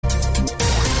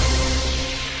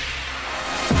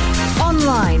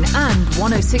and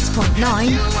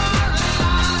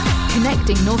 106.9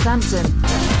 connecting Northampton.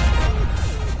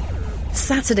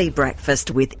 Saturday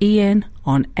Breakfast with Ian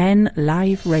on N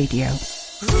Live Radio.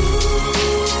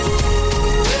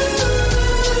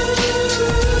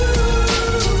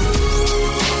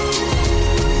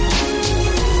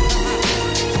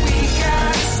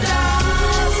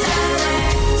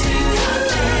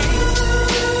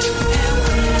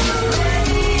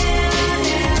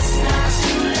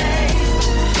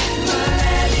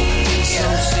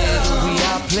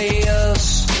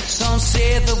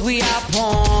 We are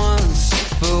pawns,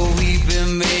 but we've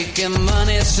been making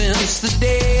money since the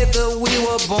day that we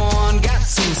were born. Got to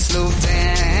slow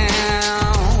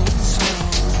down,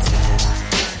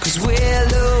 'cause we're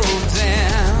low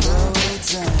down.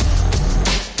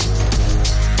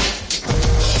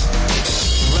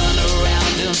 Run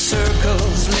around in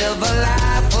circles, live a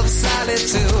life of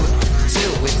solitude,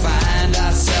 till we find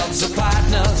ourselves a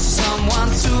partner, someone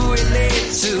to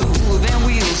relate to. Then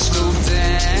we'll slow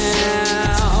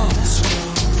down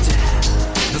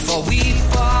before we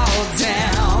fall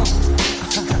down.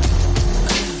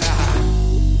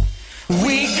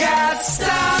 We got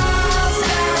stars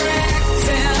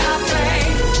directing our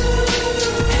fate,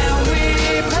 and we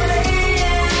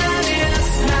praying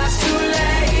it's not too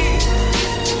late,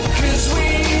 'cause we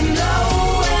know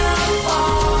we're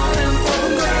falling from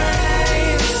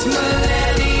grace.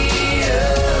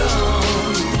 Millennium.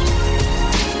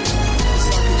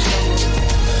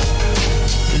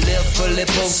 Live for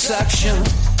liposuction,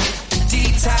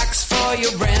 detox for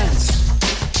your brands,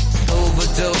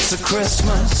 overdose of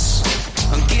Christmas,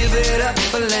 and give it up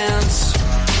for Lent.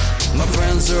 My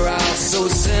friends are all so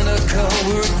cynical,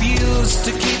 we refuse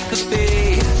to keep the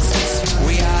faith.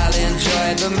 We all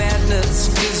enjoy the madness,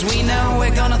 'cause we know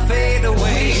we're gonna fade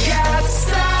away. We got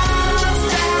stars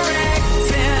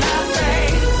directing our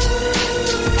fate,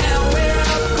 and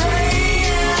we're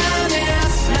praying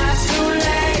it's not too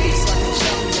late,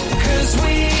 'cause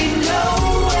we know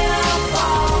we're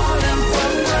falling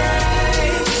from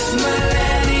grace.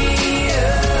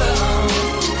 Millennium.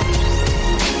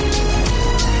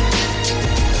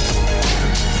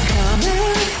 Come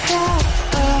and have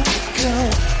a go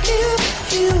if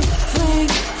you think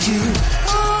you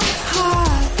are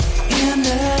hot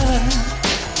enough.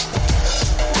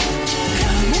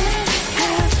 Come and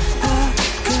have a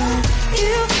go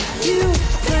if you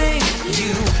think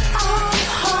you are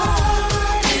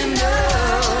hot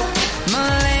enough.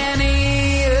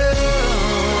 Millennium.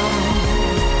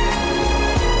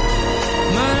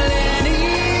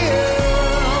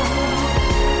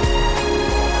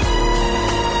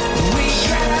 We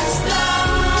got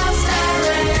stars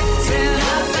directing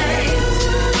our fate,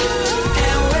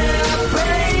 and we're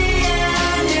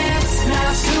praying it's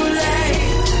not too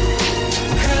late,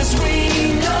 'cause we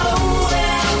know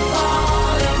we're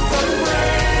falling from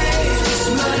grace.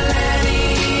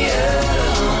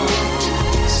 Millennium.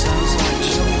 Sounds like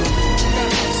jungle.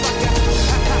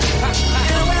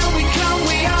 And when we come,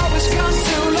 we always come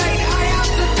too late. I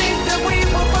have to think that we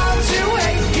were born to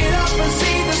hate. Get up and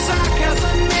see the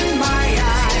sarcasm in my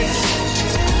eyes.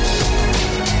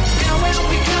 And when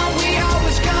we come, we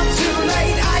always come too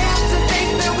late. I have to think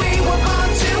that we were born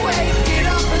to hate. Get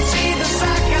up and see the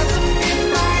sarcasm in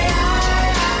my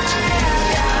eyes.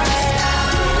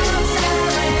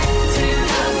 Directing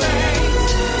our fate.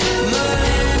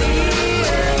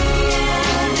 Millennium.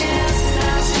 It's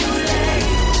not too late.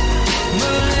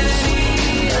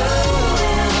 Millennium.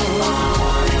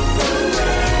 Falling from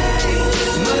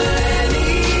grace.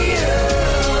 Millennium.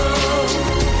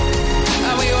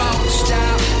 And we won't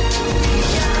stop. We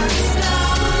got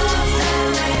stars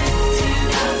directing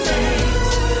our fate.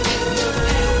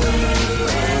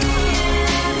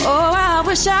 Oh, I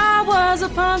wish I was a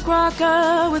punk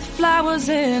rocker with flowers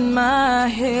in my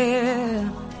hair.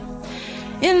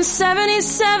 In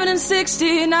 77 and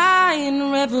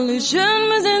 69, revolution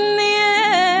was in the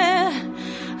air.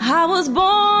 I was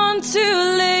born too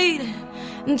late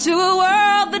into a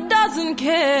world that doesn't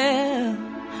care.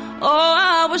 Oh,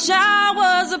 I wish I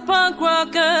was a punk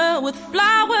rocker with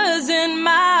flowers in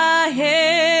my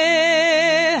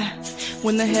hair.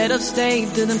 When the head of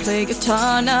state didn't play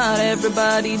guitar, not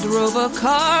everybody drove a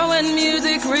car. When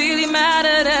music really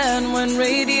mattered and when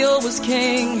radio was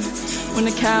king. When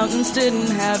accountants didn't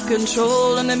have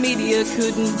control and the media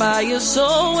couldn't buy your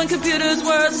soul. When computers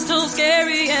were still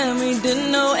scary and we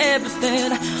didn't know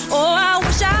everything. Oh, I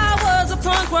wish I was a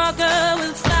punk rocker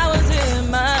with flowers in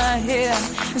my hair.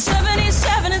 In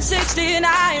 77 and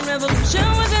 69, revolution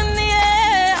was in the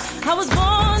air. I was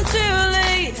born too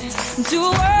late into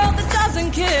a world that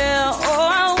doesn't care. Oh,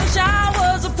 I wish I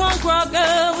was a punk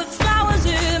rocker with flowers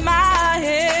in my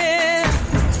hair.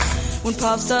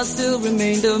 pop star still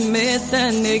remained a myth,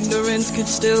 and ignorance could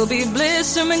still be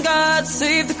bliss. And when God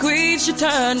saved the queen, she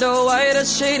turned a whiter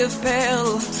shade of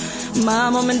pale.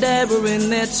 My mom and dad were in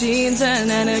their teens,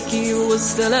 and anarchy was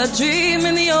still a dream,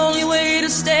 and the only way to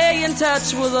stay in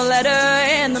touch was a letter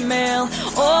in the mail.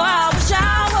 Oh, I wish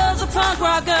I was a punk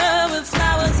rocker with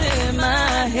flowers in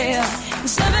my hair. In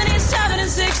 77 and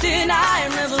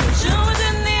 69, revolution was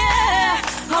in the air.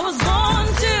 I was born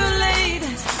too late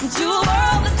into a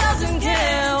world that doesn't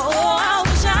care. Oh, I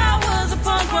wish I was a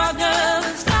punk rocker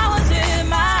with flowers in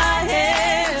my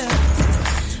hair.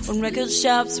 When record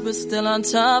shops were still on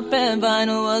top and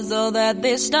vinyl was all that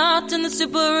they stopped, and the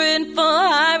super info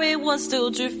highway was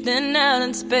still drifting out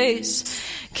in space.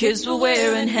 Kids were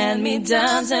wearing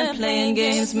hand-me-downs and playing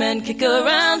games, men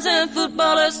kick-arounds, and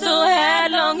footballers still had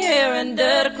long hair and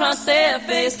dirt across their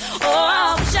face. Oh,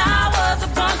 I wish I was a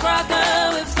punk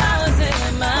rocker with flowers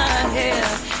in my hair.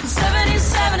 In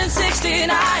 77 and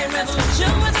 69,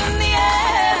 revolution was in the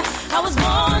air. I was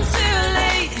born too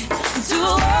late into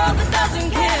a world that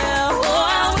doesn't care. Oh,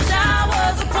 I wish I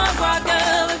was a punk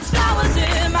rocker with flowers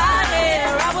in my hair.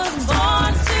 I was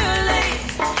born too late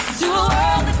into a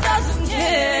world that doesn't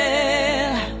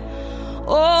care.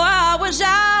 Oh, I wish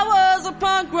I was a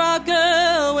punk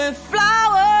rocker with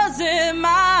flowers in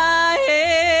my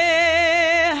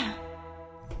hair.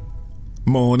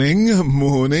 Morning,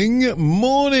 morning,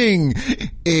 morning.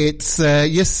 It's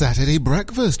your Saturday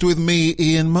breakfast with me,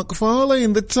 Ian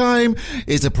McFarlane. The time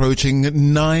is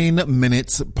approaching 9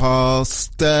 minutes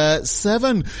past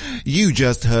 7. You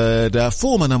just heard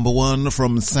former number one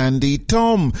from Sandy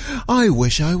Tom, I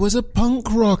Wish I Was a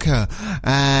Punk Rocker.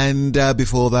 And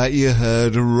before that you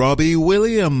heard Robbie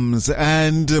Williams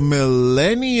and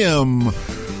Millennium.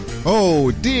 Oh,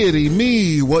 dearie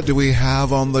me, what do we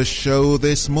have on the show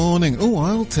this morning? Oh,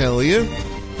 I'll tell you.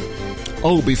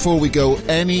 Oh, before we go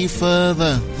any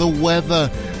further, the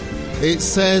weather. It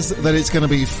says that it's going to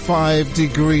be 5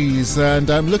 degrees,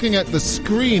 and I'm looking at the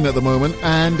screen at the moment,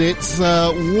 and it's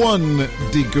 1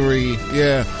 degree.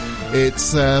 Yeah,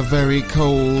 it's very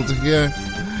cold. Yeah,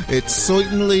 it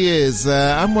certainly is.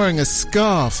 I'm wearing a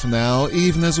scarf now,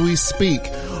 even as we speak.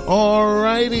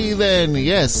 Alrighty then,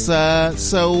 yes,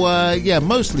 yeah,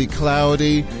 mostly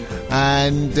cloudy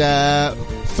and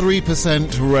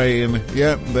 3% rain.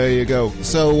 Yep, there you go.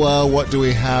 So what do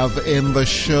we have in the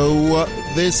show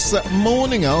this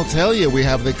morning? I'll tell you, we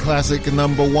have the classic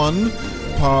number one,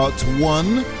 part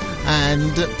 1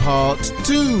 and part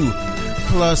 2,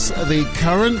 plus the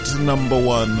current number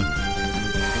 1.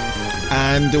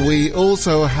 And we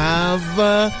also have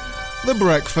the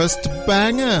breakfast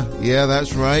banger. Yeah,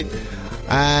 that's right.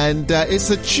 And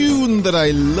it's a tune that I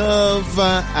love,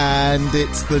 and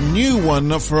it's the new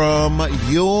one from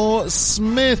Your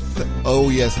Smith. Oh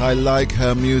yes, I like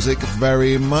her music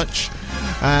very much.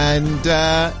 And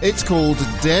it's called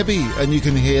Debbie, and you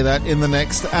can hear that in the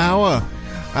next hour.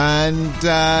 And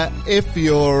if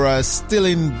you're still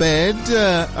in bed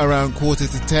around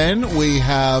 9:45, we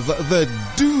have the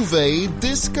Duvet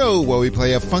Disco, where we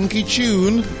play a funky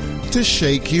tune to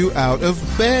shake you out of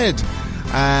bed.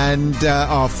 And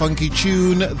our funky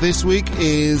tune this week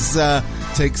is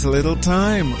Takes a Little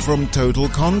Time from Total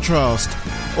Contrast.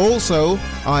 Also,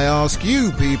 I ask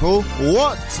you people,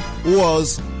 what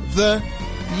was the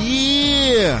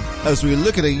year? As we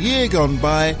look at a year gone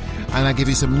by, and I give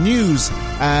you some news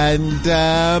and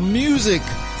music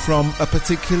from a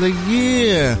particular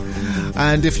year.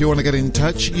 And if you want to get in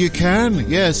touch, you can,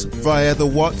 yes, via the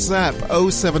WhatsApp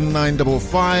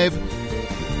 07955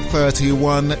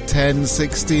 31 10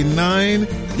 69.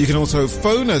 You can also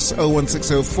phone us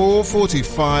 01604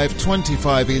 45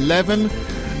 25 11,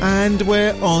 and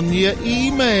we're on your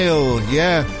email,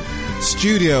 yeah,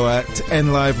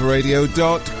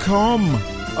 studio@nliveradio.com.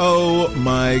 Oh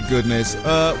my goodness,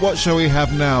 what shall we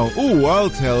have now? Oh, I'll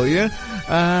tell you.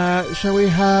 Shall we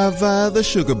have the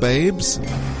Sugar Babes?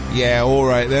 Yeah,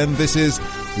 alright then. This is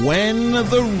When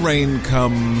the Rain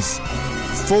Comes,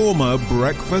 former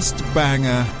breakfast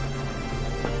banger.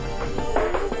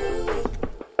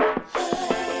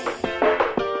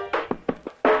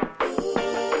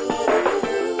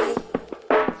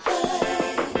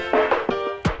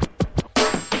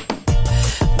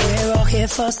 We're all here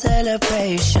for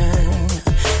celebration.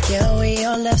 Yeah, we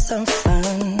all have some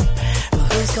fun.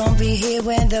 But who's gonna be here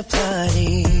when the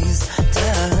party's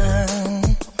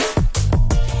done?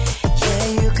 Yeah,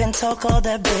 you can talk all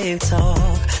that big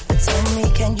talk, but tell me,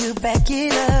 can you back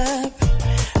it up?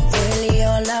 Really,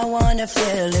 all I wanna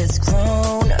feel is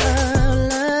grown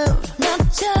up love. Not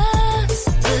just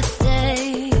the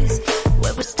days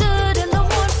where we stood in the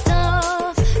warmth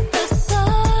of the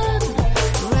sun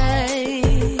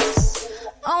rays.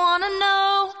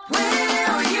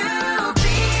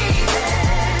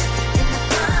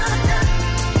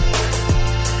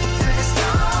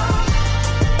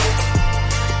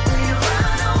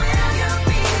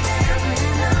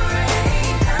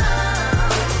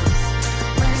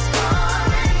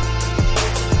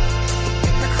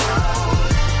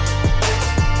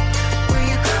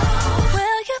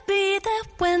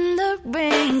 when the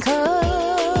rain comes.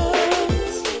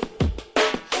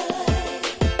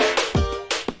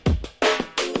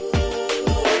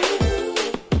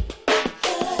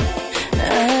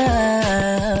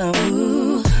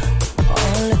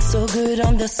 All looks so good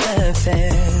on the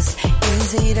surface,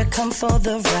 easy to come for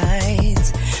the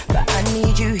ride, but I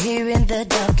need you here in the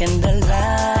dark and the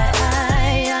light.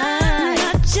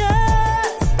 Not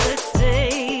just the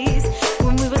days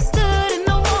when we were stood in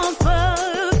the warmth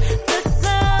of the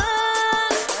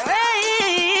sun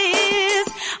rays.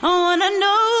 I wanna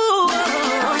know.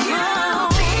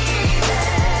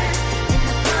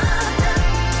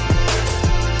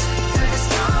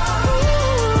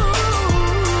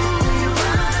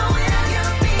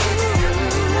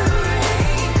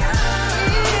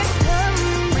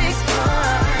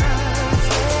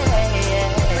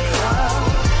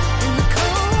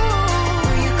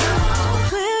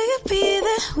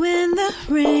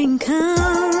 Rain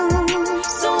comes.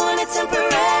 So want a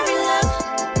temporary love,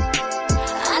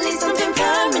 I need something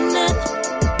permanent,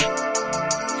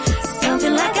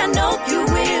 something like I know you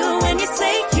will when you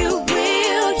say you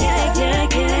will. Yeah, yeah,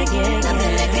 yeah, yeah.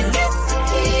 Nothing make it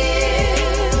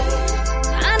disappear.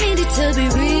 I need it to be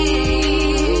real.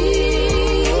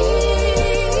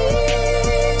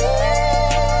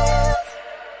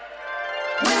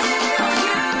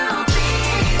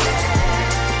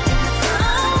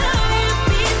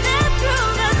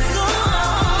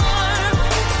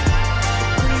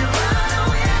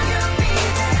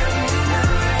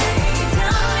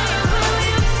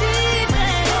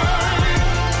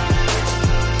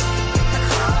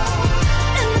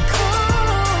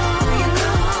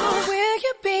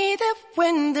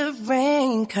 When the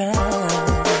rain comes.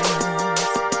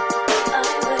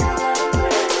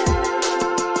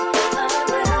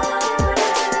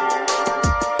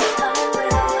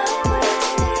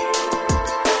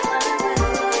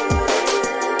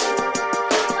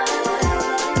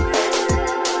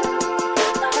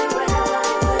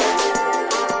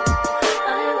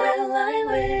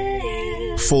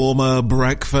 Former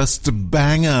breakfast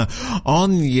banger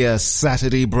on your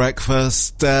Saturday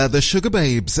breakfast, the Sugar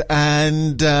Babes,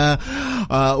 and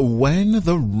When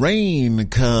the Rain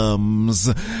Comes.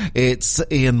 It's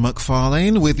Ian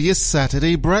McFarlane with your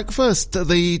Saturday breakfast.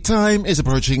 The time is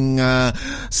approaching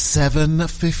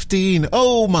 7:15.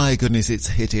 Oh my goodness, it's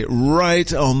hit it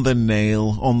right on the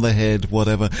nail, on the head,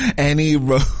 whatever. Any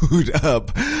road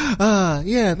up.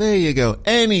 Yeah, there you go.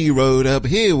 Any road up.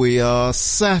 Here we are,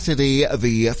 Saturday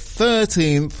the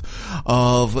 13th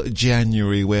of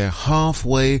January. We're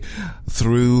halfway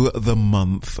through the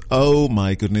month. Oh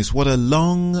my goodness, what a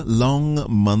long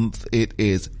month it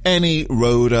is. Any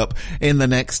road up. In the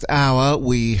next hour,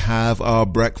 we have our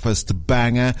breakfast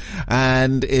banger,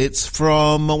 and it's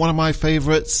from one of my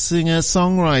favorite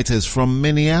singer-songwriters from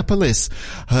Minneapolis.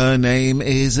 Her name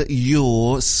is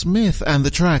Yor Smith, and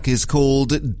the track is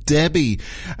called Debbie.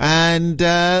 And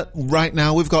right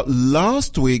now we've got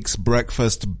last week's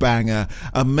breakfast banger.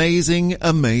 Amazing.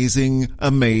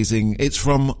 It's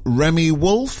from Remy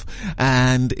Wolf,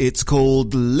 and it's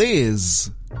called Liz.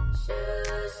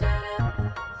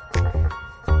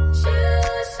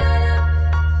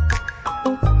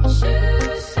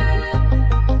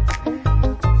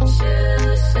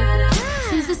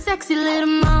 She's a sexy little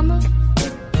mama,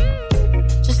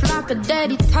 just like her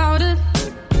daddy taught her.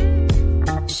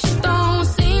 She don't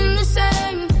seem the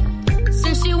same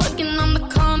since she working on the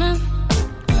corner.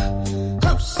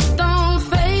 Hope she don't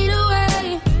fade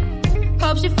away.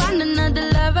 Hope she find another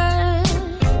lover.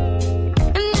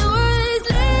 And it was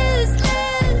Liz.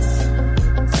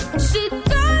 She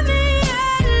taught me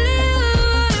how to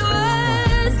live. It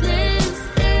was Liz.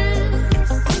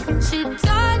 She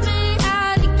taught me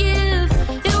how to give.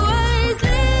 It was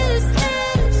Liz.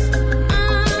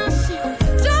 She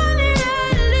taught me how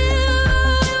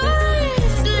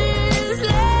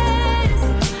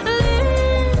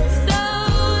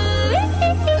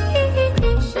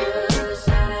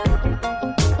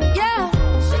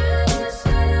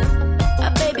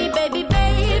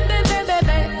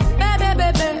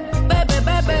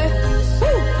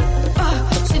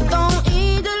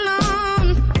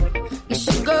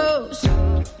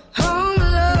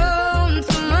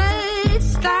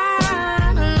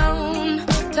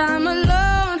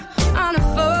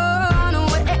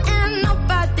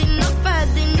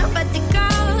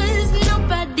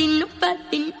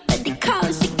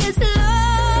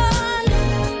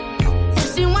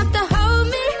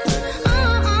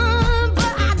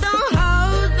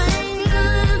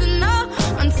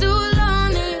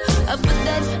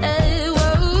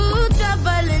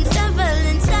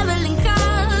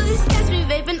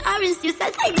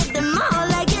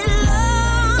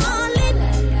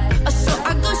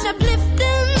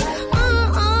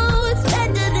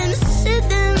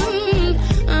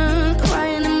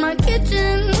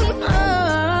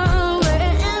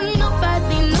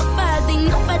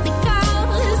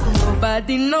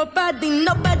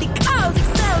nobody calls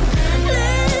except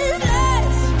Liz.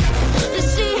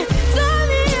 She taught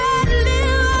me how to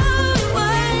live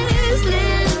always.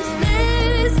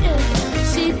 Liz.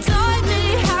 She taught me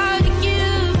how to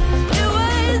give. It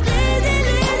was Liz.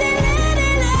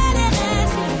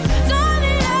 Taught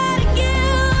me how to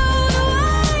give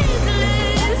always.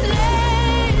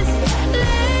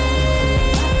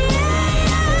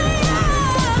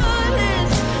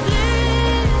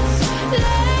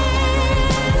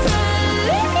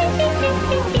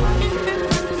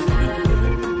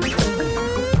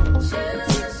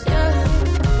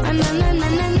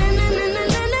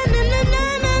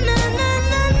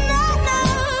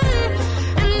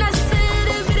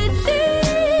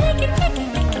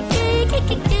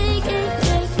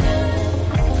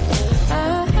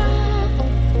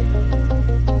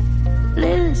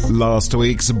 Last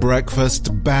week's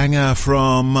breakfast banger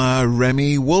from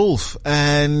Remy Wolf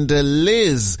and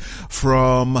Liz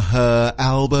from her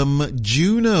album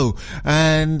Juno,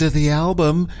 and the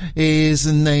album is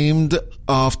named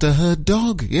after her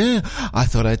dog. Yeah, I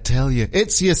thought I'd tell you.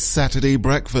 It's your Saturday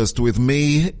breakfast with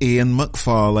me, Ian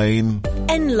McFarlane.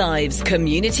 NLive's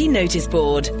Community Notice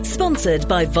Board, sponsored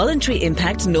by Voluntary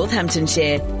Impact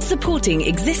Northamptonshire, supporting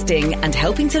existing and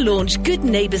helping to launch good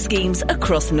neighbour schemes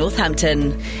across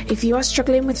Northampton. If you are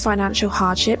struggling with financial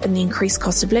hardship and the increased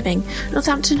cost of living,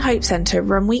 Northampton Hope Centre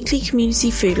run weekly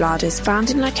community food larders found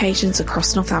in locations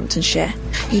across Northamptonshire.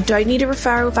 You don't need a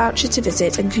referral voucher to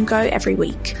visit and can go every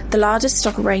week. The larders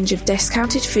stock a range of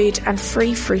discounted food and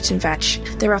free fruit and veg.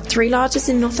 There are 3 larders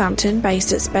in Northampton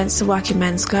based at Spencer Working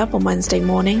Men's Club on Wednesday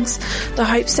mornings, the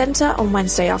Hope Centre on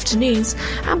Wednesday afternoons,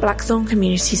 and Blackthorn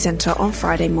Community Centre on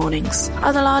Friday mornings.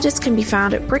 Other larders can be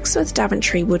found at Brixworth,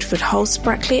 Daventry, Woodford, Holst,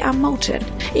 Brackley and Moulton.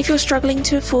 If you're struggling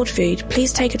to afford food,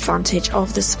 please take advantage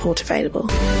of the support available.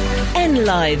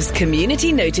 NLive's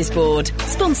Community Notice Board,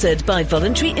 sponsored by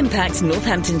Voluntary Impact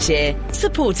Northamptonshire,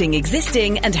 supporting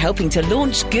existing and helping to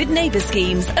launch good neighbour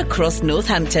schemes across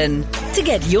Northampton. To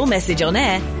get your message on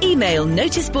air, email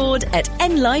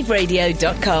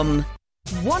noticeboard@nliveradio.com.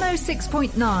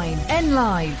 106.9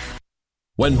 NLive.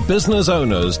 When business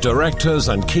owners, directors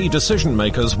and key decision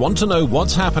makers want to know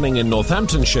what's happening in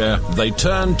Northamptonshire, they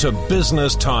turn to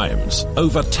Business Times.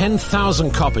 Over 10,000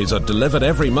 copies are delivered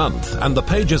every month, and the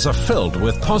pages are filled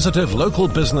with positive local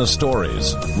business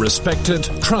stories. Respected,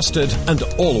 trusted and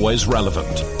always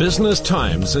relevant. Business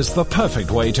Times is the perfect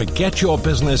way to get your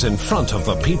business in front of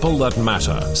the people that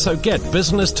matter. So get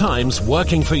Business Times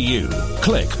working for you.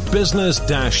 Click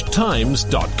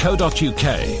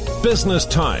business-times.co.uk. Business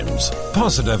Times.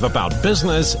 Positive about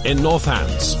business in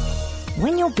Northants.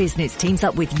 When your business teams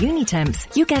up with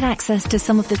Unitemps, you get access to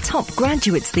some of the top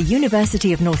graduates the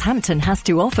University of Northampton has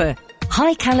to offer.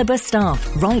 High caliber staff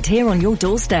right here on your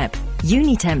doorstep.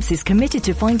 Unitemps is committed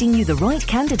to finding you the right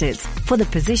candidates for the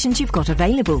positions you've got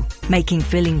available, making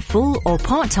filling full or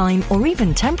part-time or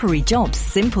even temporary jobs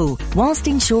simple, whilst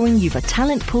ensuring you've a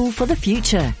talent pool for the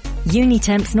future.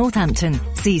 Unitemps Northampton.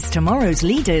 Seize tomorrow's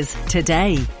leaders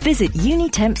today. Visit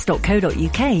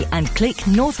unitemps.co.uk and click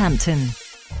Northampton.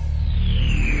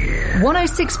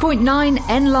 106.9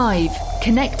 NLive,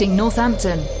 connecting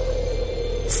Northampton.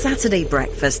 Saturday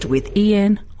breakfast with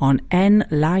Ian on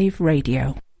NLive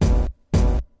Radio.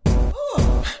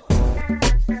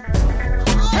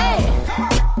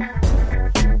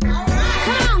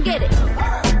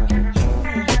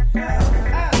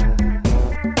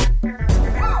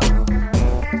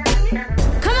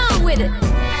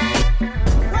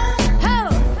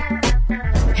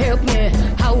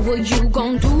 You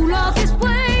gon' do love this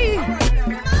way?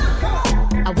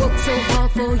 I work so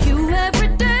hard for you every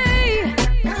day.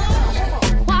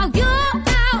 While you're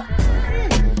out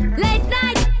late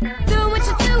night, doing what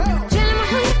you do, chilling with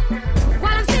who?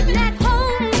 While I'm sitting at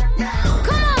home,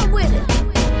 come on with it.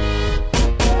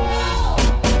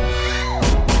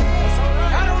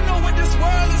 I don't know what this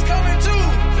world is coming to.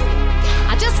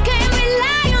 I just can't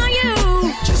rely on you.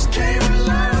 Just can't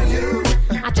rely on you.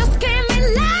 I just can't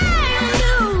rely on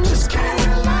you.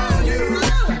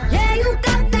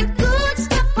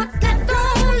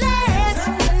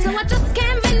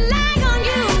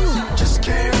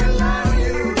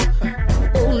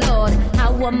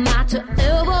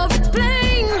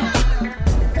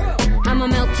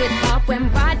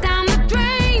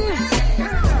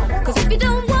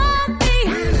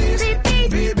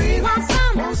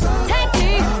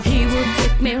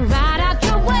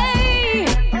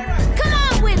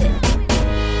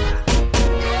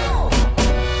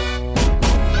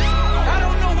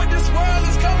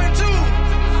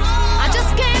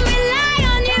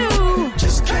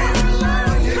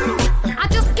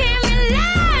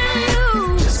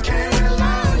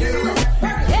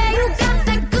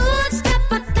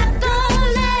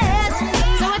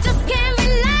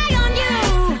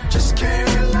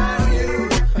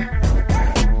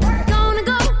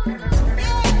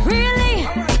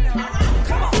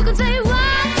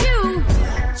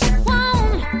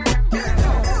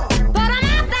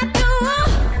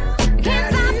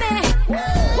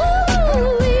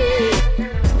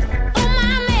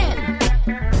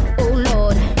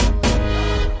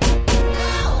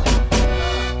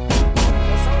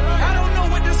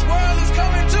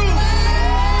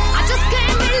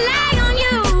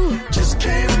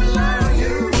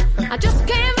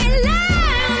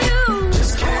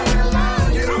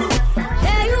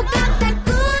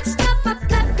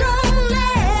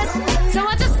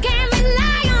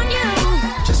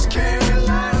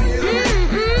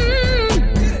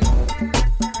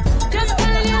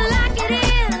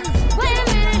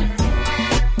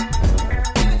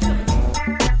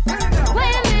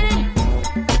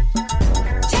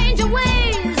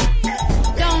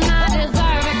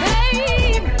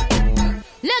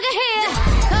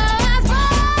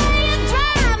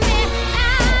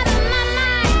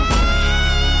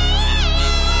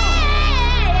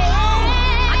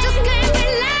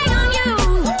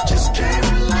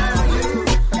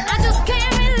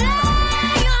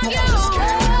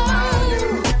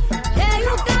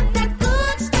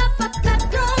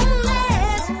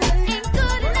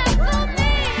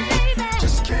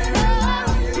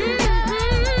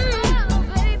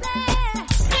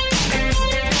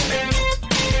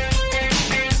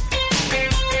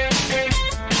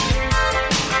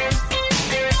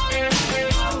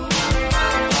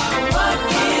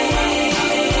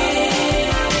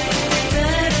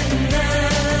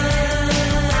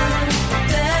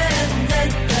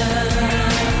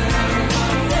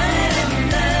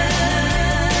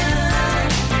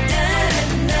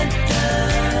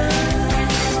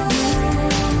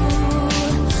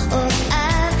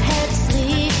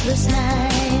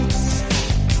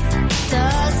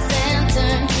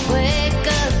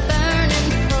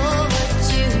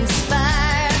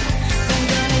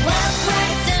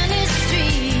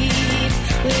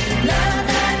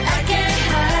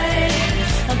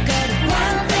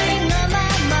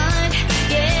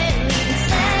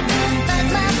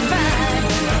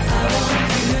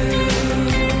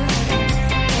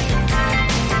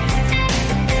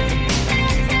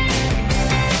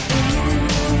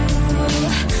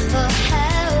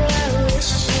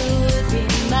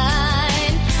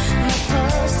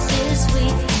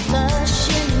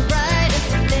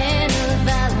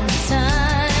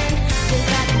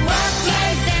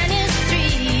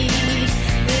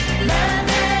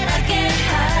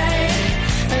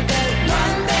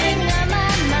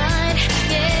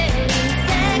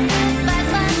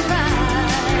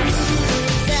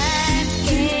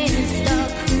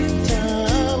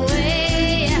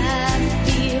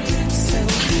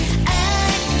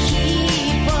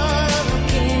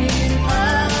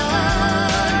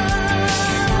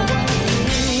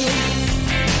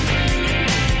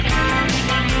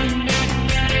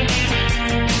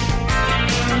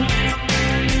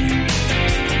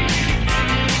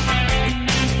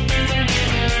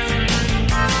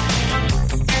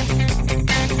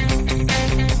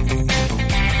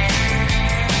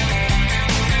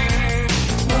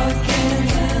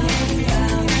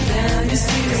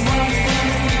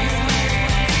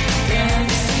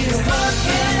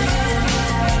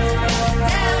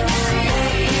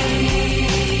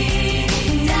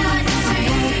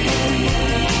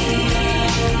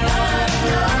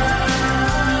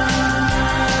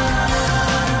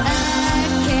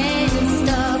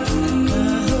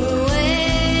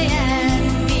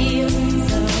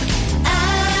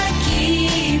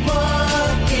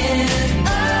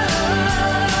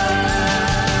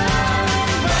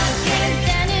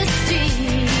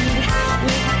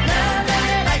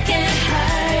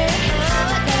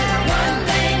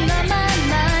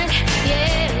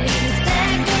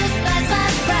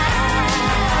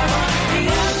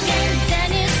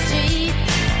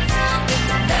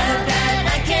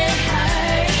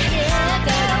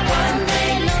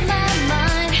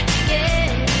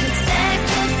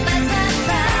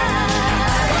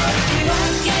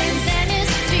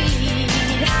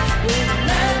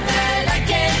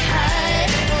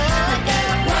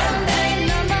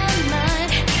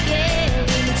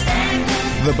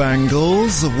 The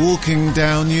Bangles, walking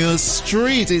down your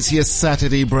street. It's your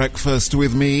Saturday breakfast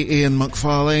with me, Ian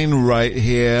McFarlane, right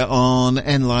here on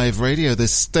NLive Radio, the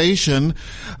station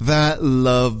that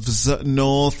loves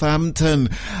Northampton.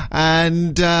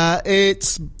 And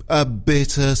it's a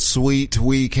bittersweet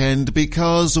weekend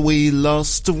because we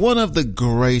lost one of the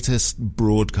greatest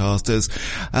broadcasters.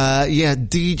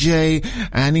 DJ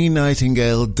Annie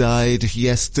Nightingale died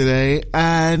yesterday,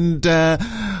 and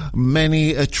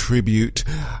many a tribute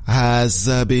has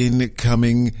been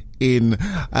coming in.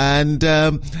 And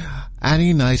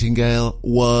Annie Nightingale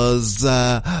was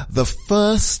the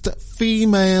first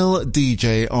female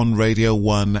DJ on Radio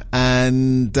 1,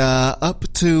 and up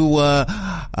to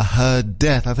her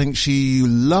death, I think she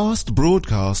last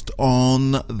broadcast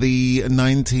on the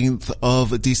 19th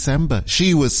of December.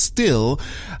 She was still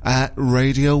at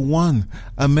Radio 1.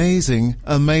 Amazing,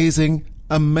 amazing,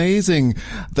 amazing.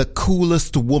 The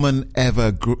coolest woman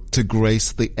ever to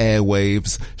grace the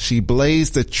airwaves. She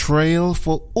blazed a trail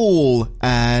for all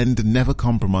and never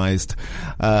compromised.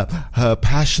 Her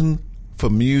passion for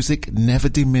music never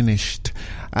diminished.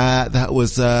 That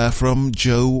was from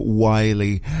Joe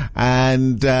Wiley.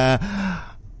 And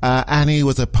Annie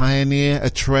was a pioneer, a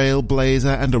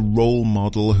trailblazer, and a role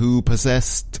model who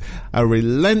possessed a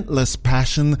relentless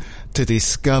passion to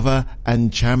discover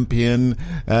and champion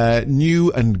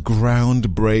new and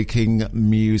groundbreaking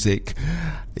music.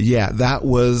 Yeah, that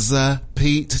was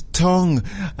Pete Tong.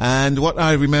 And what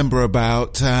I remember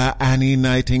about Annie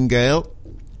Nightingale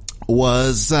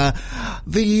was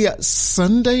the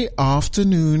Sunday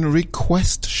afternoon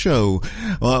request show.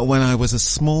 When I was a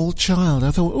small child,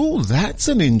 I thought, oh, that's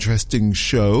an interesting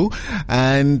show.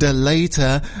 And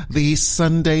later, the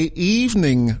Sunday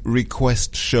evening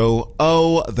request show.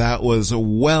 Oh, that was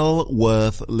well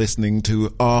worth listening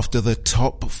to after the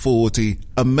top 40.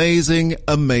 Amazing,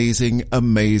 amazing,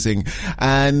 amazing.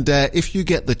 And if you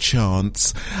get the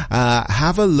chance,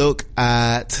 have a look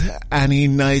at Annie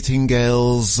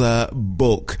Nightingale's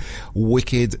book,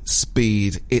 Wicked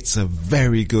Speed. It's a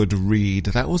very good read.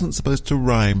 That wasn't supposed to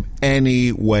rhyme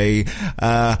anyway.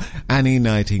 Annie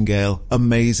Nightingale,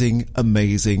 amazing,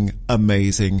 amazing,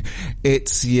 amazing.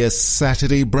 It's your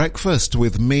Saturday breakfast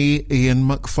with me, Ian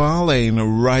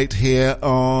McFarlane, right here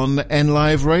on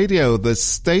NLive Radio, the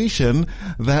station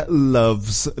that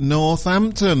loves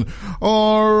Northampton.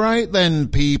 All right then,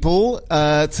 people.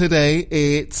 Today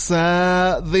it's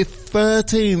the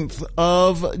 13th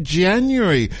of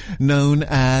January, known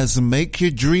as Make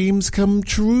Your Dreams Come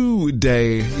True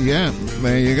Day. Yeah,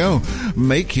 there you go.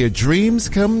 Make Your Dreams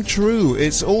Come True.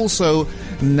 It's also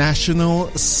National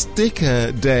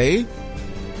Sticker Day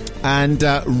and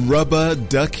Rubber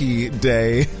Ducky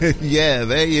Day. Yeah,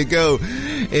 there you go.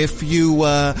 If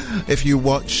you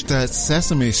watched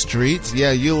Sesame Street,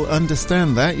 yeah, you'll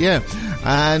understand that. Yeah.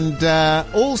 And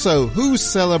also, who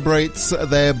celebrates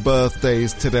their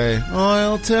birthdays today?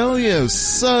 I'll tell you.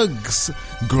 Suggs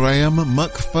Graham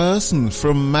McPherson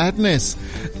from Madness.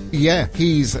 Yeah,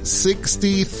 he's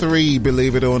 63,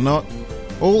 believe it or not.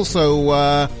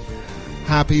 Also,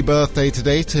 happy birthday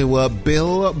today to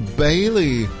Bill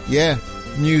Bailey. Yeah,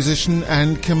 musician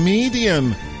and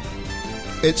comedian.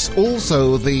 It's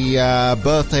also the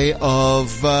birthday of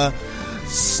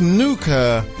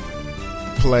snooker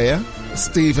player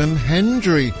Stephen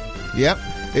Hendry. Yep,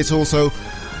 it's also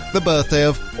the birthday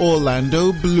of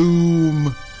Orlando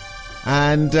Bloom.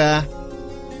 And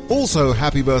also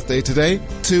happy birthday today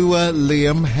to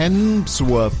Liam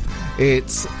Hemsworth.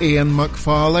 It's Ian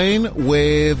McFarlane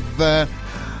with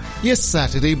your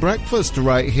Saturday breakfast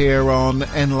right here on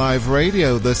NLive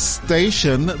Radio, the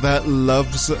station that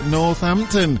loves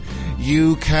Northampton.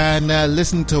 You can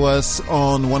listen to us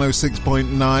on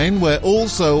 106.9. We're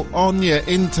also on your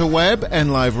interweb,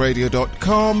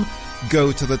 nliveradio.com.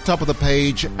 Go to the top of the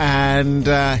page and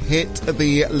hit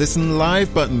the Listen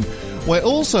Live button. We're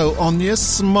also on your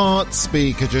smart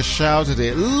speaker. Just shout at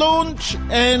it, launch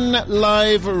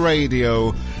NLive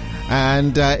Radio.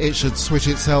 And it should switch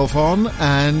itself on,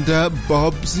 and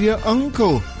Bob's your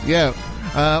uncle. Yeah.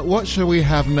 What shall we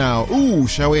have now? Ooh,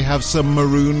 shall we have some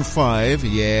Maroon 5?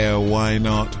 Yeah, why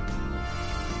not?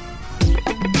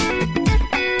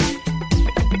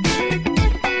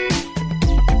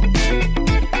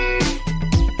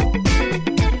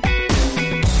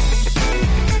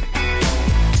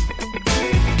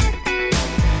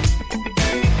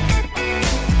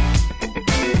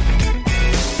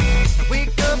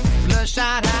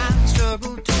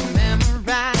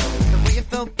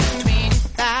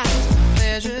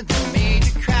 That made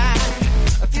you cry.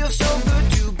 I feel so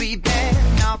good to be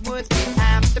bad, not worth the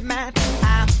aftermath.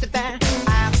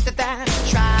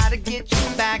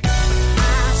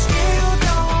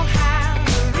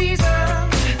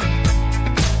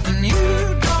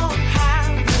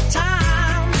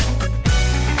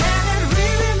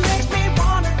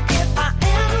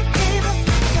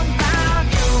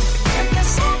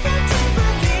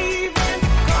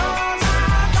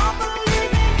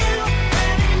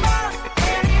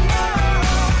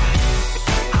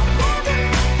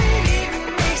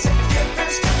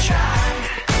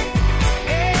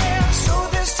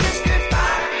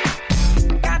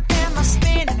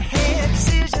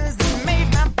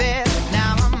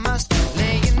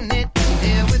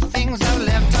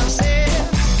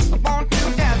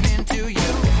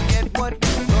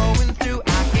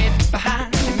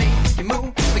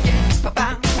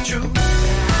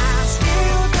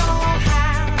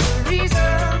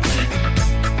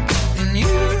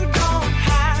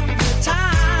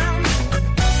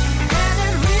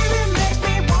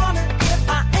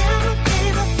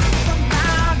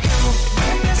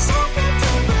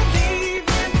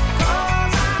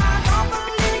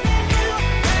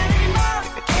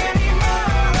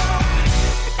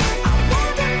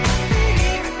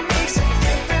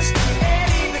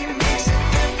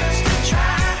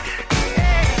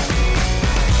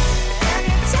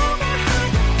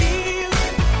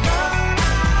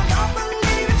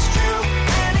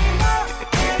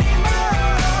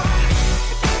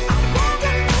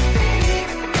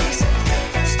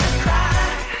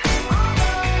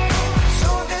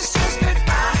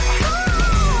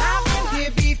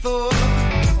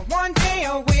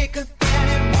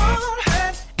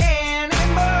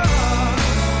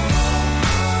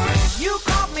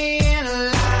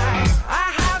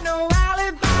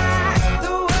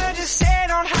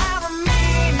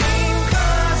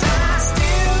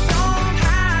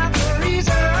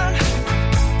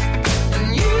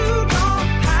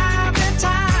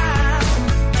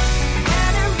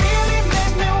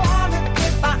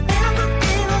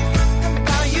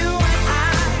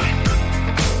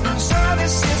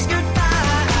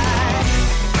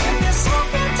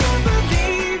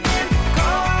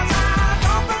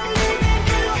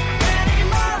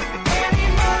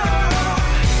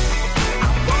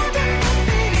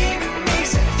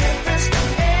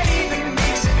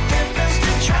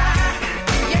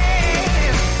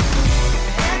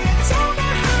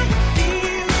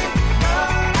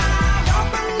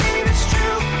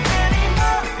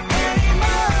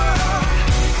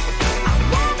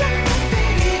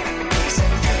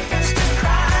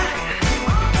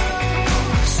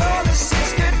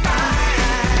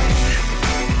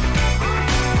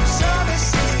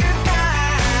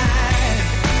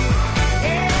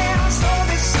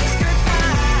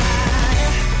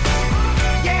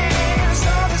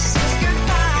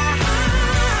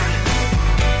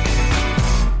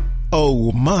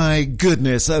 Oh my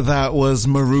goodness, that was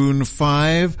Maroon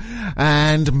 5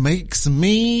 and Makes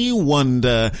Me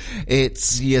Wonder.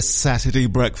 It's your Saturday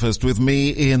breakfast with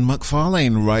me, Ian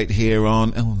McFarlane, right here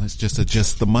on, let's just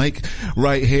adjust the mic,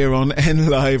 right here on N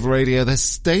Live Radio, the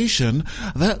station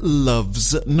that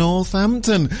loves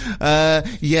Northampton.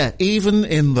 Even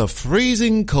in the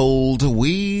freezing cold,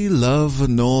 we love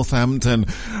Northampton.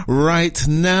 Right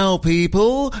now,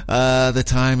 people, the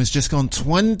time has just gone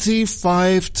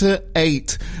 25 to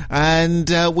 8,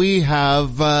 and we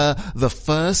have the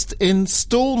first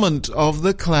installment of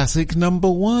the classic number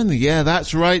one. Yeah,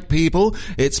 that's right, people.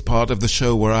 It's part of the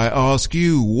show where I ask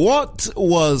you, what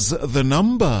was the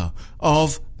number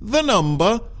of the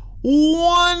number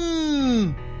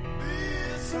one?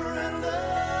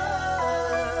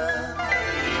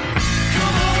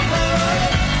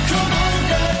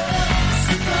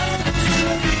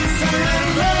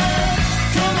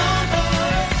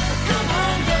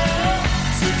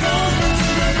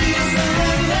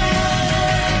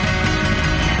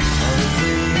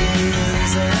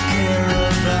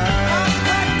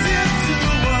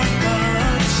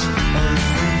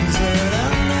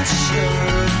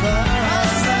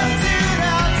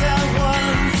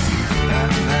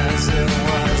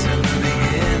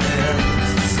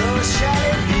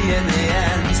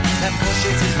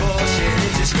 Bullshit is bullshit,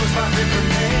 it just goes by different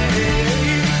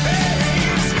names.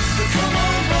 But come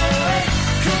on, boy,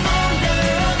 come on,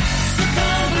 girl,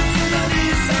 succumb to the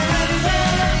beat, surrender.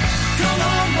 Come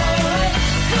on, boy,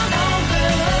 come on,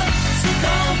 girl,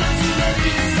 succumb to the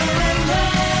beat, surrender.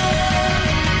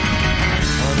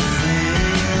 All the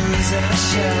things that I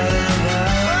shouted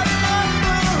about,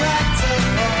 remember acting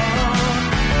on.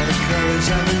 All the courage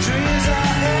and the dreams I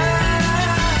had.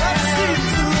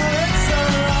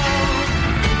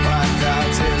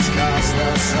 Cast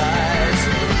aside.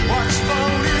 Watch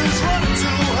ponies run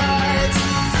to hide.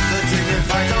 The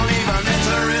dignified don't even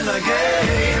enter in the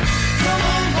game. Come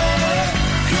on, boy,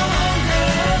 come on,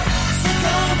 girl,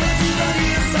 succumb to the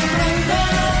heat, surrender.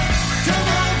 Come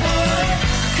on, boy,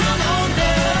 come on,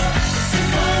 girl,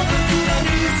 succumb to the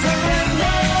heat,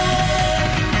 surrender.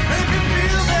 Make you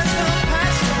feel there's no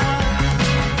passion,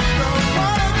 no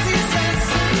quality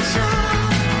sensation.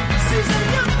 Season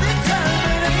of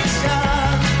determination.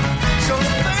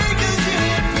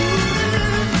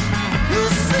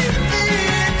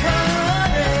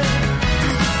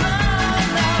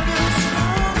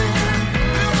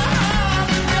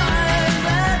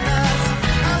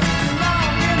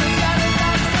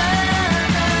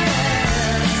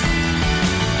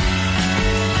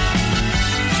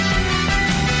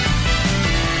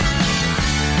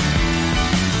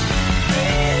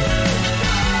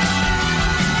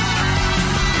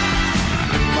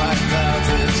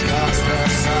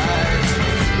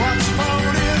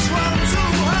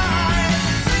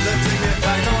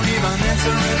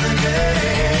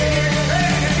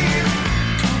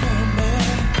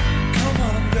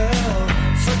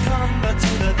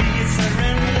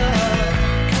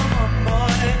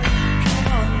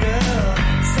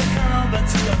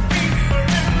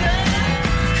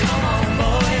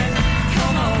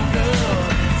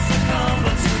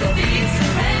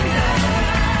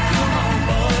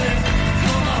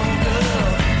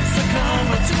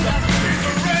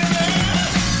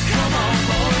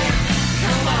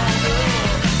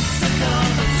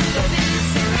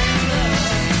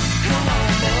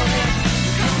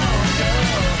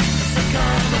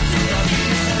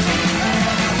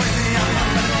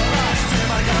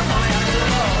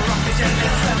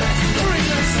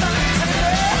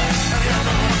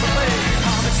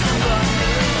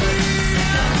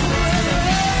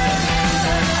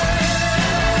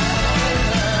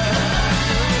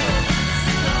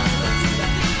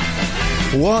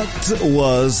 What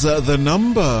was the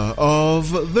number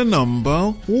of the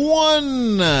number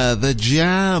one? The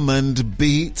Jam and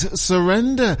Beat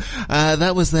Surrender.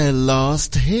 That was their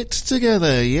last hit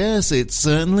together. Yes, it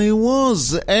certainly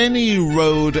was. Any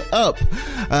Road Up.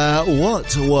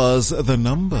 What was the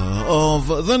number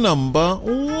of the number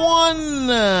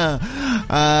one?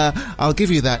 I'll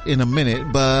give you that in a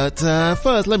minute, but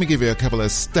first let me give you a couple of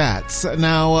stats.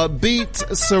 Now, Beat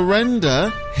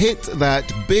Surrender hit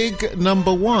that big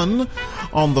number one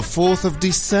on the 4th of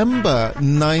December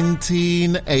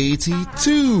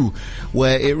 1982,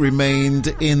 where it remained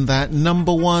in that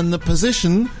number one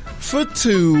position for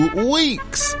 2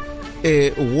 weeks.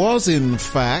 It was, in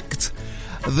fact,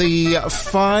 the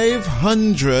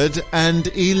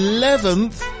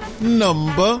 511th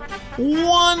number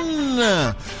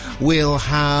one. we'll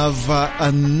have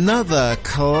another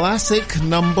classic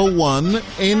number one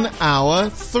in hour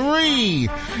 3.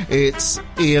 It's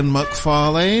Ian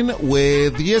McFarlane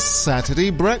with your Saturday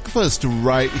breakfast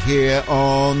right here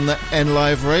on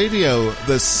NLive Radio,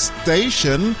 the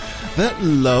station that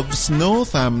loves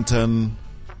Northampton.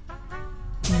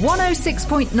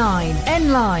 106.9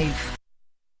 NLive.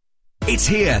 It's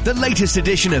here. The latest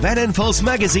edition of NN Pulse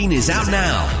magazine is out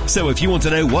now. So if you want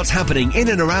to know what's happening in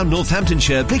and around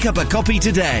Northamptonshire, pick up a copy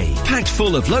today. Packed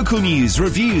full of local news,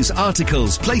 reviews,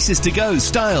 articles, places to go,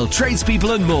 style,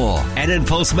 tradespeople and more. NN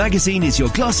Pulse magazine is your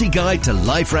glossy guide to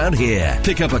life round here.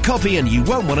 Pick up a copy and you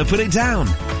won't want to put it down.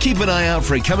 Keep an eye out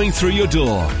for it coming through your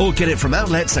door or get it from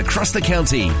outlets across the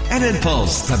county. NN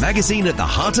Pulse, the magazine at the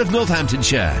heart of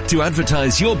Northamptonshire. To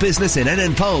advertise your business in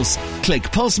NN Pulse, click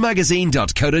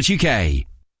pulsemagazine.co.uk.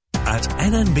 At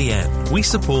NNBN, we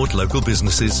support local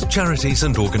businesses, charities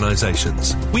and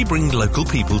organisations. We bring local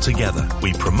people together.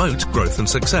 We promote growth and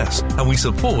success, and we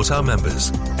support our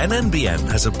members. NNBN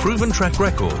has a proven track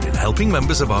record in helping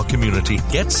members of our community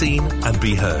get seen and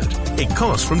be heard. It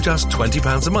costs from just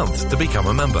 £20 a month to become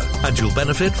a member, and you'll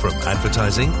benefit from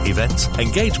advertising, events,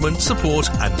 engagement, support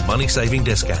and money-saving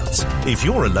discounts. If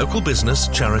you're a local business,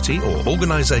 charity or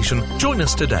organisation, join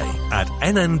us today at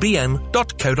nnbn.co.uk.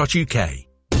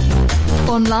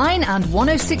 Online and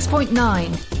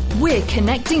 106.9. We're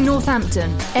connecting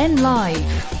Northampton. NLive.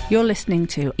 You're listening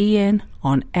to Ian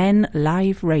on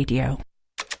NLive Radio.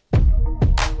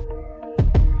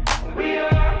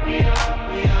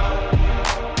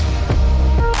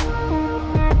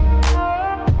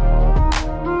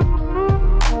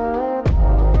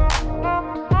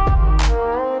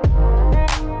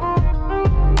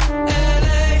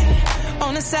 LA,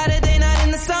 on a Saturday night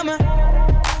in the summer,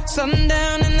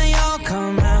 sundown and they all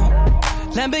come out.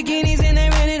 Lamborghinis and they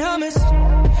rented Hummers.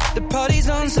 The party's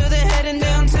on, so they're heading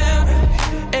downtown.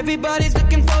 Everybody's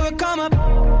looking for a come up,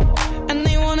 and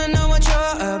they wanna know what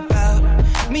you're about.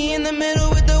 Me in the middle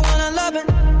with the one I love it.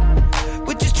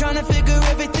 We're just trying to figure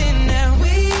everything out.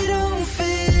 We don't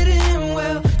fit in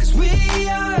well, 'cause we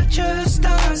are just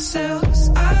ourselves.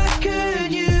 I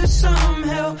could use some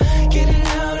help getting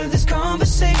out of this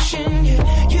conversation. Yeah,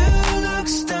 you look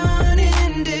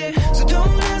stunning, dear, so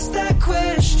don't ask that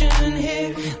question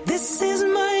here. This is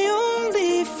my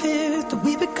only fear, that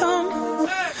we become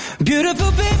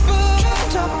beautiful people.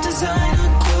 Top designer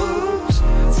clothes,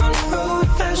 front row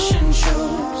fashion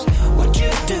shows. What you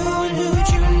do and who'd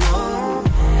you know?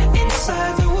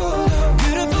 Inside the world of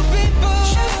beautiful people.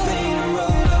 Champagne and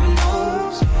roll up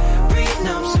nose,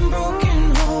 prenups and broken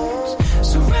homes.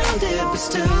 Surrounded but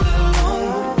still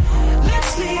alone.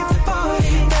 Let's leave the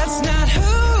party. That's not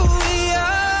who we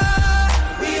are.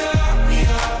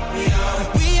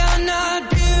 We are not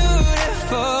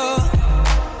beautiful.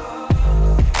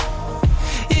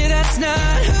 Yeah, that's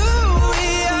not who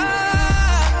we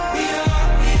are.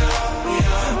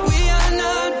 We are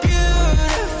not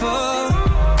beautiful.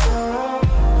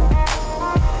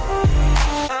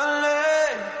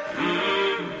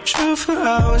 Drove for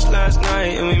hours last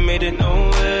night and we made it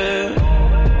nowhere.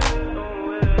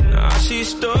 Now I see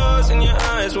stars in your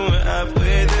eyes when we're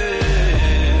halfway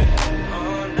there.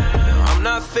 Now I'm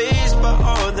not fazed by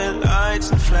all the lights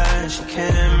and flashy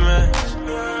cameras,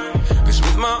 'cause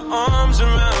with my arms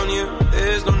around you,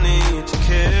 there's no need to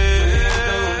care.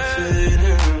 Don't fit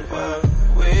in well,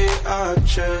 we are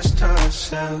just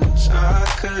ourselves. I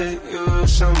could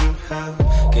use some help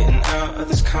getting out of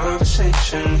this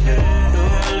conversation here.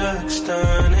 You look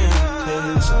stunning,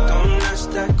 please, so don't ask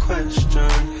that question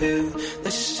here.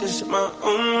 This is my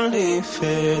only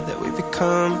fear, that we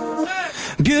become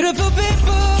beautiful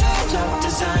people. Top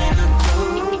designer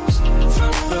clothes,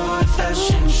 front row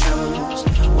fashion shows.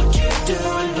 What you do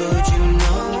and who'd you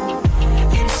know?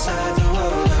 Inside the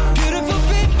world of beautiful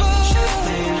people.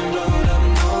 Champagne and rolled up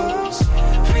nose,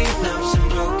 prenups and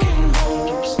broken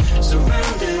homes.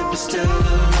 Surrounded but still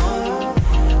alone.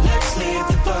 Let's leave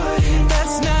the party.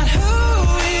 That's not who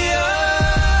we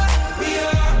are.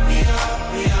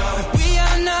 We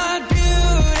are not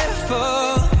beautiful.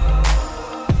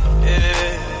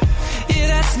 Yeah,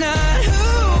 that's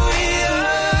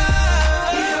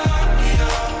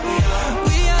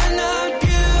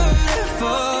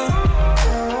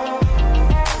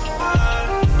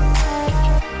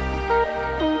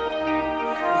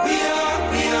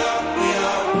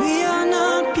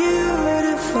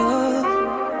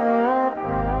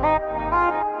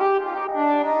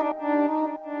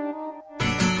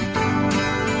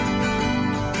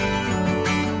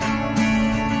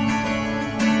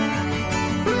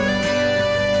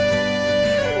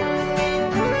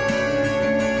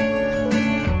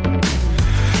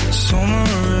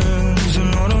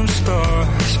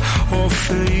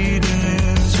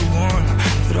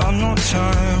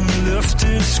time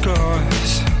lifted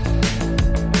scars.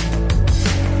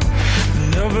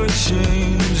 Never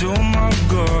change, oh my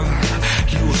God.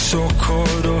 You were so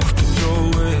caught up in your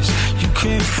ways. You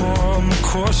came from a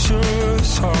cautious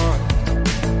heart.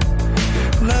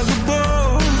 Like a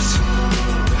bolt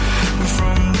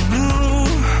from the blue.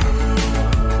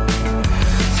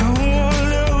 No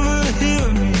one ever hit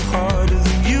me harder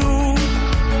than you.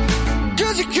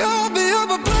 'Cause you called me up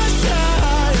a blind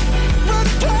side,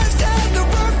 right place at the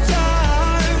wrong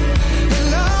time. And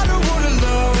I don't wanna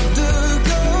love the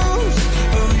ghost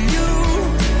of you.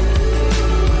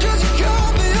 'Cause you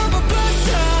called me up a blind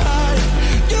side.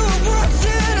 You were once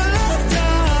in a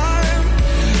lifetime.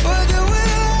 But do we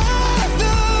have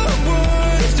the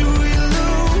words? Do we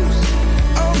lose?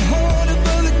 I'm haunted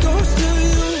by the ghost of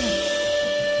you.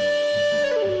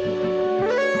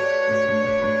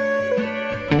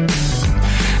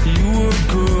 You were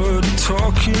good at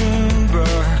talking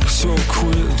back, so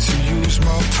quick to use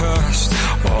my past.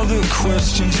 All the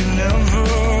questions you never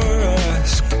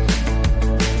asked.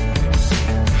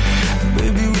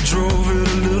 Maybe we drove it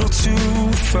a little too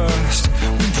fast.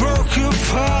 We broke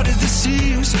apart at the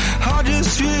seams. I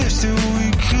just wish that we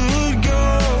could go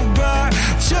back,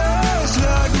 just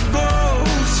like a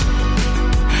bolt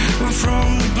from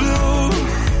the blue.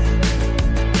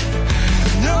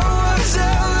 No one's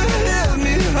ever hit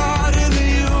me harder than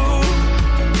you.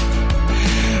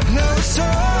 No, it's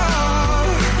all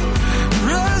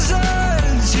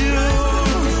residue.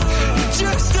 You're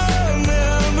just a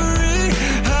memory,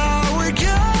 how we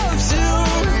got to.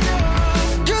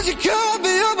 'Cause you called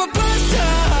me up a blind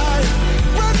side,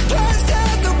 right place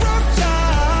at the wrong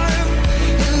time.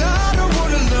 And I don't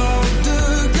wanna love the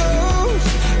ghost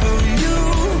of you.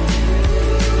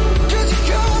 'Cause you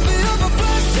called me up a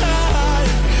blind side.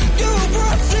 You were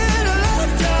once in a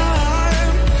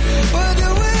lifetime. But do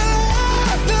we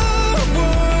have the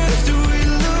words? Do we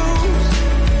lose?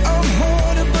 I'm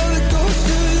haunted by the ghost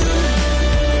of you.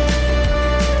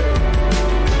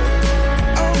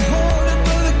 I'm haunted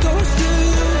by the ghost of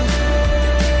you.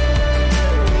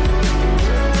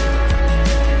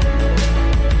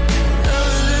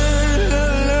 Every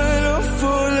night I'm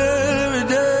falling every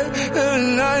day.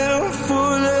 Every night I'm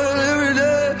falling every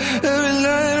day. Every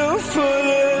night I'm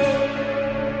falling.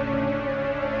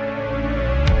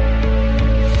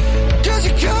 'Cause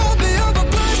you called me up a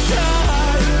blind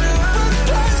side, right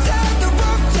place at the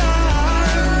wrong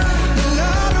time. And I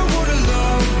don't wanna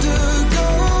love the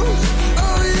ghost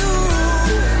of you.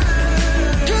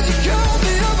 'Cause you called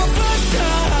me up a blind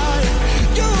side.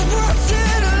 You were once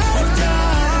in a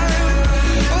lifetime.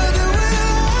 But do we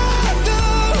have the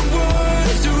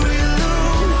words? Do we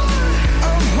lose?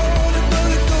 I'm haunted by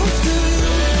the ghost of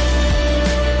you.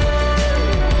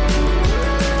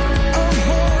 I'm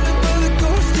haunted by the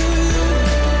ghost of you.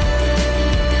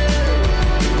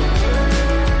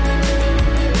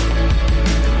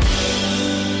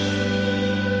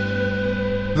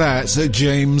 That's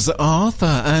James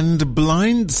Arthur and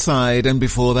Blindside, and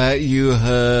before that you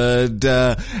heard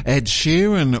Ed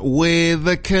Sheeran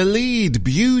with Khalid,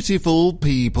 Beautiful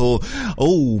People.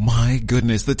 Oh my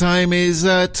goodness, the time is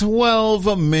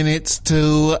 12 minutes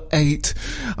to 8.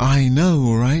 I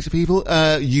know, right people?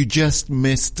 You just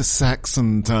missed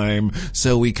Saxon time,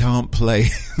 so we can't play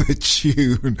the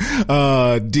tune.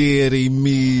 Ah, dearie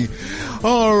me.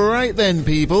 Alright then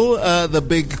people, the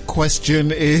big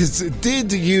question is,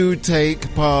 did you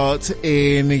take part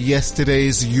in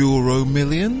yesterday's Euro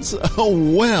Millions? Oh,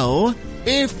 well,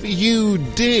 if you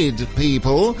did,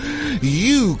 people,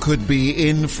 you could be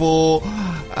in for,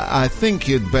 I think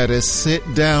you'd better sit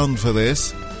down for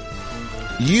this.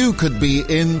 You could be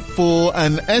in for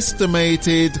an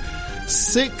estimated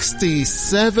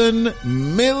 £67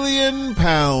 million.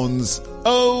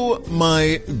 Oh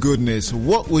my goodness,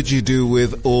 what would you do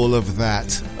with all of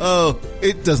that? Oh,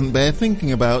 it doesn't bear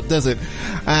thinking about, does it?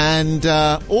 And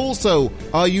also,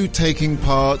 are you taking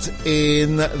part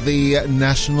in the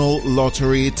National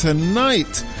Lottery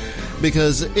tonight?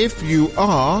 Because if you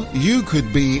are, you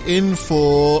could be in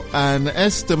for an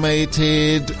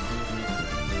estimated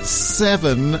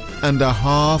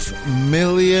 £7.5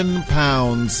 million.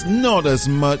 Not as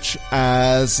much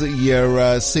as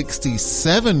your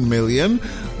 67 million,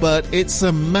 but it's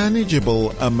a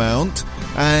manageable amount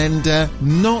and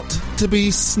not to be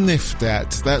sniffed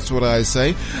at. That's what I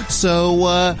say.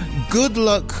 So good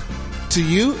luck to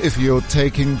you if you're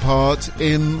taking part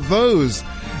in those.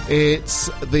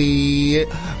 It's the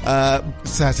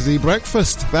Saturday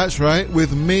Breakfast, that's right,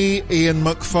 with me, Ian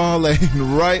McFarlane,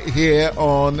 right here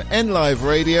on NLive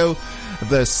Radio,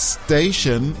 the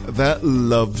station that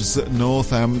loves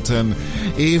Northampton,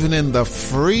 even in the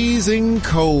freezing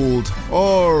cold.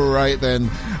 All right then,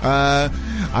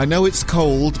 I know it's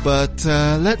cold, but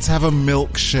let's have a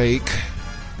milkshake.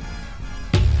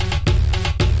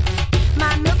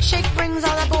 My milkshake brings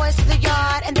all the boys to the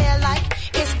yard, and they're like,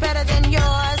 it's better than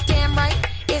yours. Damn right,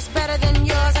 it's better than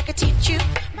yours. I could teach you,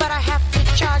 but I have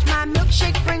to charge. My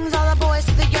milkshake brings all the boys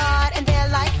to the yard, and they're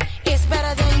like, it's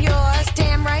better than yours.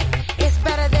 Damn right, it's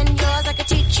better than yours. I could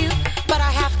teach you, but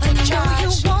I have to charge. I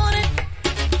know you want it,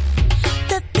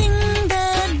 the thing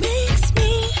that makes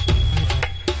me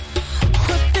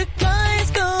what the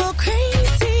guys go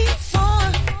crazy for.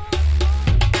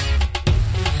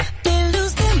 They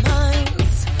lose their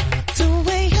minds the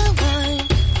way I whine.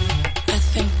 I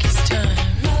think it's time.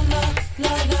 La la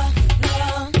la la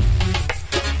la.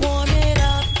 Warm it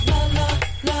up. La la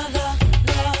la la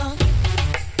la.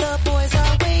 The boys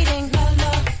are waiting. La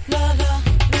la la la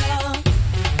la.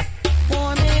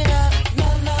 Warm it up. La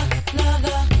la la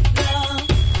la la.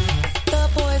 The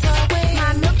boys are waiting.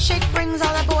 My milkshake brings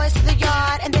all the boys to the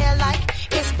yard, and they're like,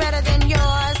 it's better than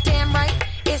yours. Damn right,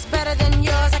 it's better than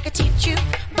yours. I could teach you,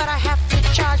 but I have to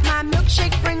charge. My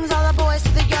milkshake brings all the boys to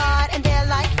the yard, and they're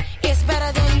like, it's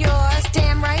better than yours.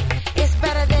 Damn right, it's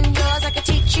better than yours. I could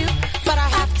teach you, but I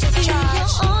have to charge.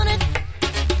 You're on it.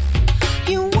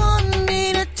 You want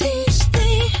me to teach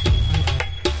thee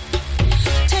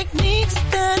techniques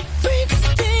that freaks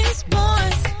these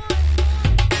boys.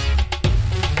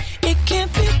 It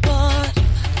can't be bought.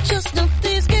 Just know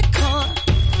these get caught.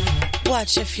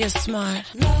 Watch if you're smart.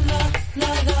 La la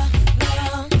la la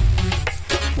la.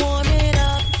 Warm it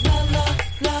up. La la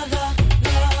la la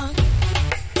la.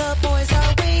 The boys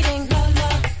are waiting. La la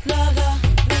la la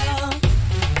la.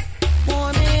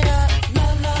 Warm it up. La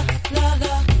la la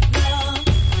la la.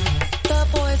 The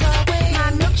boys are waiting.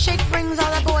 My milkshake brings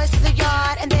all the boys to the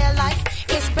yard, and they're like,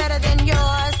 it's better than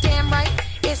yours. Damn right,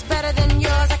 it's better than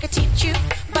yours. I could teach you,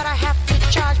 but I have to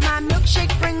charge. My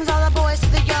milkshake brings all the boys to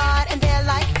the yard, and they're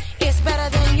like, it's better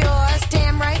than yours.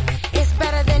 Damn right, it's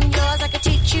better than yours. I could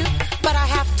teach you, but I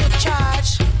have to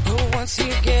charge. Oh, once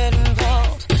you get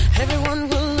involved, everyone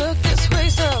will look this way,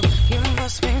 so you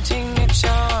must maintain your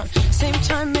charm. Same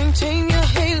time, maintain your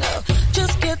halo.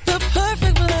 Just get the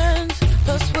perfect blend,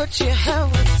 plus what you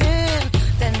have within.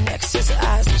 Then next his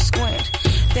eyes will squint,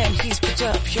 then he's picked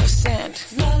up your scent.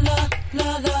 La la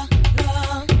la la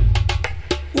la.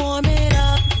 Warm it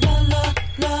up. La la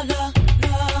la la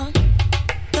la.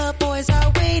 The boys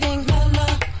are waiting. La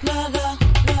la la la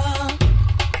la.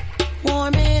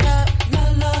 Warm it up. La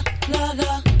la la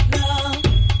la la.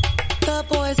 The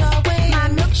boys are waiting. My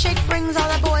milkshake brings all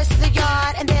the boys to the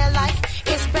yard, and they're like,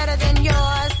 it's better than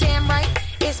yours. Damn right,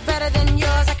 it's better than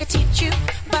yours. I could teach you,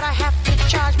 but I have to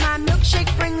charge. My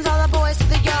milkshake brings all the boys to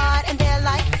the yard, and they're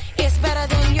like, it's better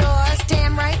than yours.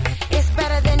 Damn right, it's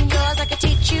better than yours. I could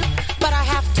teach you, but I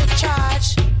have to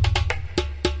charge.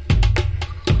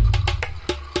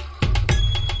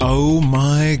 Oh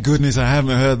my goodness, I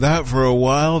haven't heard that for a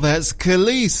while. That's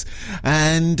Khalees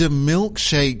and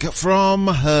Milkshake from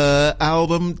her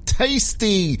album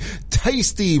Tasty.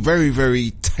 Tasty, very,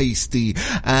 very tasty.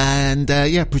 And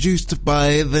yeah, produced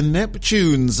by the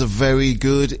Neptunes. Very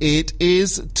good it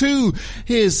is too.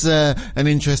 Here's an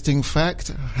interesting fact.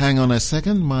 Hang on a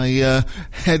second. My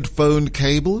headphone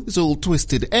cable is all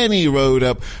twisted. Any road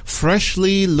up.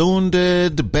 Freshly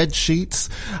laundered bed sheets,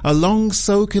 a long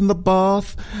soak in the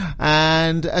bath,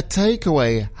 and a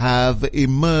takeaway have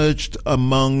emerged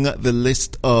among the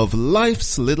list of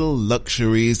life's little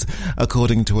luxuries,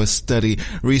 according to a study.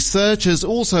 Researchers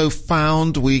also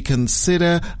found we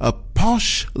consider a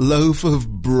posh loaf of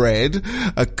bread,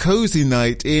 a cozy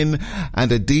night in,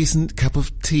 and a decent cup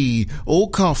of tea or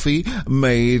coffee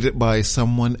made by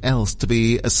someone else to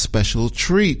be a special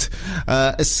treat.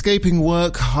 Escaping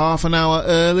work half an hour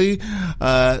early,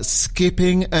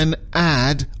 skipping an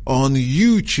ad on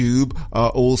YouTube are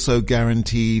also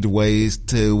guaranteed ways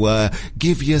to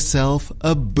give yourself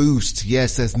a boost.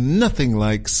 Yes, there's nothing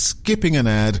like skipping an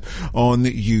ad on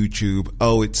YouTube.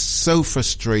 Oh, it's so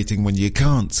frustrating when you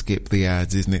can't skip the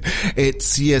ads, isn't it?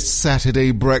 It's your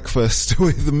Saturday breakfast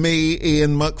with me,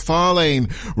 Ian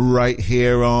McFarlane, right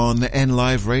here on N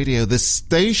Live Radio, the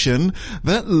station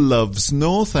that loves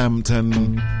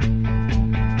Northampton.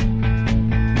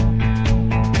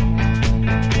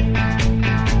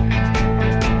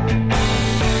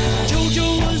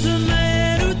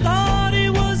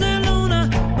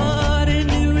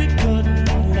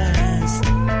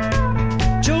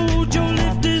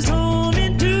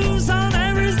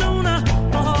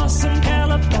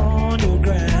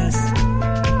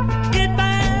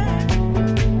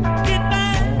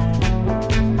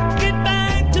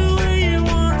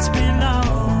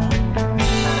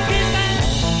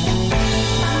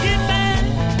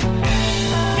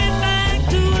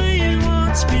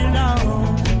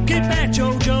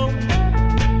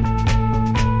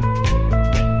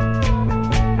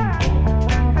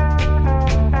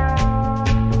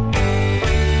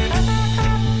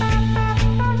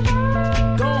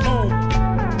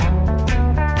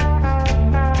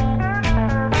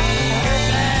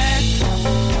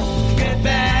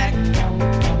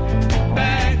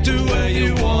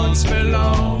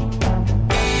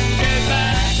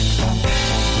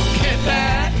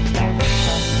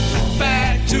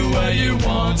 to where you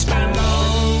once belonged.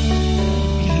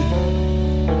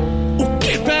 Oh,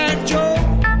 get back, Joe.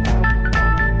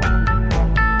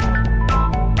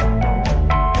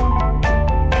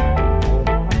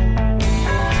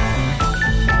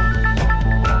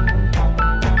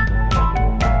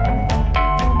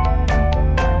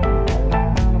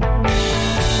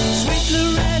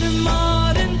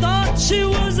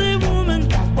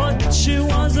 She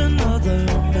was another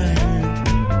man.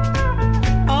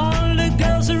 All the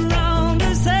girls around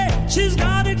her say she's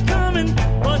got it coming,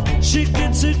 but she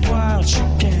gets it while she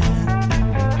can.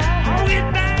 Oh,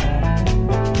 get back,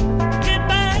 get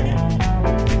back,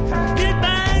 get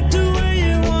back to where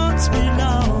you once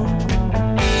belonged.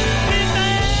 Get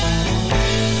back,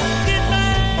 get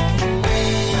back,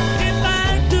 get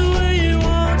back to where you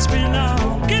once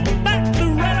belonged. Get back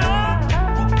to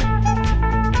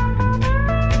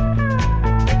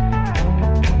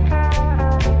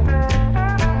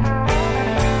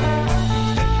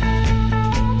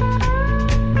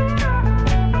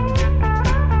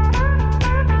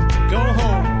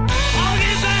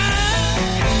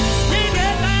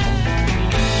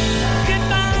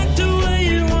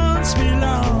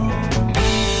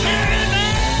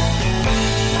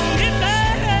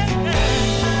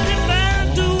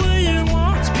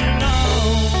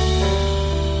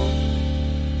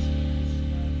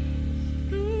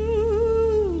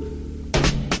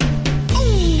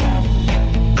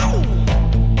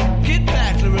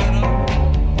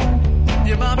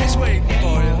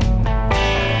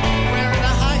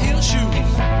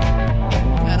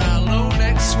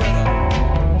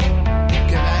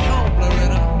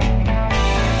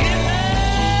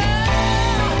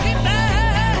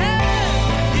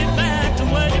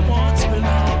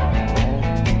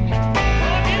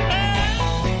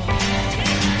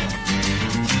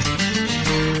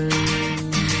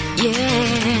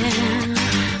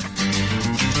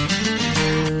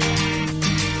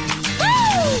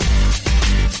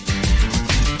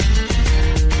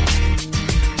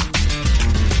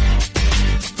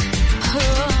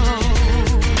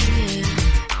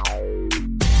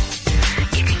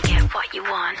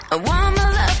I want my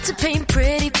love to paint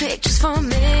pretty pictures for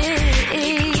me.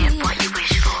 You can get what you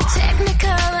wish for.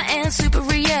 Technicolor and super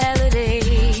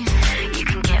reality. You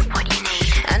can get what you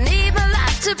need. I need my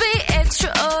life to be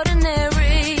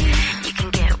extraordinary. You can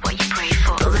get what you pray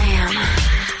for. Blam,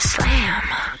 slam.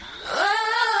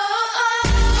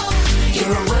 Oh,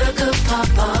 you're a work of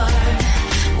pop art.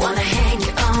 Wanna hang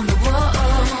you on the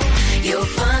wall. You're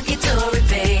funky Tory,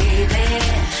 baby.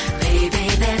 Baby,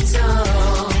 that's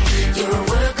all. You're a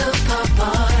work of pop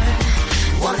art.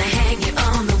 Wanna hang you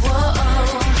on the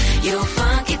wall. You're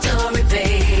funky Tory,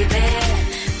 baby.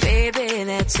 Baby,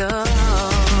 that's all.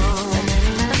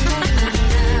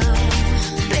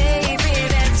 Baby,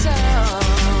 that's all.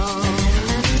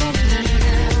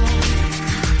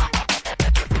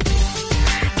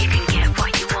 You can get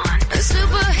what you want. A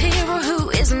superhero who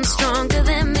isn't stronger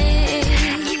than me.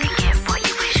 You can get what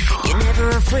you wish for. You're never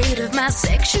afraid of my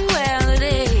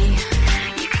sexuality.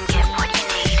 You can get what you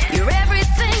need. You're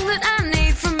everything that I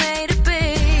need from A to B.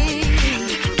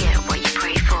 You can get what you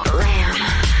pray for. Blam,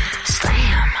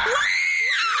 slam.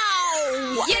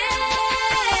 Wow! Yeah!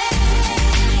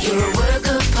 You're a work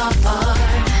of pop art.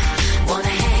 Wanna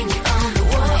hang you on the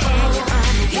wall.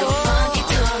 You're funky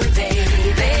Tory,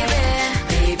 baby.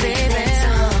 Baby, that's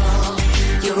all.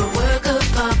 You're a work of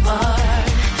pop art.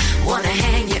 Wanna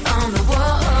hang you on the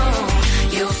wall.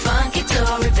 You're funky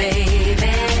Tory,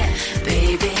 baby.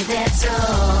 Baby, that's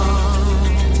all.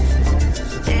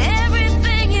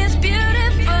 Everything is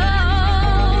beautiful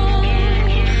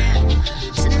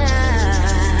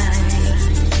tonight.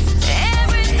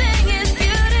 Everything is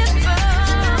beautiful.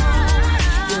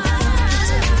 You're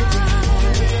funky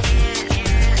Tory,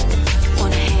 baby.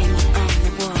 Wanna hang you on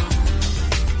the wall.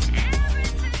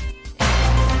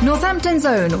 Northampton's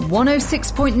own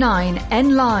 106.9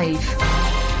 N Live.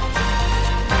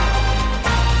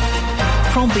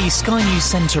 From the Sky News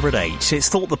Centre at 8, it's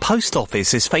thought the Post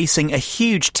Office is facing a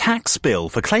huge tax bill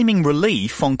for claiming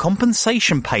relief on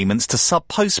compensation payments to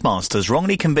sub-postmasters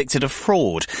wrongly convicted of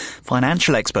fraud.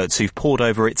 Financial experts who've pored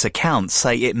over its accounts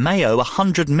say it may owe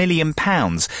 £100 million,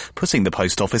 putting the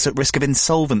Post Office at risk of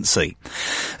insolvency.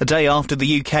 A day after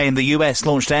the UK and the US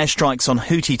launched airstrikes on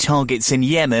Houthi targets in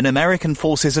Yemen, American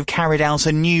forces have carried out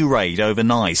a new raid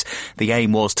overnight. The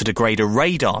aim was to degrade a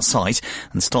radar site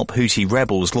and stop Houthi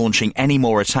rebels launching any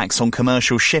more attacks on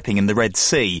commercial shipping in the Red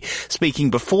Sea. Speaking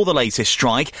before the latest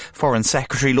strike, Foreign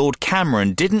Secretary Lord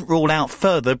Cameron didn't rule out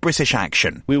further British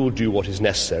action. We will do what is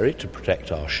necessary to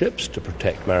protect our ships, to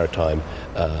protect maritime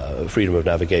freedom of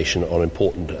navigation on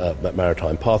important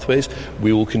maritime pathways.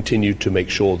 We will continue to make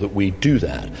sure that we do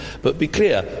that. But be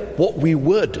clear, what we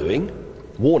were doing,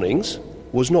 warnings,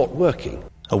 was not working.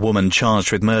 A woman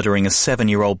charged with murdering a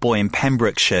 7-year-old boy in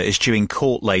Pembrokeshire is due in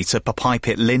court later.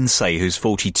 Papipit Lindsay, who's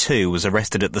 42, was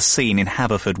arrested at the scene in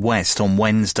Haverfordwest on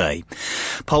Wednesday.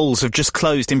 Polls have just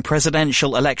closed in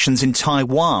presidential elections in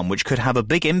Taiwan, which could have a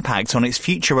big impact on its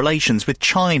future relations with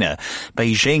China.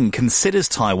 Beijing considers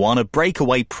Taiwan a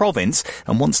breakaway province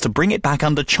and wants to bring it back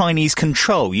under Chinese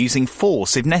control, using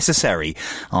force if necessary.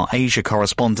 Our Asia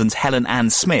correspondent Helen Ann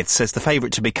Smith says the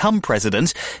favourite to become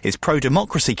president is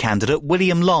pro-democracy candidate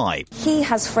William Lai. He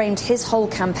has framed his whole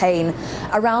campaign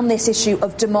around this issue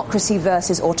of democracy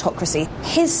versus autocracy.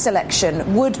 His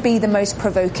selection would be the most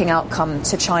provoking outcome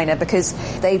to China because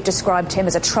they've described him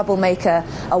as a troublemaker,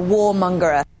 a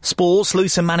warmonger. Sports.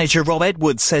 Luton manager Rob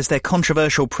Edwards says their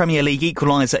controversial Premier League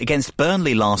equaliser against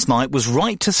Burnley last night was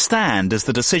right to stand as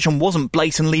the decision wasn't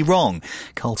blatantly wrong.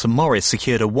 Carlton Morris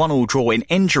secured a 1-1 draw in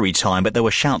injury time, but there were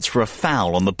shouts for a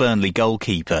foul on the Burnley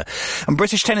goalkeeper. And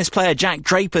British tennis player Jack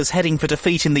Draper's heading for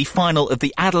defeat in the final of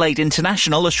the Adelaide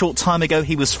International. A short time ago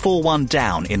he was 4-1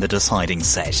 down in the deciding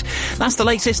set. That's the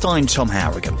latest. I'm Tom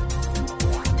Harrigan.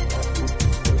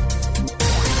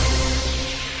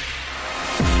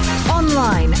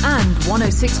 Online and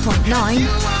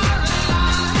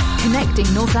 106.9.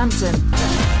 Connecting Northampton.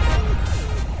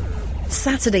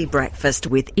 Saturday Breakfast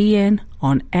with Ian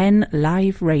on N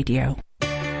Live Radio.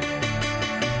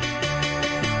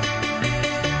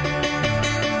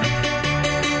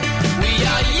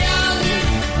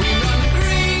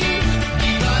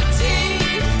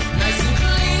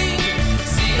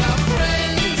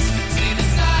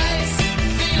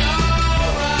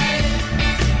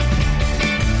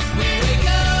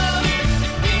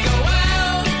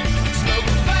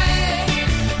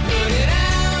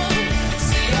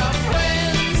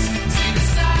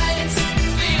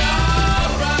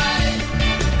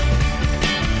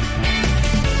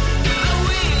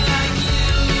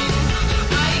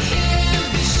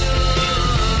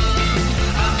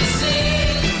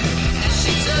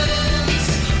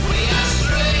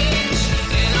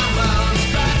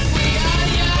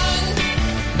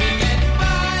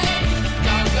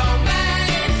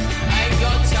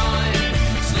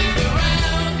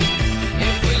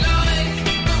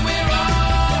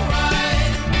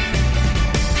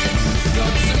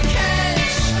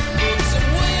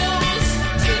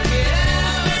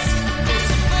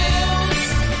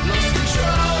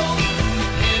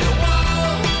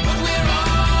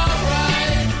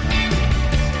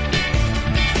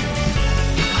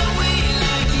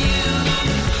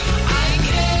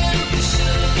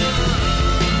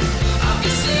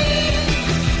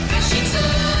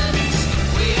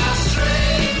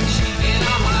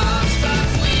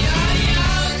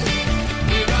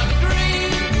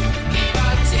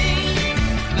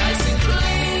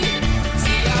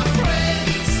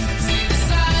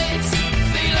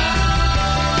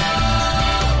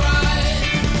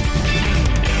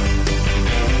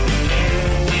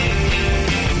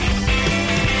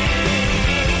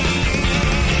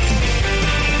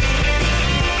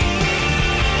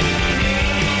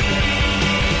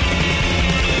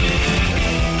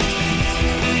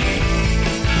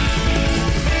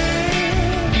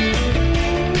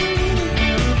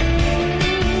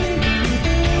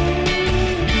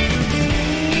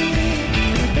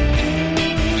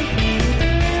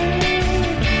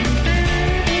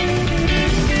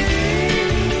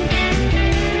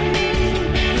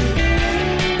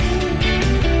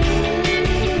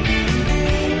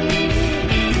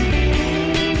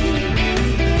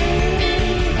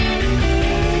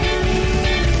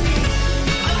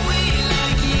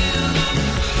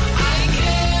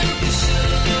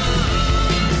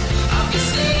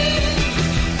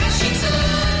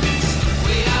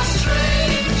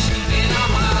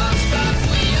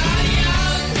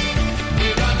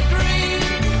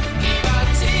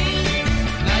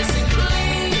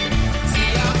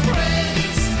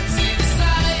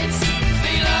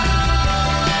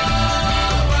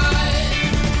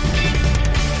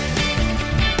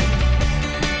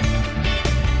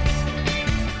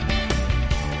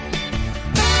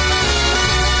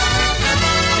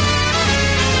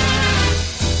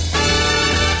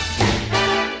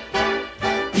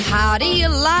 How do you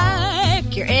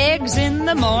like your eggs in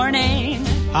the morning?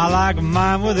 I like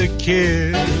mine with a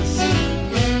kiss.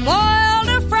 Boiled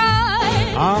or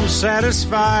fried? I'm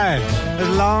satisfied as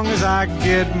long as I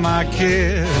get my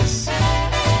kiss.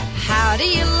 How do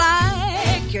you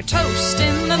like your toast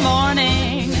in the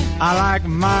morning? I like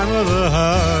mine with a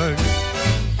hug.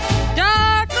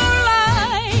 Dark or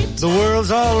light? The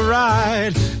world's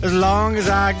alright as long as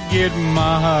I get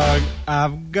my hug.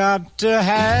 I've got to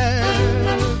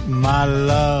have my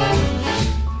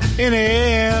love in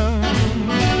him.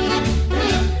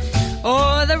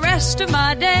 Or the rest of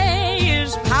my day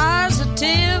is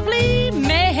positively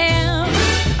mayhem.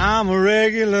 I'm a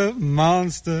regular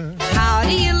monster. How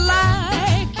do you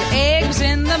like your eggs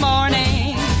in the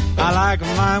morning? I like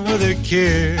mine with a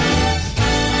kiss.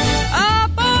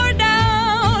 Up or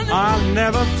down? I'll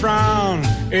never frown.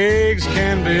 Eggs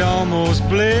can be almost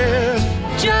bliss.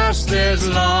 Just as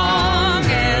long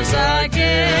as I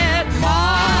get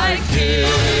my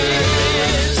kiss.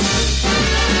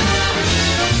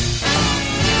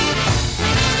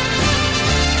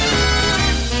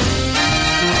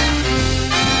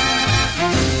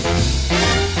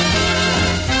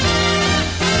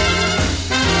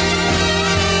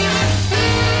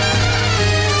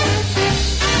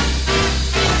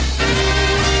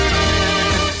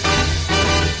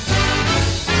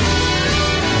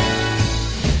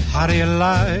 How do you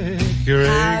like your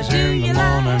eggs in the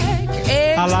morning?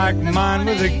 I like mine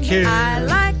with a kiss. I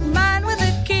like mine with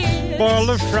a kiss.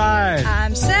 Boiled or fried?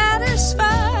 I'm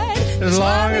satisfied as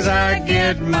long as I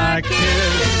get my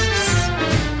kiss.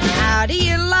 How do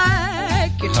you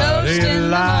like your toast in the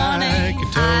morning?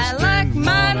 I like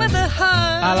mine with a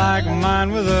hug. I like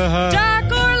mine with a hug. Dark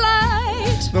or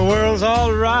light? The world's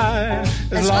alright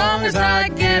as long as I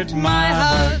get my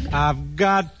hug. I've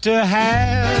got to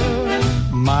have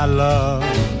my love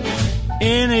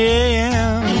in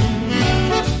him.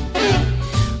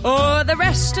 Oh, the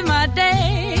rest of my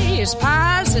day is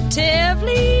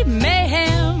positively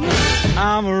mayhem.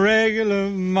 I'm a regular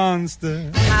monster.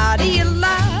 How do you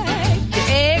like your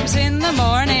eggs in the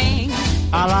morning?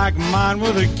 I like mine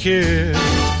with a kiss.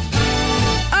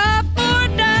 Up or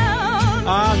down?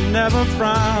 I'll never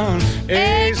frown.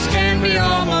 Eggs can be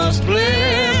almost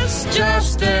bliss.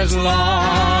 Just as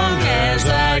long as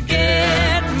I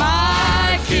get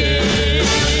my kiss.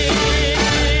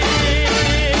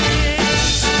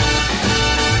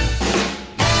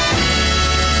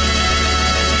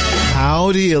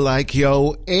 How do you like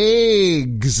your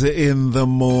eggs in the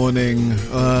morning?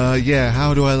 Yeah,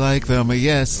 how do I like them?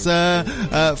 Yes,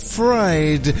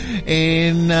 fried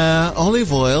in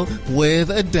olive oil with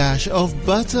a dash of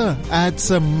butter. Add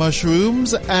some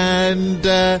mushrooms and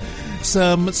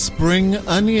some spring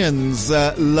onions.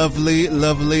 Lovely,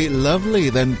 lovely, lovely.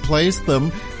 Then place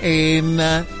them in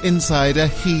inside a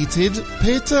heated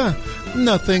pitta.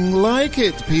 Nothing like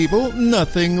it, people.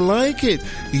 Nothing like it.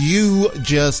 You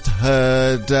just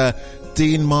heard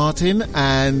Dean Martin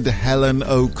and Helen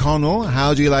O'Connell.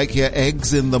 How do you like your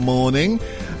eggs in the morning?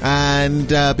 And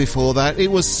before that,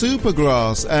 it was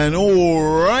Supergrass. And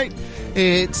all right,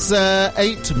 it's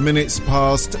 8 minutes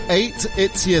past 8.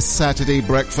 It's your Saturday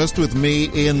breakfast with me,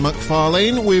 Ian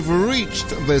McFarlane. We've reached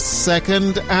the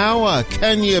second hour.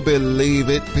 Can you believe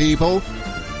it, people?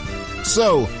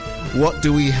 So, what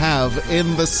do we have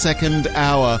in the second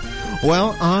hour?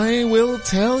 Well, I will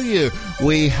tell you.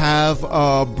 We have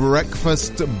our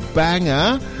breakfast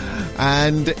banger,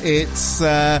 and it's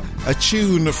a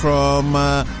tune from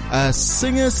a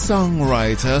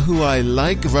singer-songwriter who I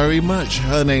like very much.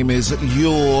 Her name is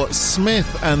Yor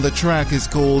Smith, and the track is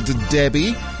called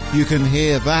Debbie. You can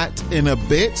hear that in a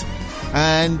bit.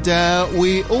 And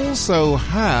we also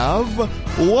have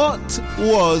What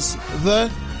Was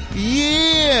the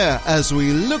Year, as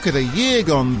we look at a year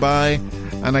gone by,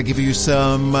 and I give you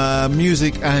some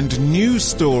music and news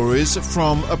stories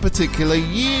from a particular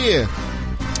year.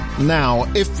 Now,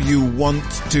 if you want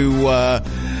to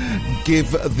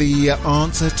give the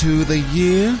answer to the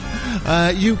year,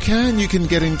 you can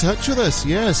get in touch with us.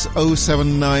 Yes,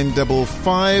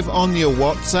 07955 on your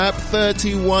WhatsApp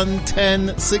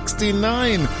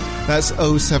 311069. That's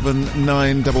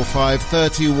 07955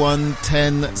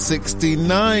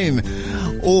 311069.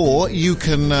 Or you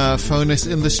can phone us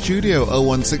in the studio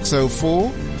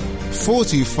 01604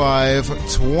 45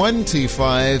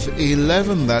 25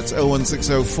 11. That's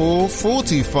 01604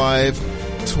 45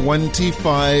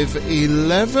 25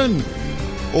 11.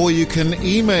 Or you can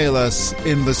email us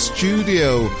in the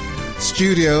studio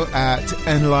at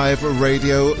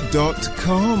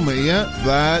nliveradio.com. Yeah,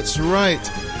 that's right.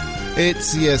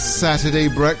 It's your Saturday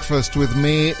breakfast with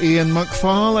me, Ian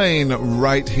McFarlane,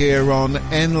 right here on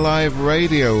NLive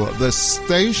Radio, the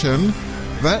station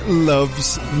that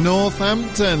loves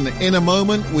Northampton. In a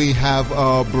moment, we have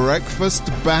our breakfast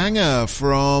banger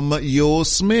from Your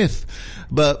Smith.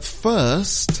 But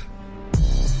first...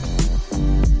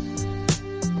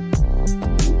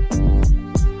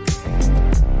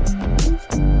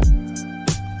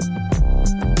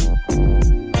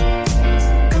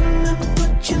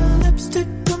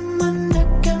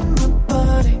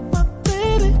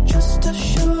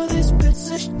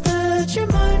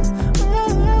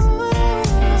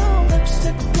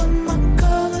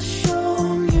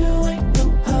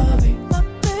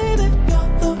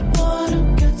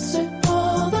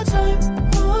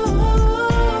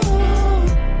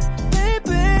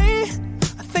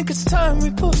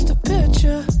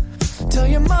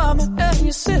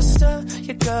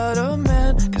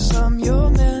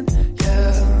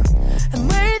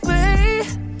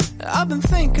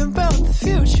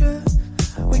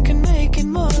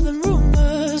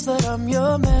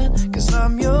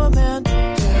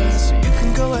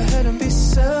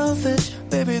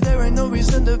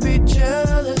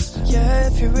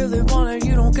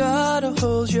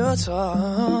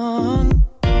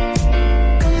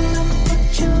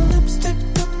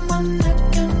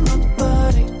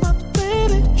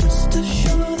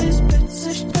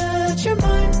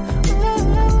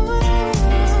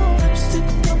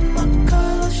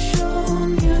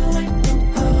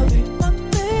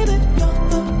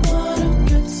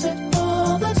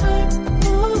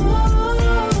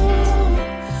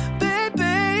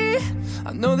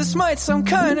 Sound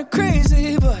kinda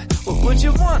crazy, but what would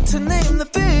you want to name the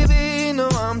baby? No,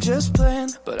 I'm just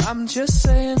playing, but I'm just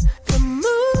saying. The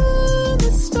moon,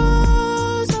 the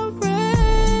stars, I'll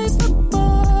raise the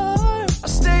bar. I'll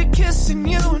stay kissing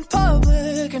you in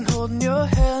public and holding your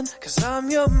hand, 'cause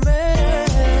I'm your man.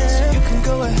 So you can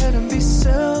go ahead and be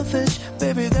selfish,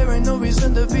 baby, there ain't no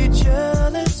reason to be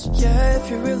jealous. Yeah, if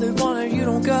you really want it, you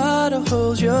don't gotta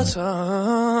hold your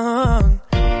tongue.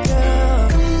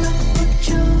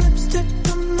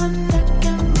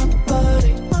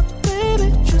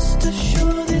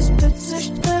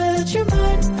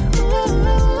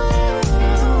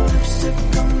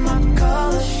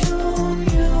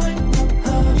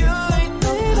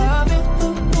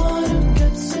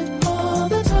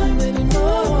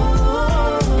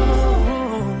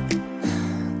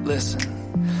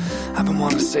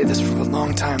 Say this for a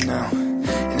long time now,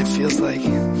 and it feels like the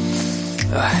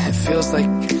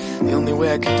only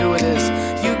way I can do it is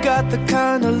you got the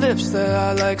kind of lips that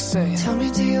I like saying. Tell me,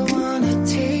 do you wanna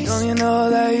taste? Don't you know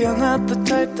that you're not the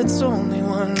type that's only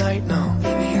one night? No,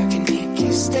 maybe I can make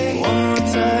you stay. One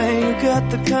more time, you got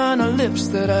the kind of lips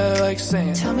that I like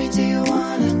saying. Tell me, do you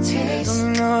wanna taste? Don't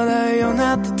you know that you're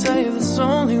not the type that's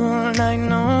only one night?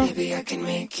 No, maybe I can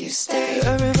make you stay.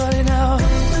 Everybody now,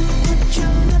 put your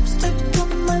lipstick on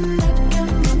my neck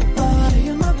and my body,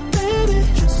 and my baby,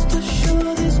 just to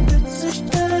show these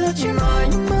bitches that you're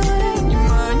mine, you're mine, you're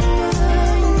mine, you're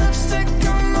mine. Lipstick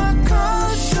on my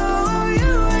car, show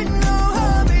you ain't no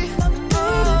hobby.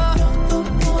 You're the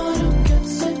one who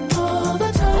gets it all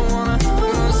the time. I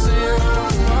wanna see it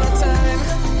one more time.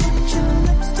 Put your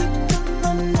lipstick on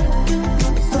my neck and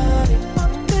my body, my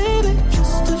baby,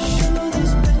 just to show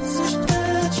these bitches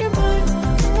that you're mine.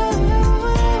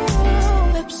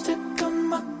 Lipstick on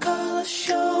my collar,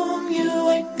 show 'em you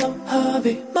ain't no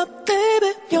hobby. My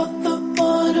baby, you're the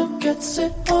one who gets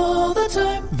it all the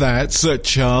time. That's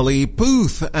Charlie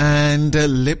Puth and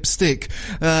Lipstick.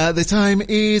 The time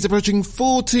is approaching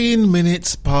 14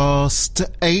 minutes past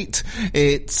 8.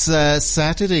 It's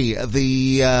Saturday,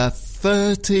 the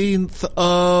 13th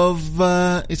of,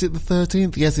 is it the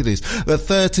 13th? Yes, it is. The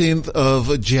 13th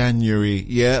of January.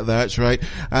 Yeah, that's right.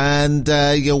 And,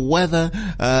 your weather,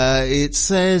 it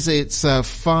says it's,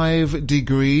 5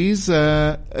 degrees.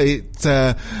 It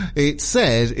said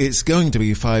it's going to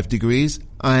be 5 degrees.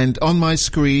 And on my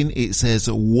screen, it says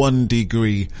 1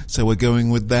 degree. So we're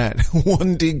going with that.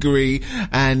 1 degree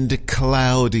and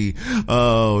cloudy.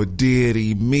 Oh,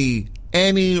 dearie me.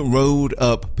 Any road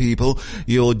up, people.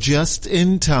 You're just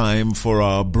in time for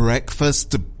our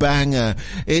breakfast banger.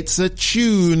 It's a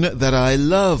tune that I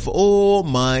love, or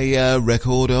my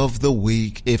record of the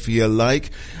week, if you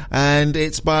like. And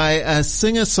it's by a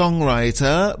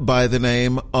singer-songwriter by the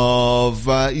name of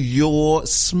Your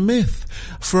Smith.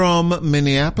 from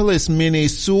Minneapolis,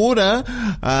 Minnesota.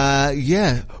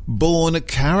 Born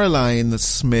Caroline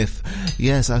Smith.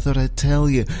 Yes, I thought I'd tell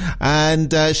you.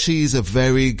 And she's a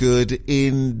very good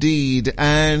indeed.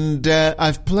 And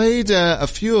I've played a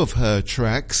few of her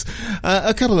tracks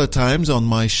a couple of times on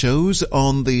my shows,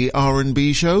 on the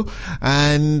R&B show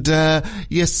and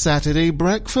Saturday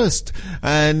Breakfast.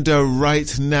 And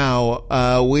right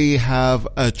now we have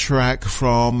a track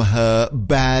from her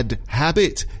Bad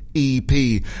Habit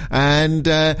EP, and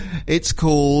it's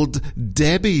called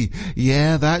Debbie.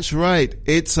 Yeah, that's right.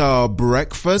 It's our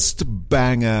breakfast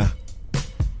banger.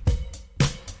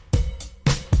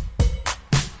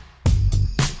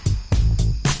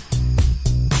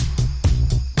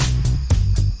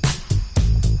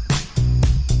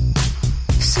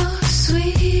 So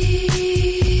sweet,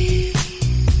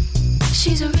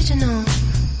 she's original,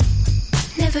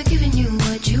 never giving you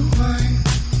what you want.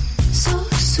 So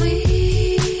sweet.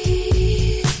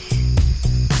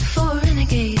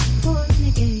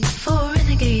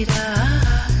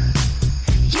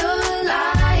 You're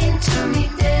lying to me,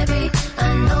 Debbie.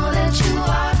 I know that you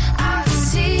are. I can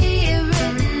see it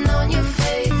written on your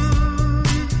face.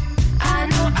 I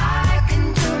know I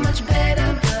can do much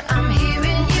better, but I'm here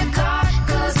in your car,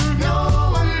 'cause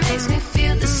no one makes me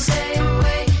feel the same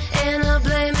way, and I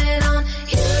blame it on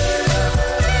you.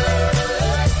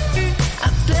 I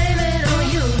blame it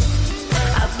on you.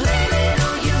 I blame it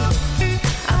on you.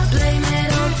 I blame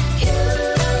it on you.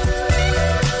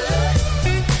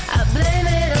 I blame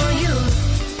it on you.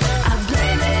 I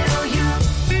blame it on you.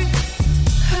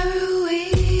 Her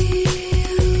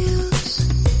wheels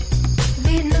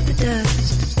beating up the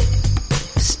dust,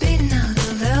 speeding out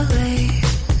of LA.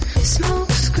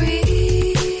 Smoke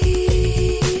screen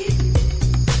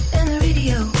and the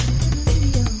radio.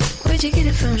 Where'd you get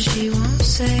it from? She won't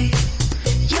say.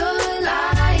 You're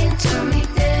lying to me,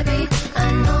 Debbie.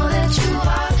 I know that you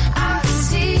are. I can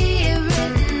see it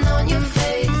written on your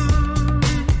face.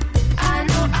 I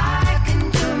know I can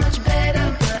do much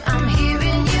better, but I'm here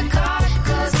in your car,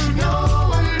 'cause no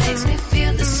one makes me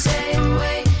feel the same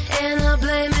way, and I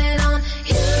blame it on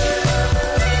you.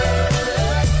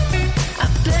 I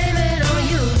blame it on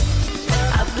you.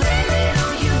 I blame it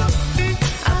on you.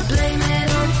 I blame it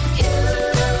on you.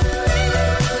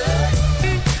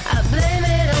 I blame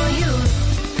it on you.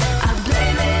 I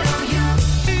blame it on you.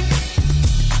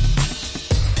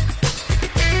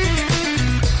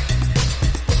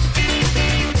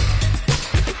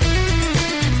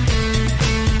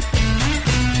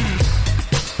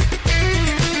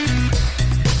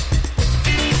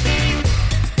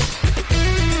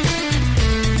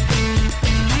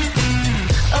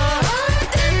 Oh,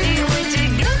 Debbie, what you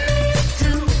got me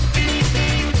into?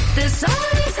 This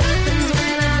always happens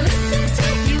when I listen to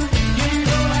you. You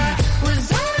know I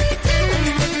was only doing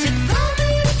what you told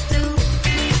me to do.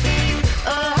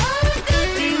 Oh,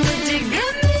 Debbie, what you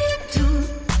got me into?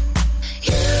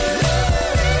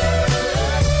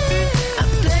 I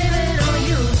blame it on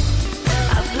you.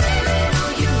 I blame it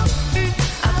on you.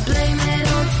 I blame it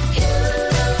on you.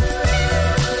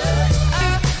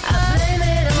 I blame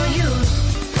it on you.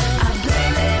 I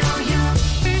blame it on you.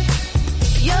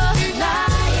 You're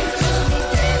lying to me,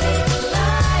 Debbie.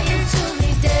 Lying to me,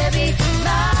 Debbie.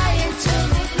 Lying to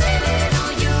me. Blame it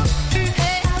on you.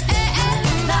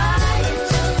 Lying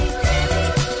to me, Debbie.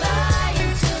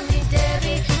 Lying to me,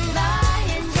 Debbie.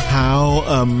 Lying. How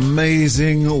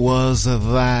amazing was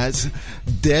that?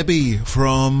 Debbie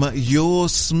from Your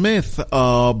Smith,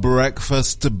 our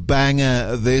breakfast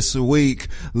banger this week.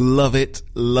 Love it,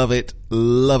 love it,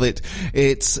 love it.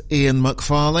 It's Ian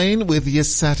McFarlane with your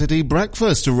Saturday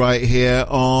breakfast right here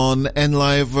on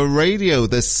NLive Radio,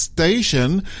 the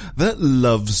station that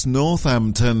loves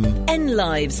Northampton.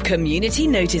 NLive's Community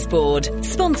Notice Board,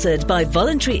 sponsored by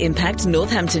Voluntary Impact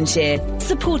Northamptonshire,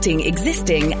 supporting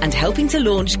existing and helping to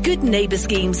launch good neighbour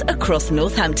schemes across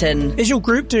Northampton. Is your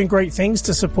group doing great things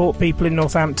to support people in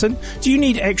Northampton? Do you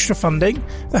need extra funding?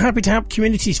 The Happy to Help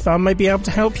Communities Fund may be able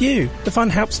to help you. The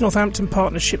fund helps Northampton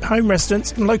Partnership home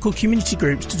residents and local community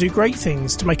groups to do great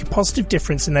things to make a positive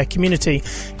difference in their community.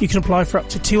 You can apply for up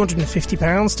to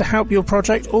 £250 to help your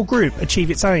project or group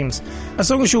achieve its aims. As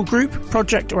long as your group,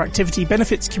 project or activity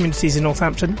benefits communities in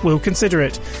Northampton, we'll consider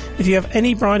it. If you have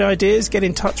any bright ideas, get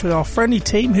in touch with our friendly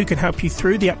team who can help you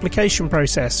through the application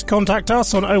process. Contact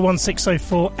us on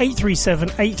 01604 837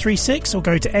 836 or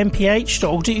go to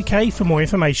mph.org.uk for more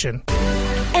information.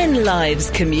 NLive's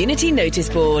Community Notice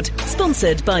Board,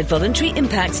 sponsored by Voluntary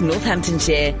Impact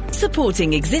Northamptonshire,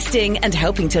 supporting existing and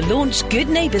helping to launch good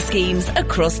neighbour schemes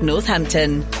across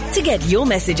Northampton. To get your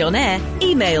message on air,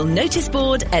 email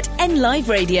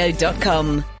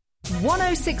noticeboard@nliveradio.com.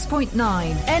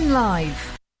 106.9 N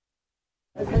Live.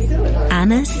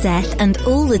 Anna, Seth and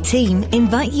all the team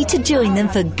invite you to join them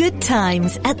for good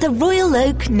times at the Royal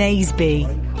Oak Naseby.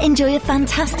 Enjoy a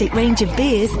fantastic range of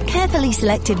beers, carefully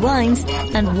selected wines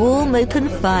and warm open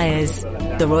fires.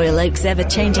 The Royal Oak's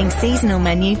ever-changing seasonal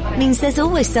menu means there's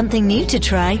always something new to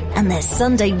try, and their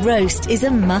Sunday roast is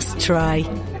a must-try.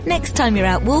 Next time you're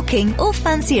out walking or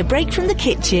fancy a break from the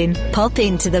kitchen, pop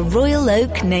into the Royal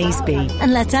Oak Naseby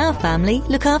and let our family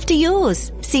look after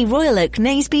yours. See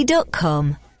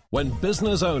royaloaknaseby.com. When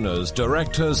business owners,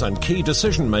 directors and key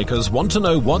decision makers want to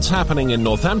know what's happening in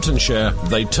Northamptonshire,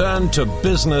 they turn to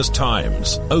Business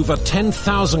Times. Over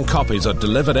 10,000 copies are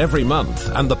delivered every month,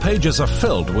 and the pages are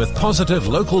filled with positive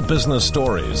local business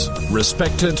stories.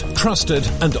 Respected, trusted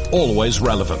and always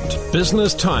relevant.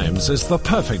 Business Times is the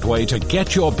perfect way to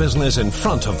get your business in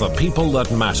front of the people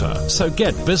that matter. So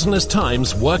get Business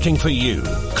Times working for you.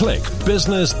 Click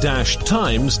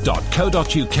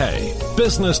business-times.co.uk.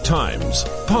 Business Times.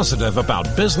 Positive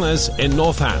about business in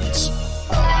Northants.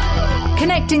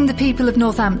 Connecting the people of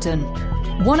Northampton.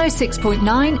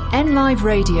 106.9 N Live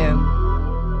Radio.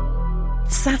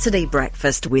 Saturday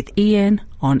Breakfast with Ian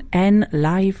on N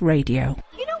Live Radio.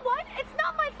 You know what? It's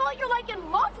not my fault you're like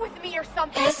in love with me or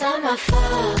something. It's not my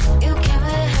fault. You came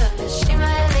with her, but she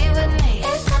might leave with me.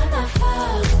 It's not my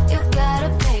fault. You gotta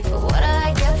pay for what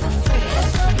I get for free.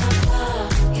 It's not my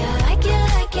fault. Yeah, like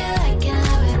it, like it, like it,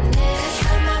 loving it. It's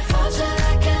not my fault. You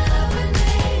like it, loving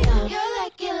it. No, you're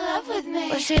like in love with me.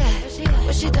 Where she at?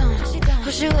 What she doing?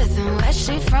 Who she with and where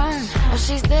she from? Oh,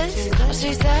 she's this, oh,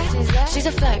 she's that. She's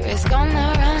a flight risk on the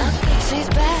run. She's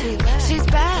back, she's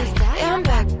back. Yeah, I'm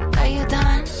back. Are you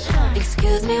done?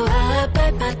 Excuse me while I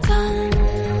bite my tongue.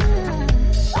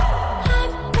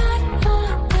 I'm not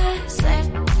on the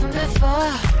same from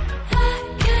before. I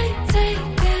can't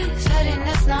take this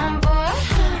pettiness no more.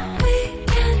 We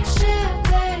can share,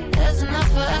 babe. There's enough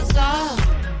for us all.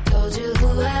 Told you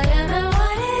who I am and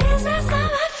what it is. That's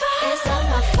not my fault. It's not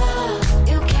my fault.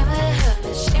 You came with her,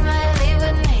 but she might leave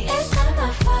with me. It's not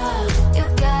my fault. You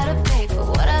gotta pay for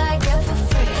what I get for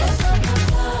free. It's not my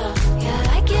fault. Yeah,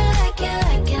 like it, like it,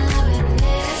 like it, loving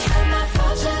it. It's not my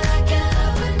fault. You like it,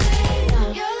 loving it. No,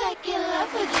 you're like in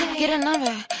love with me. Get a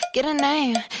number, get a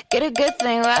name, get a good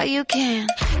thing while you can.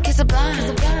 Kiss a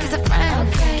blind, kiss a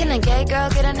friend. Can a gay girl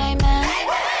get a name, man?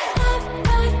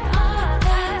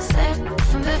 Same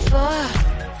from before.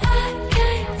 I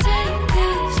can't take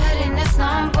this pettiness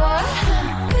no more.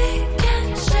 We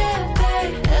can share,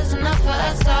 babe. There's enough for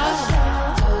us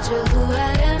all. Told you who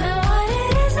I am and what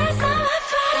it is. That's not my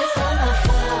fault. It's not my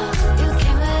fault. You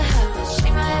came with her, but she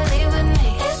might leave with me.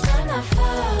 It's not my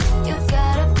fault. You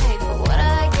gotta pay for what I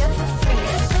get for free.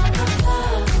 It's not my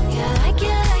fault. Yeah, like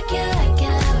it, like it, like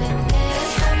it, loving it.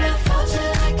 It's not my fault. You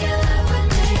like it, loving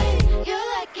it. You're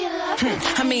like in love with me.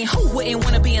 I mean, who wouldn't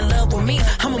want to be in love with me?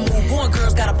 I'm a move on,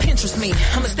 girls gotta Pinterest me.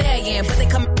 I'm a stallion, but they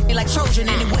come at me like Trojan,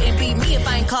 and it wouldn't be me if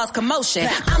I ain't caused commotion.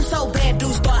 I'm so bad,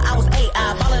 dudes thought I was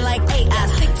AI, ballin' like AI.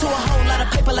 Stick to a whole lot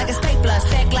of paper like a stapler,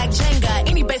 stack like Jenga.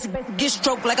 Any basic get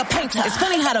stroked like a painter. It's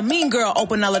funny how the mean girl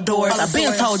open all the doors. I've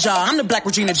been told y'all I'm the Black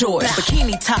Regina George.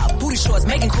 Bikini top, booty shorts,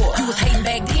 making court. You was hating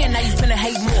back then, now you finna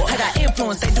hate more. I got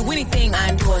influence, they do anything I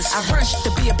endorse. I run shit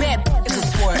to be a bad it's a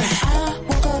sport. I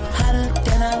woke up hotter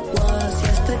than I was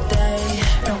yesterday.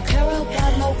 Don't care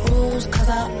about no rules, cause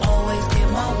I always get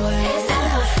my way. It's not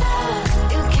my fault.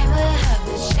 You came with her,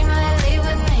 but she might leave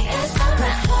with me. It's not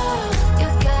my fault. You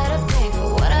gotta pay for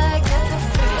what I get for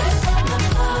free. It's not my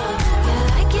fault. Yeah,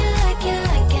 like it, like it,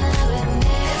 like it, loving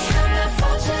it. It's not my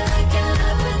fault. You like it,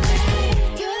 loving it.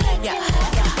 You like it,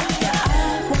 like it. Yeah. I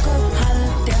woke up hotter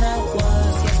than I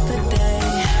was yesterday.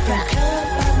 Don't care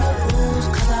about no rules,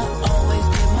 cause I always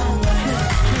get my way.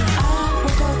 I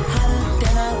woke up hotter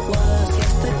than I was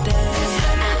yesterday.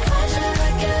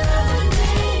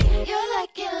 You're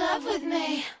like in love with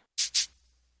me.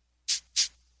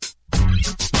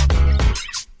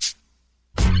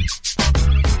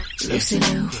 Lucy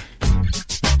Lou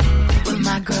with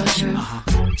my girl Drew,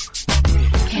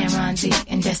 Cameron D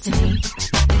and Destiny,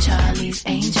 Charlie's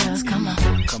Angels. Come on,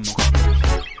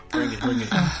 bring it.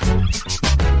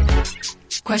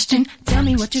 Question, tell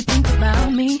me what you think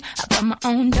about me. I buy my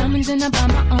own diamonds and I buy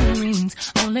my own rings.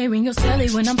 Only ring your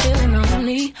celly when I'm feeling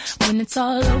lonely. When it's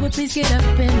all over, please get up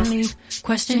and leave.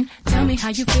 Question, tell me how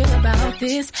you feel about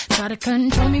this. Try to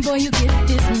control me, boy, you get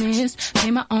dismissed.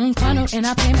 Pay my own condo and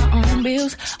I pay my own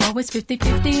bills. Always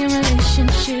 50-50 in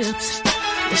relationships.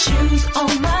 The shoes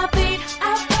on my feet,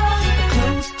 I buy. The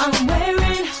clothes I'm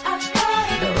wearing, I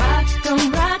buy. The rock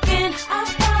I'm rocking, I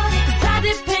buy. 'Cause I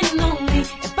depend on me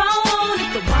if I want it.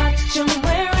 The watch I'm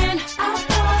wearing, I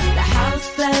buy. The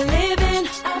house I live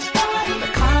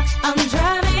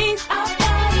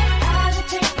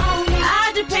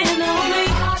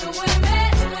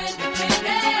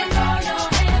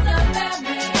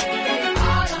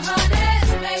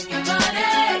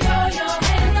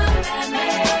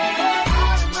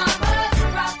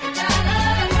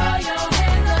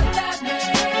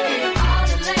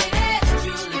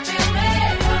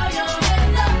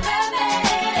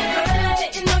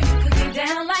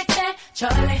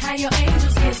how your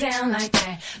angels get down like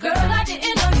that. Girl, I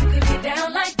didn't know you could get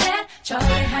down like that. Charlie,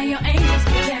 how your angels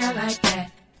get down like that.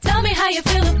 Tell me how you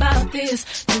feel about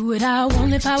this. Do what I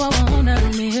want, live how I wanna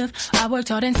live. I worked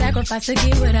hard and sacrificed to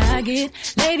get what I get.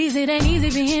 Ladies, it ain't easy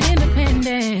being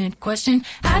independent. Question,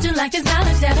 how'd you like this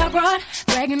knowledge that I brought?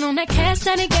 Bragging on that cash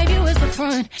that he gave you is the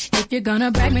front. If you're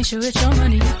gonna brag, make sure it's your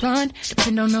money you fund.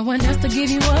 Depend on no one else to give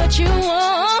you what you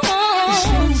want.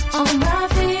 Shoes on my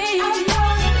feet,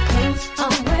 clothes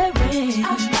I'm wearing, the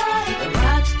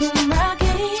rocks I'm rocking.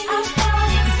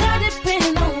 Cause I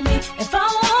depend on me if I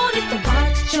want it, the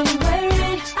watch I'm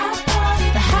wearing,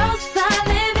 the house I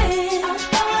live in,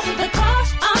 the car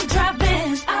I'm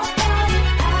driving.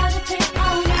 I depend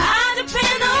on me. I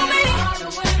depend on me.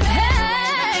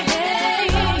 Hey,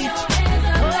 hey, oh,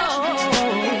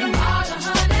 all the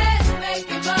honeys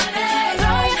making money.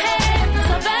 Throw your hands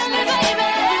up at me,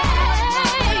 baby.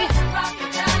 Rock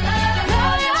it down,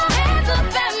 throw your hands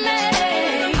up at me.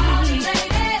 All the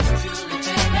ladies, truly,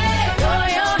 baby. Throw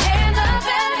your hands up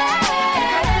at me.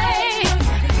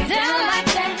 Get down like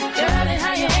that, girl, and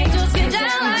how your angels get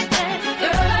down like that.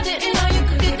 Girl, I didn't know you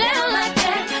could get down like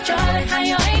that. Charlie, how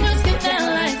your angels get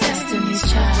down like that. Destiny's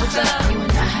Child, what's up? You in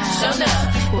the house? Show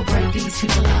up. We'll break these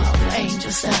people off,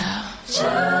 angel style.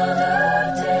 Child of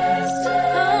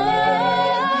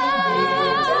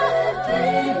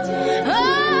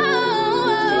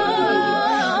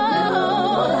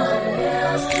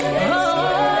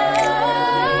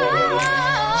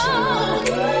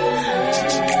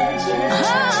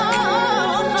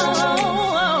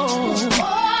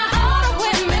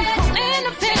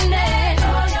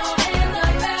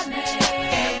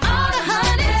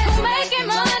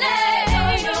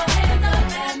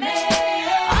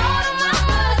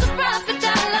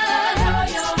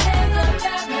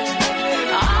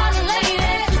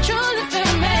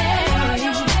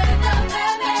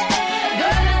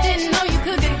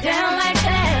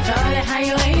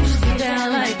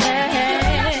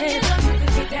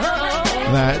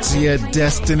That's your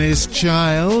Destiny's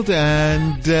Child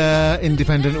and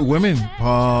Independent Women,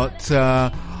 part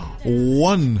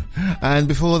 1. And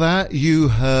before that, you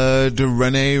heard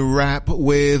Renee Rapp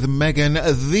with Megan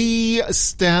Thee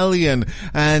Stallion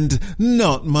and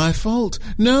Not My Fault.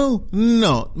 No,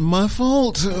 not my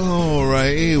fault. All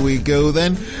right, here we go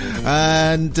then.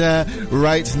 And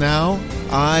right now,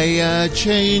 I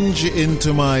change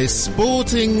into my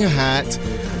sporting hat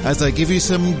as I give you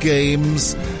some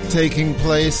games taking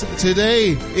place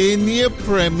today in your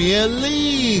Premier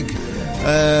League.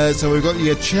 So we've got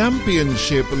your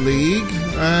Championship League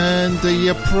and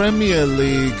your Premier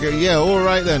League. Yeah, all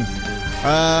right then.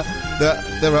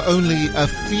 There are only a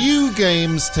few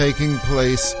games taking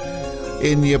place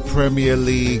in your Premier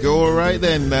League. All right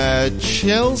then.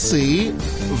 Chelsea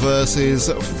versus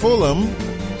Fulham.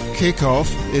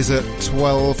 Kickoff is at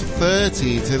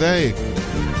 12:30 today.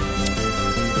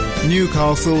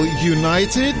 Newcastle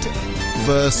United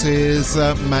versus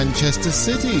Manchester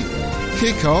City.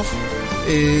 Kickoff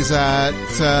is at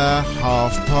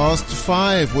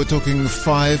 5:30. We're talking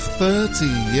 5:30,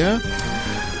 yeah?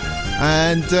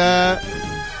 And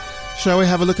shall we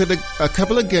have a look at a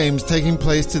couple of games taking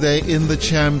place today in the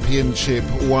Championship?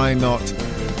 Why not?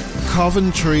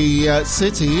 Coventry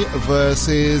City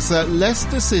versus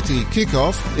Leicester City.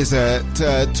 Kickoff is at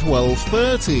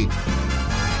 12:30.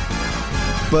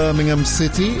 Birmingham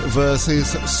City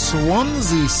versus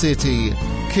Swansea City.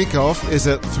 Kickoff is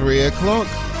at 3 o'clock.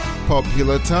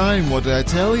 Popular time, what did I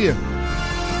tell you?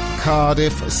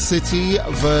 Cardiff City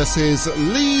versus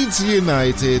Leeds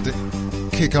United.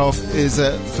 Kickoff is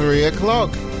at 3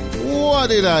 o'clock. What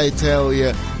did I tell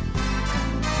you?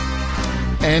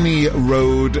 Any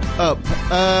road up.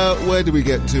 Where do we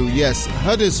get to? Yes,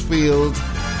 Huddersfield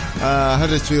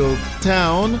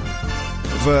Town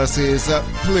versus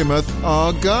Plymouth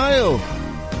Argyle.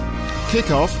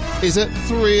 Kickoff is at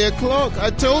 3 o'clock.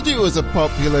 I told you it was a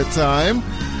popular time.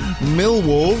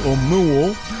 Millwall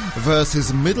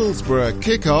versus Middlesbrough.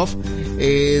 Kickoff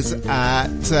is at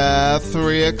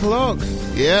 3 o'clock.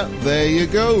 Yeah, there you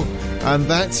go. And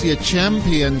that's your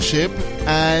Championship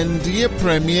and your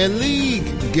Premier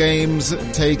League games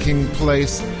taking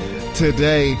place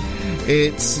today.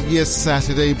 It's your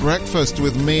Saturday breakfast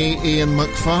with me, Ian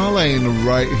McFarlane,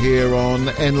 right here on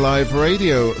NLive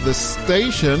Radio, the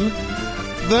station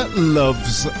that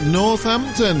loves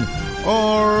Northampton.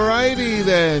 Alrighty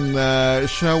then,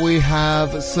 shall we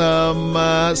have some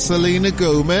Selena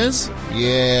Gomez?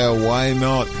 Yeah, why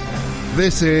not?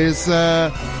 This is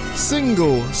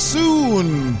Single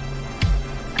Soon.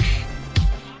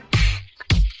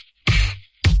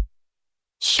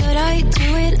 Should I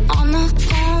do it on the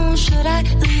phone? Should I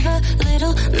leave a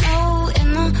little note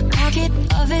in the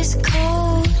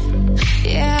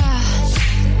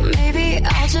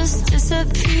just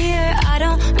disappear. I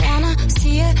don't wanna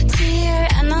see a tear,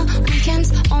 and the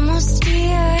weekend's almost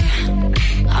here.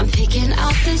 I'm picking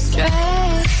out this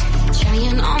dress,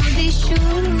 trying on these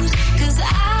shoes, 'cause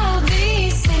I'll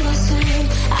be single soon.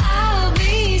 I'll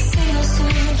be single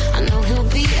soon. I know he'll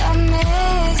be a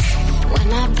mess when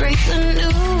I break the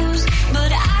news,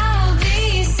 but I'll be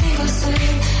single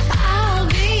soon. I'll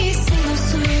be single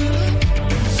soon.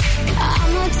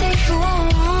 I'ma take who I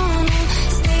wanna,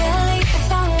 stay up late if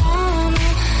I wanna.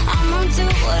 I'ma do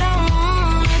what I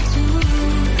wanna do.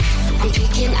 I'm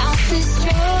picking out this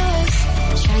dress,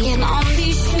 trying on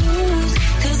these shoes,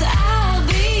 'cause I'll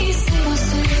be single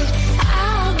soon.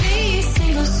 I'll be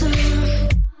single soon.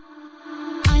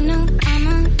 I know I'm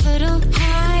a little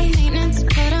high maintenance,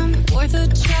 but I'm worth a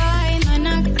try. Might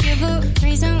not give a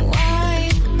reason why.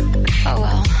 Oh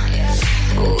well.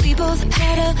 We both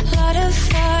had a lot of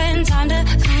fun. Time to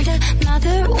find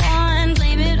another one.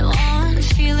 Blame it on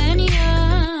feeling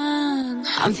young.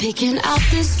 I'm picking out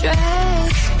this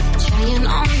dress, trying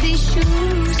on these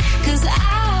shoes, 'cause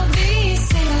I'll be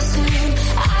single soon.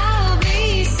 I'll be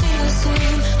single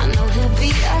soon. I know he'll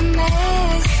be a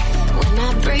mess when I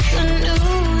break the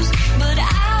news, but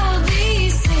I'll be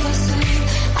single soon.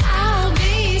 I'll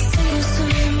be single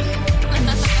soon.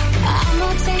 I'ma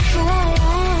take who I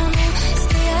wanna,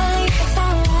 stay up late if I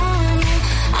wanna.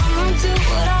 I'ma do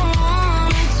what I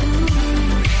wanna do.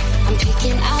 I'm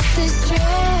picking out this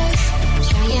dress,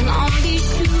 trying on these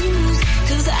shoes,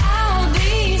 'cause I'll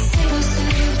be single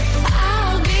soon.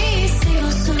 I'll be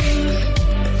single soon.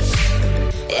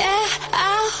 Yeah,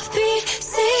 I'll be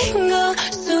single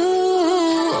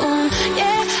soon.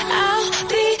 Yeah, I'll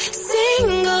be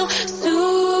single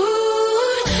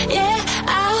soon. Yeah,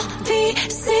 I'll be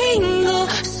single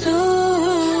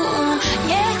soon.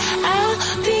 Yeah, I'll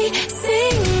be single soon.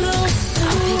 I'm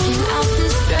picking out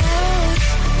this dress,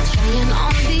 trying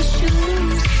on these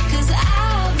shoes, 'cause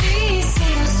I'll be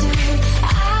single soon.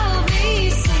 I'll be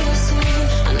single soon.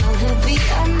 I know he'll be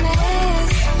a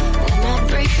mess when I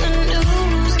break the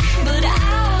news, but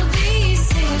I'll be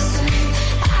single soon.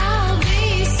 I'll be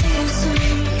single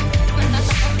soon.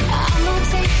 I'ma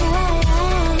take who I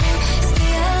wanna,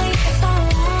 stay up late if I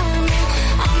wanna.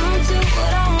 I'ma do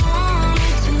what I wanna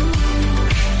do.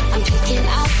 I'm picking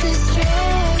out this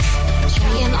dress,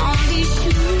 trying on these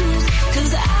shoes,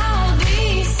 'cause I'll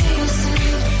be single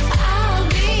soon. I'll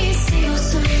be single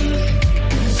soon.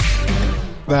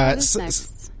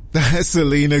 That's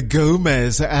Selena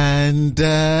Gomez and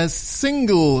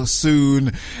Single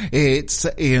Soon. It's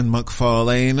Ian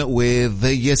McFarlane with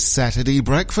your Saturday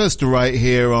breakfast right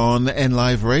here on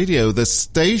NLive Radio, the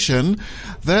station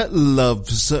that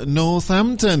loves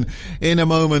Northampton. In a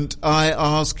moment, I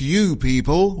ask you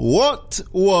people, what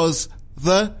was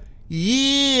the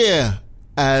year?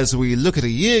 As we look at a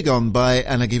year gone by,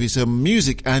 and I give you some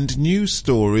music and news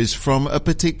stories from a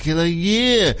particular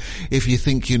year. If you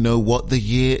think you know what the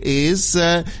year is,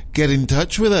 get in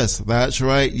touch with us. That's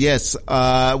right. Yes,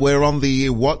 we're on the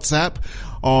WhatsApp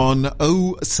on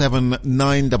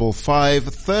 07955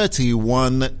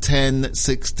 31 10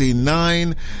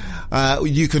 69.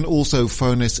 You can also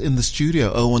phone us in the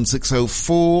studio,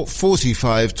 01604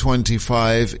 45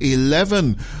 25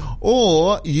 11.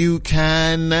 Or you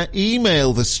can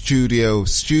email the studio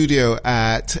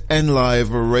at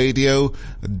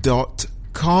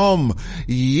nliveradio.com.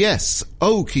 Yes,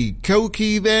 okie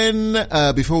dokie then.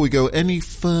 Before we go any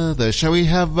further, shall we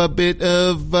have a bit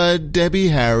of Debbie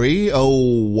Harry?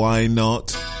 Oh, why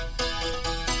not?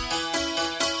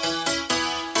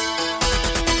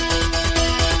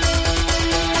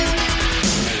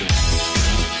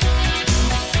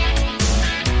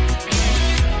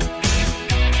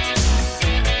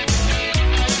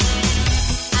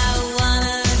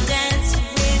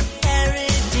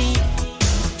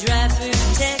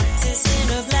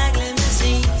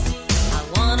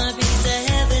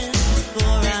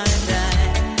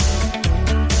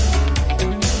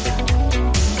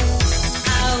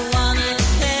 I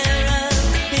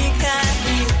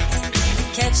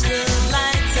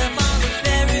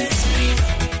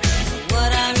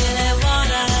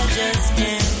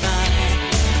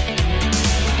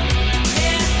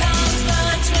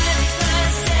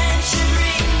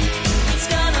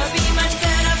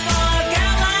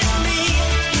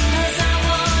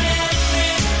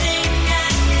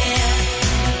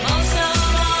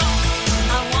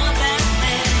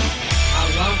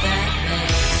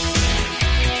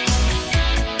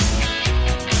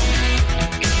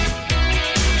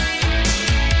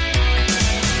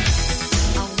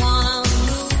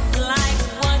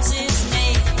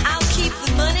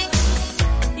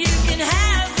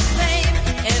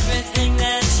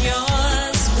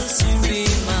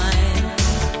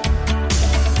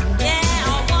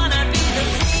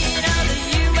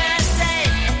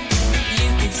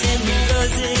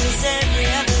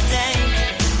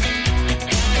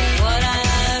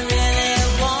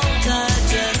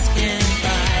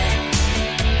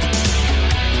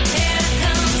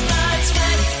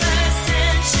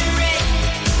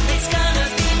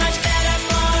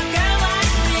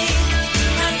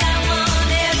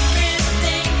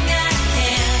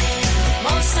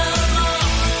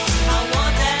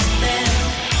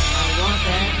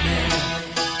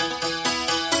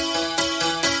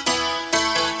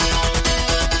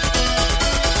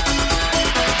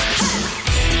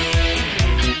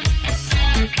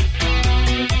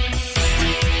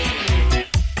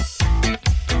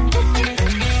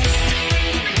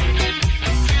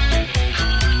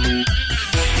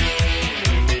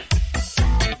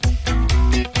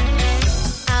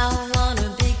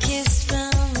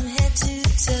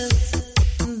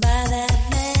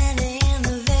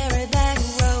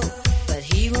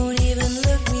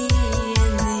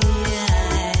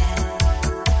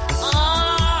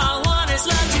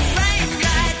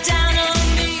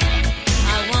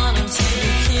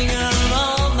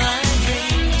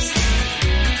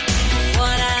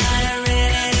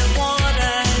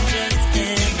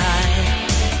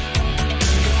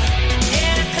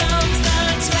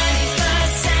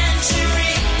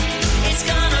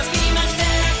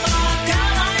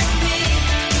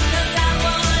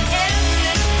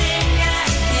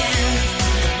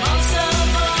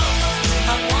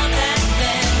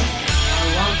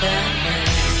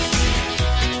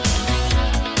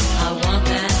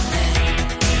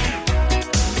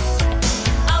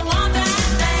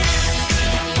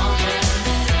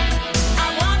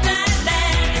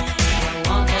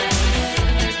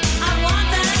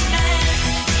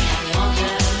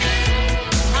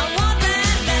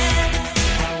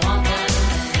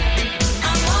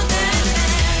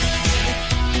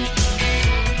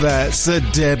That's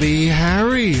Debbie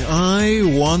Harry. I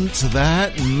Want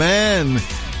That Man.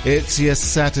 It's your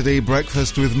Saturday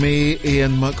breakfast with me,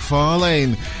 Ian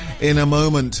McFarlane. In a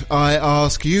moment, I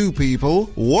ask you people,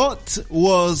 what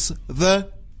was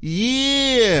the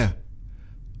year?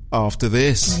 After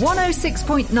this.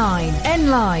 106.9 N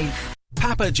Live.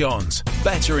 Papa John's.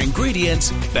 Better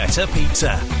ingredients, better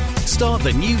pizza. Start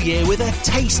the new year with a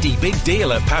tasty big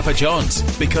deal at Papa John's,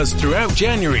 because throughout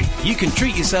January you can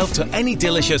treat yourself to any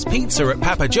delicious pizza at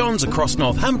Papa John's across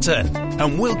Northampton,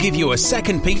 and we'll give you a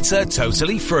second pizza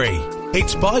totally free.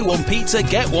 It's buy one pizza,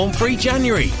 get one free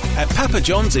January at Papa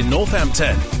John's in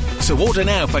Northampton. So order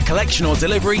now for collection or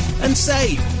delivery and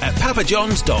save at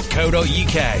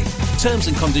papajohns.co.uk. Terms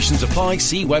and conditions apply.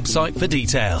 See website for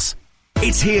details.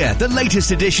 It's here. The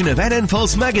latest edition of NN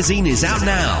Pulse magazine is out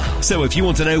now. So if you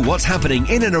want to know what's happening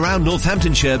in and around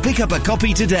Northamptonshire, pick up a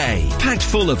copy today. Packed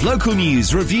full of local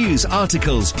news, reviews,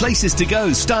 articles, places to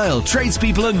go, style,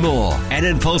 tradespeople and more.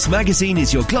 NN Pulse magazine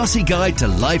is your glossy guide to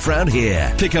life round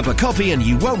here. Pick up a copy and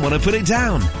you won't want to put it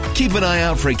down. Keep an eye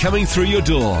out for it coming through your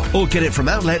door or get it from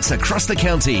outlets across the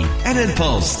county. NN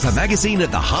Pulse, the magazine at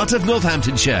the heart of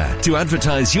Northamptonshire. To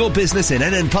advertise your business in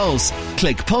NN Pulse,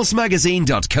 click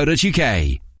pulsemagazine.co.uk.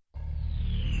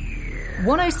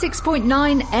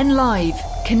 106.9 N Live,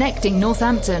 connecting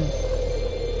Northampton.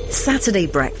 Saturday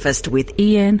breakfast with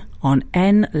Ian on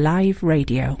N Live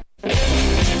Radio.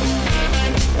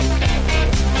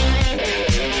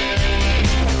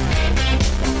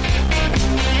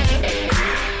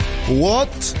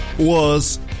 What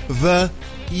was the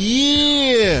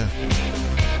year?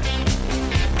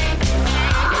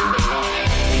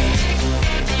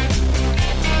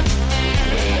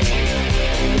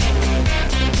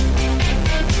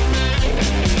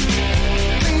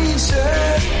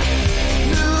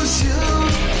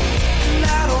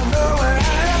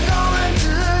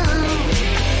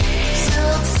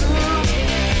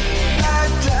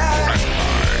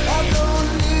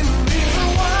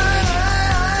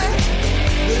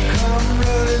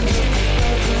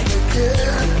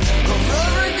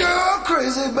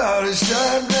 About as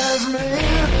sharp as me.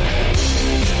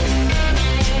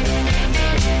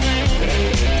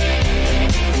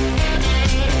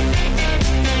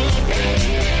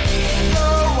 No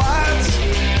watch,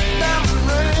 diamond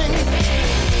ring.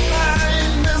 I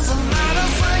ain't missing not a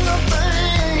single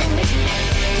thing.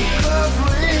 Cuff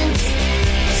links,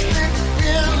 stick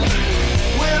in.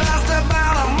 When I step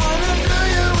out, I'm gonna do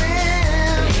you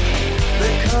in.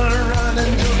 They come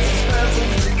running just as fast as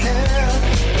they can.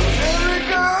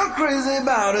 Crazy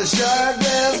about a shark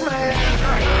glass man.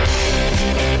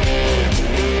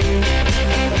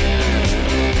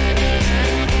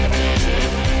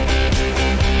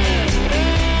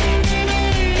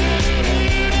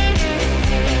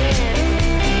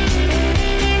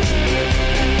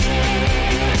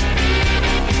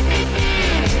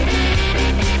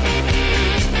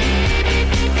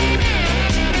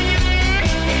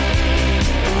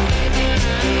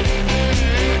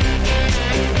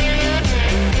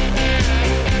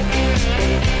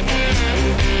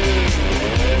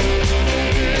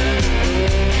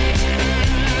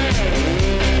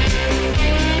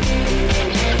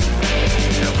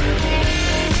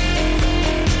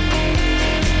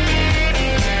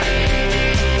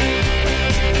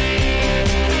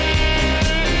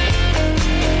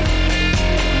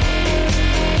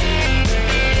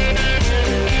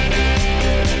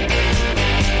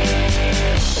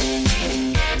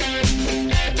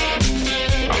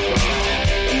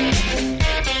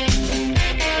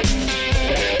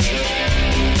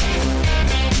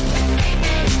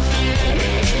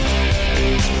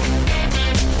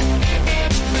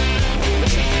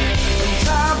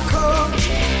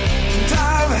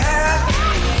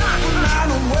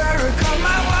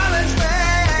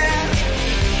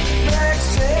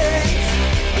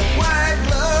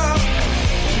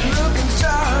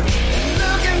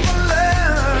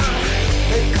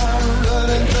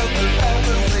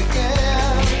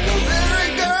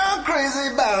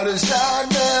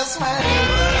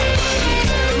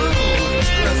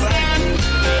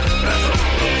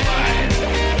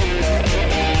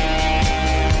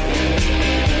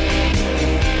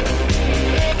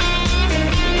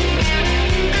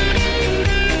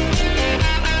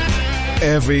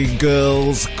 Every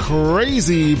girl's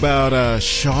crazy about a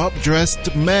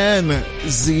sharp-dressed man,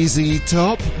 ZZ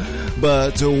Top.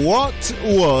 But what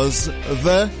was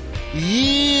the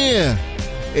year?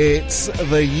 It's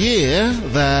the year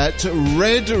that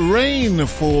red rain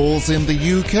falls in the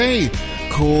UK,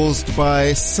 caused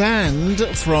by sand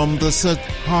from the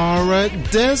Sahara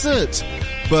Desert.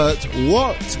 But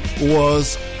what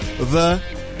was the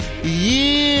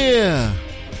year?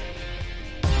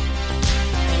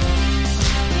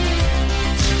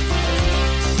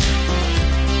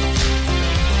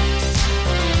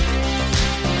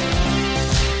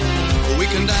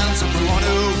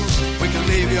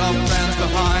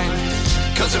 behind.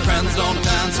 Cause your friends don't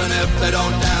dance, and if they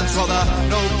don't dance, well, they're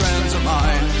no friends of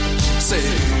mine. See,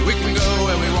 we can go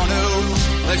where we want to,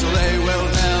 places they will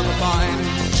never find.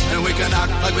 And we can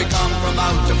act like we come from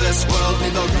out of this world,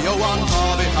 leave the real one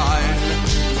far behind.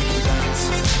 We can dance.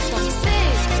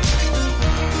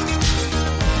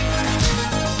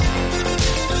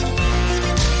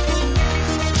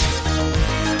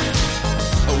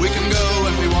 We can go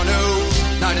when we want to,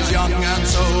 night is young and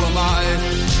so am I.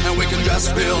 And we can dress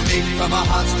real neat from our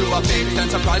hearts to our feet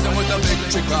and surprise them with a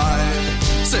victory cry.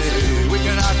 Say, we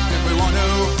can act if we want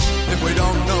to, if we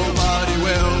don't, nobody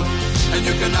will. And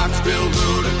you can act real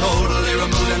rude and totally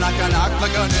removed, and I can act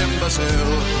like an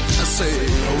imbecile. I say,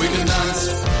 we can dance,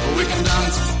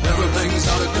 everything's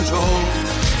out of control.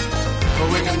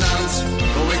 We can dance,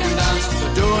 we're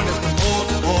doing it from pole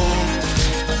to pole.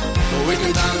 We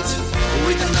can dance,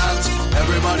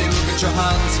 everybody look at your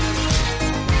hands.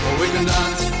 We can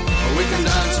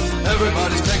dance,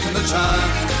 everybody's taking the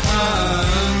chance.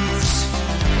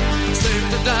 Safe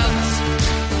to dance,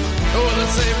 oh,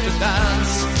 it's safe to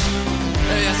dance.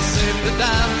 Yes, it's safe to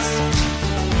dance.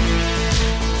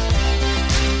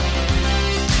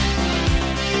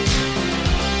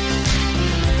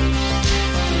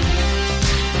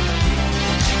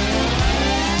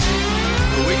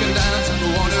 We can dance if we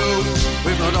want to,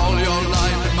 we've got all your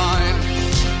life in mind.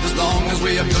 As long as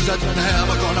we abuse it,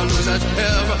 never gonna lose it,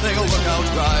 everything will work out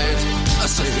right. I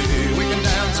say, we can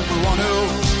dance if we want to,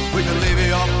 we can leave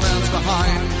your friends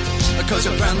behind. Because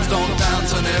your friends don't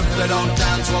dance, and if they don't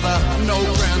dance, well, they're no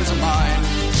friends of mine.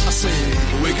 I say,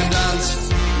 we can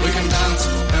dance,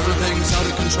 everything's out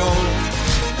of control.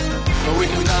 But we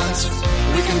can dance,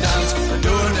 we're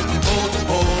doing it from pole to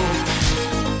pole.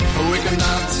 But we can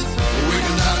dance,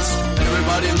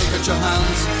 everybody look at your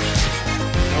hands.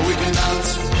 But we can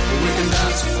dance,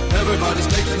 everybody's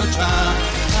taking a chance.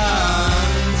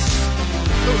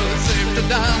 Well, it's safe to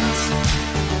dance,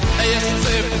 yes, it's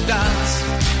safe to dance.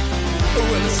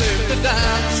 Well, it's safe to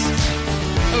dance,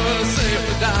 well, it's safe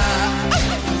to dance.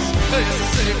 It's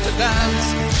safe to dance,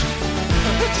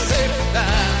 it's safe to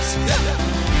dance.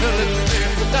 Well, it's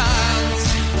safe to dance,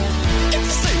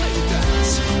 it's safe to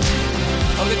dance.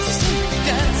 Oh, it's safe to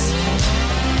dance,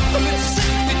 oh, it's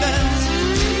safe to dance.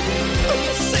 Oh,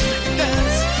 it's safe to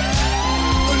dance,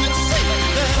 oh, it's safe to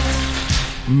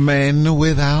dance. Men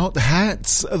Without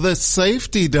Hats, the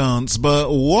safety dance.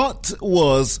 But what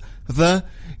was the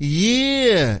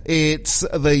year? It's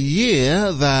the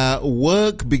year that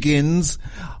work begins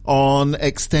on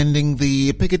extending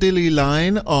the Piccadilly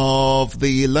line of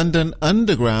the London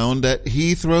Underground at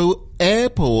Heathrow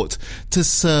Airport to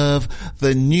serve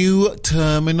the new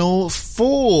Terminal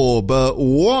 4. But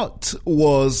what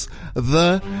was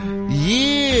the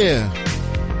year?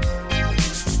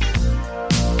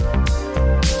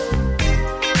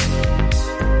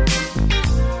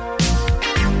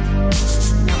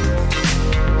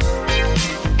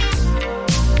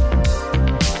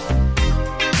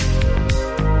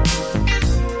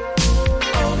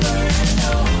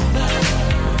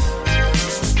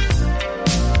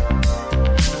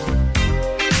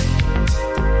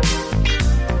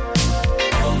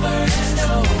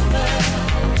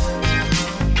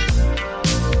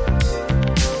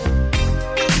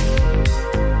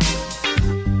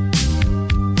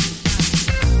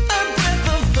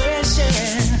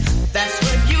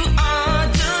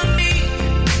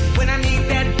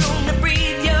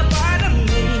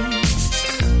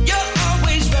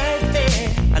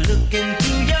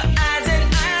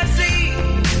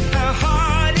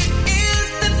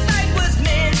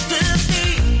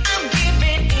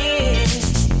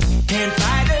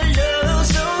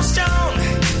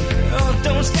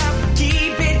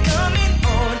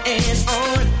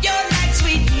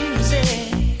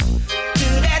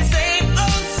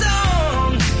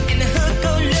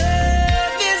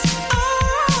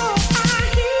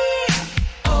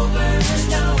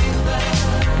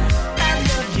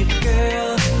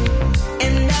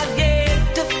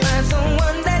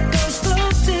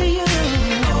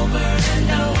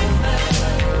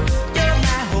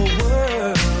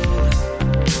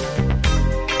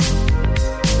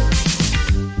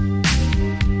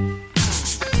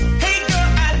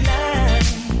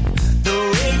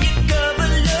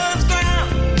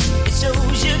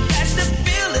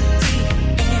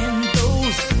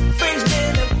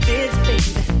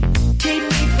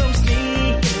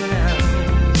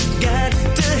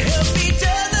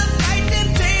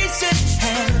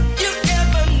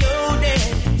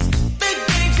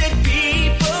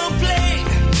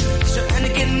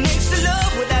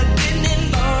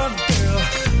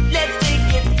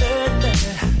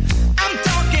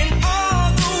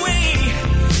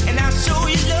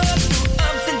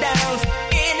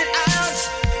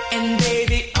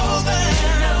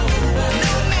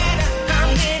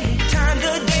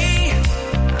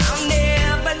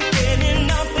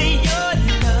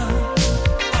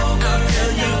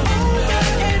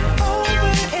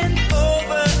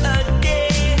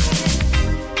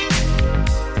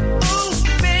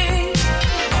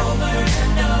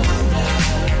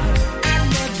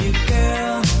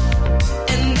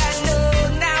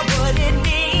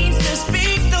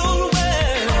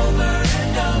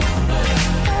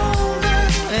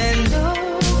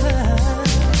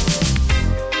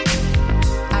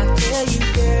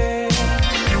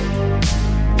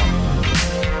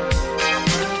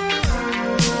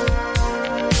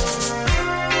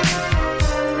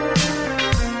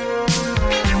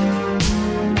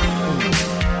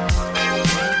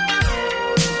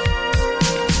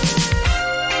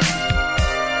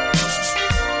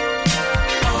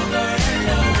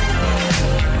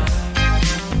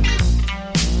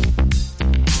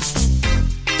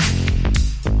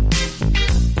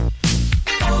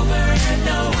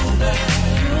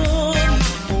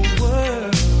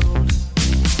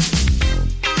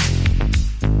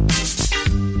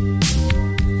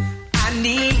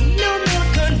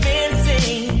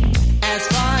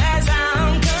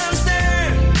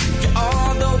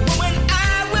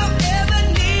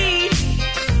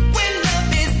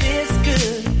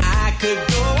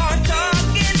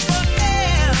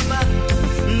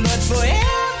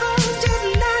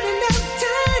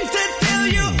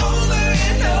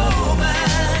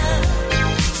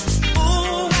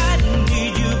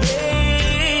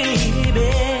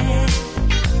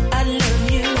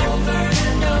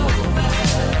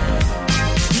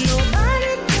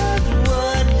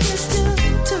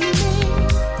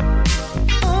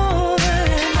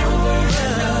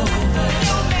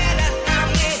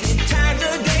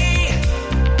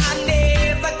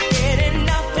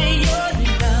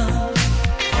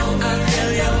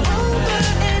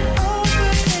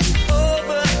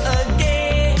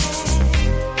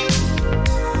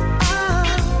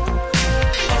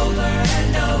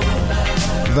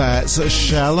 That's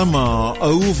Shalimar,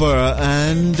 Over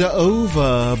and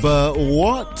Over. But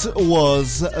what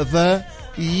was the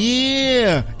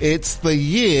year? It's the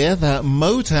year that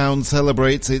Motown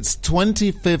celebrates its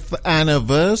 25th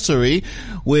anniversary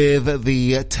with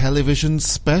the television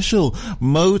special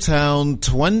Motown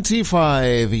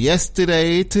 25,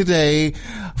 Yesterday, Today,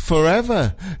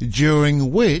 Forever,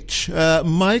 during which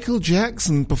Michael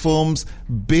Jackson performs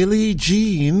Billie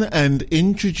Jean and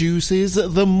introduces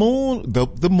the moonwalk.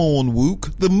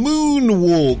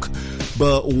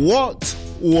 But what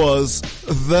was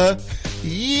the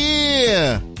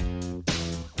year?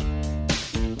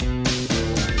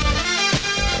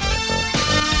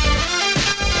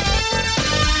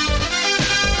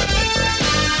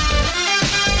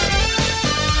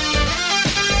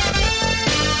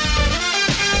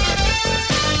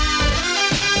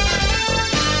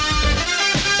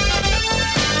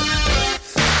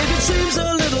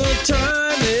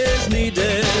 Time is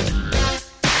needed,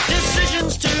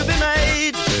 decisions to be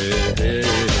made. The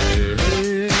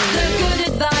good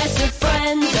advice of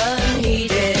friends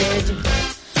unheeded,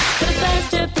 the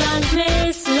best of plans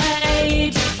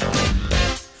mislaid.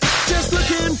 Just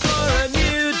looking for a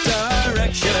new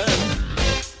direction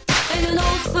in an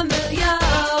old familiar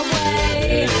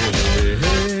way,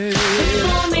 the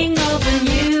forming of a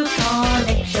new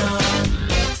connection,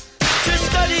 to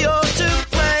study or to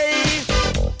play.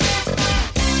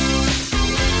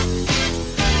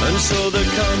 And so the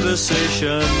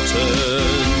conversation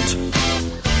turned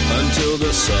until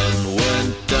the sun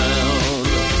went down,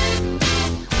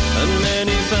 and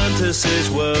many fantasies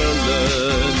were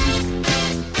learned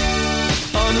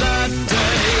on that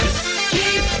day.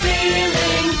 Keep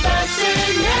feeling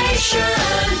fascination,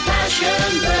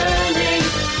 passion burning,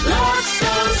 love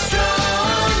so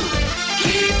strong.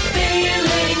 Keep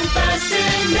feeling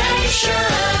fascination,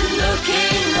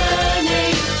 looking,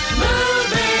 learning,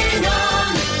 moving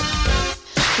on.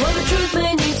 Well, the truth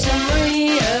may need some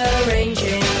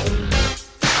rearranging,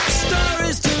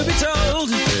 Stories to be told,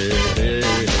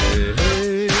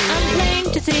 and plain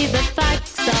to see the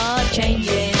facts are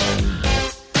changing.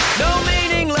 no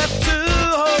meaning left to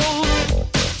hold.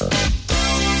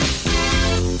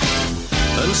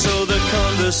 And so the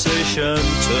conversation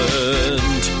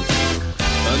turned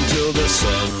until the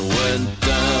sun went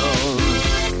down,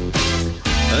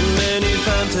 and many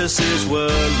fantasies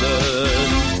were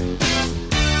learned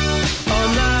on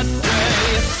that day.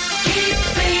 Keep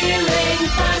feeling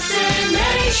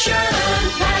fascination,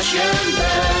 passion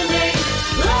burning,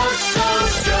 love so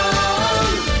strong.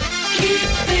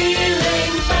 Keep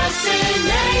feeling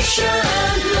fascination,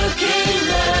 looking,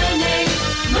 learning,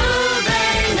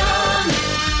 moving on.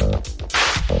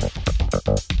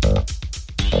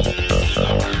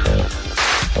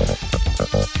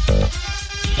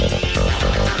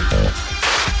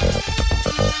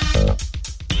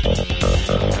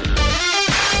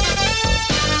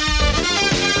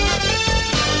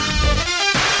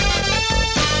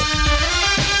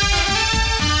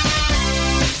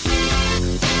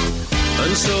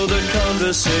 And so the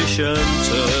conversation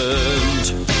turned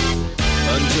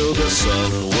until the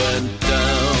sun went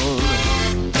down,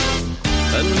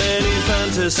 and many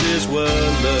fantasies were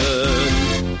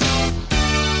learned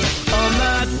on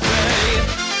that day.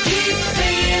 Keep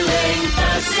feeling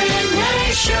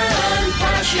fascination,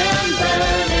 passion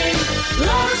burning,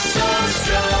 love so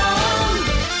strong.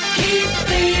 Keep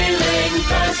feeling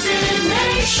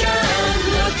fascination,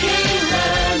 looking,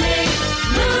 learning,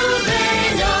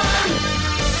 moving on.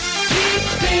 Keep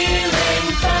feeling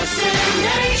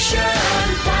fascination,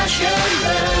 passion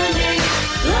burning,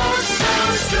 love so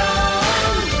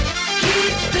strong.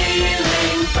 Keep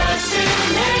feeling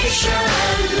fascination,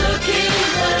 looking,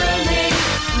 learning,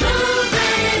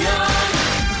 moving on.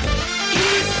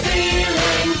 Keep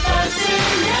feeling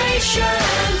fascination,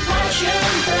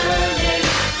 passion burning,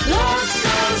 love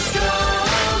so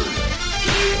strong.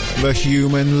 The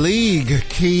Human League,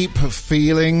 keep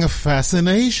feeling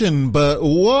fascination. But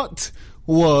what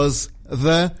was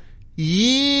the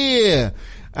year?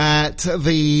 At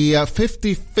the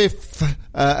 55th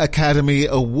Academy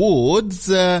Awards,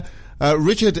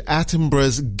 Richard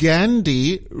Attenborough's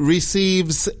Gandhi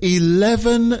receives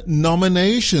 11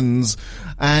 nominations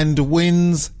and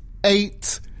wins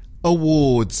 8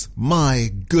 awards.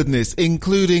 My goodness,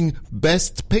 including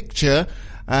Best Picture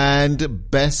and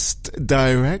Best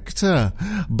Director.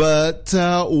 But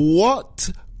what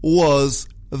was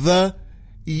the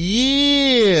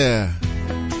year?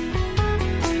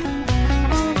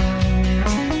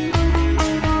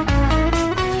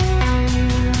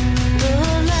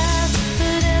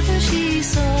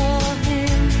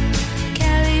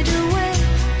 Carried away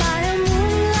by a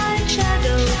moonlight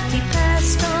shadow, he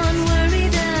passed on.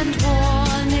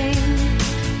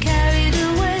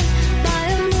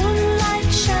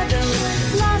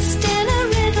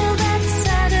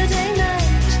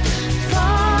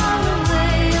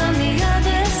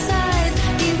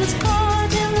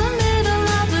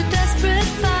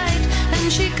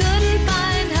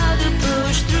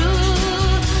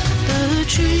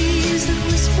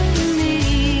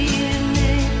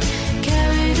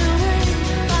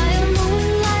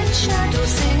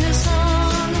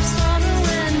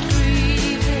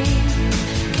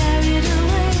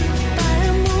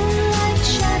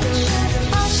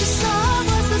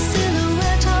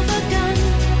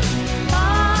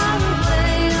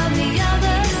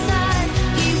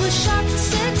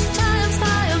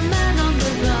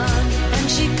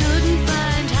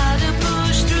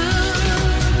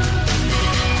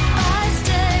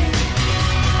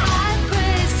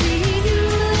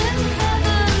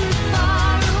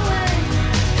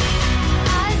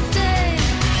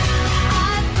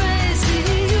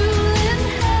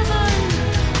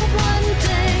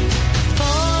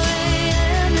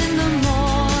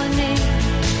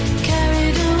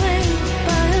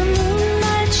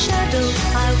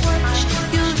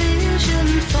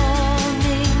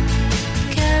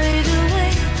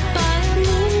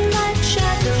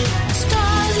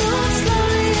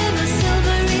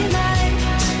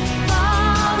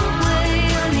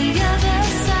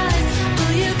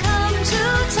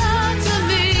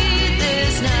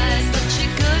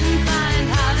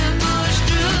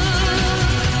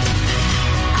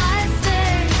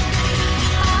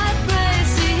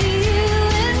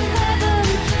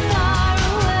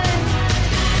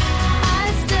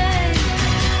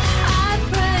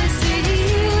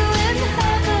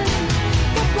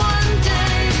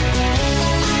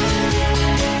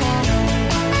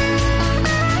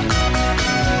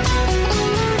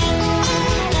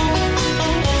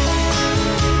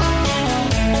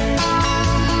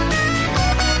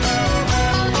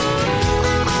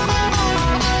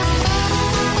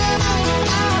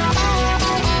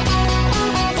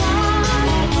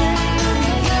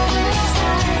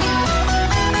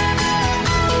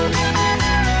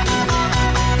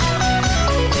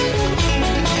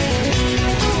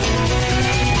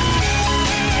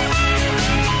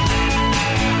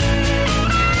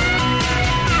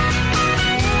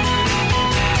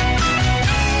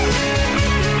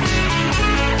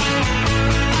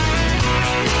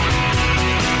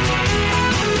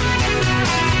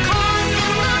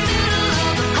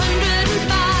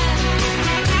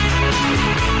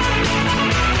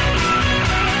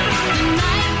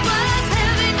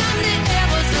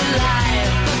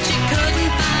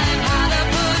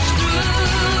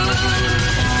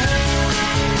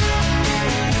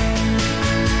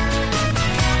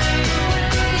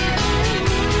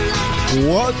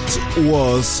 What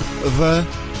was the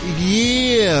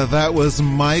year? That was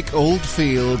Mike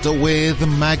Oldfield with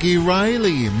Maggie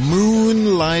Riley,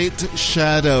 Moonlight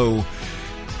Shadow.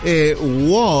 It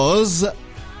was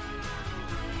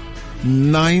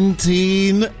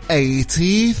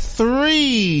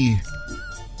 1983.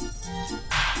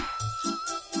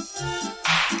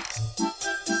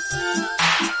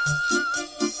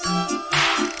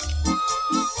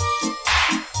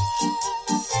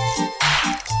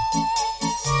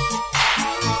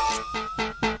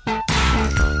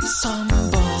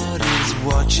 Somebody's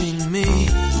watching me.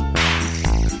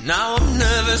 Now I'm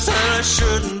nervous and I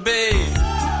shouldn't be.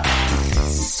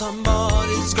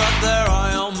 Somebody's got their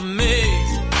eye on me.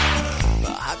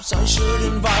 Perhaps I should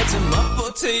invite him up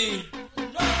for tea.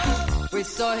 We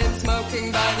saw him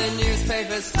smoking by the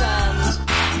newspaper stand.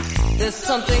 There's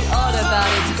something odd about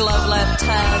his gloved left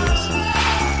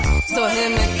hand. Saw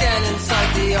him again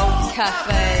inside the old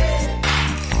cafe.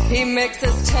 He makes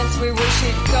us tense, we wish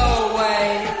he'd go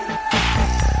away.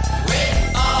 We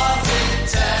are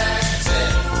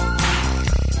detective.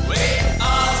 We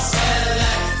are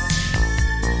select.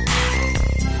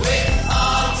 We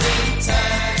are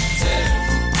detective.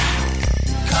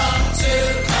 Come to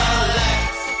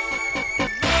collect.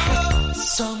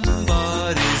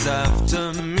 Somebody's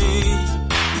after me.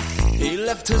 He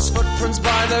left his footprints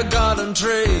by the garden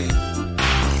tree.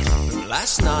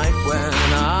 Last night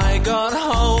when I got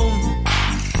home,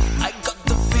 I got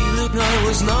the feeling I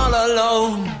was not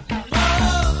alone.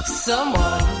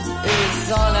 Someone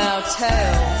is on our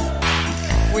tail.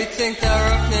 We think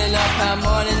they're opening up our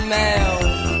morning mail.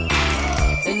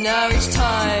 And now each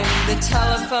time the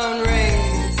telephone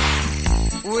rings,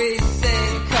 we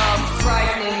think of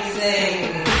frightening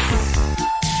things.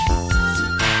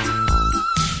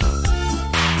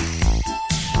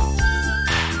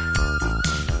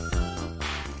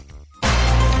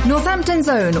 Northampton's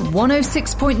own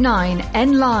 106.9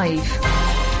 N Live.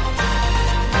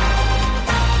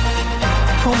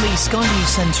 From the Sky News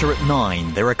Centre at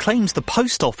 9, there are claims the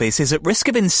Post Office is at risk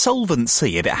of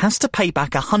insolvency if it has to pay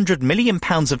back £100 million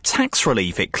of tax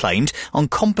relief, it claimed, on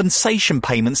compensation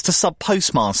payments to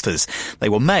sub-postmasters. They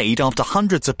were made after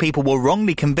hundreds of people were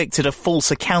wrongly convicted of false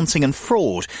accounting and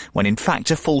fraud, when in fact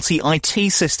a faulty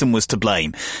IT system was to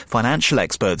blame. Financial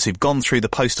experts who've gone through the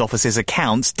Post Office's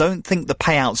accounts don't think the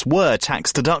payouts were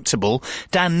tax deductible.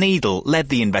 Dan Needle led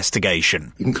the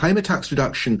investigation. You can claim a tax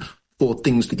deduction for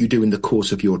things that you do in the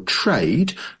course of your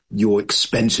trade, your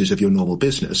expenses of your normal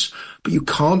business, but you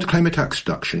can't claim a tax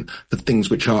deduction for things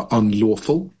which are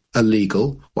unlawful,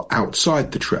 illegal, or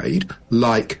outside the trade,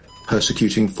 like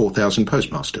persecuting 4,000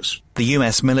 postmasters. The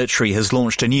US military has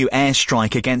launched a new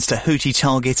airstrike against a Houthi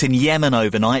target in Yemen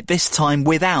overnight, this time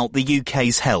without the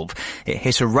UK's help. It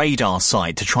hit a radar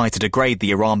site to try to degrade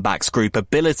the Iran-backed group's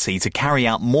ability to carry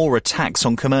out more attacks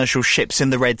on commercial ships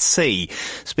in the Red Sea.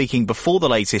 Speaking before the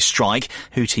latest strike,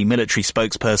 Houthi military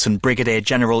spokesperson Brigadier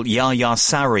General Yahya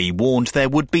Saree warned there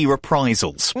would be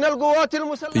reprisals.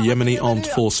 The Yemeni armed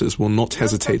forces will not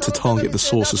hesitate to target the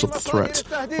sources of the threat,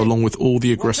 along with all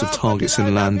the aggressive targets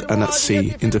inland and at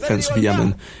sea in defence of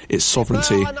Yemen, its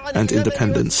sovereignty and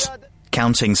independence.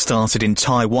 Counting started in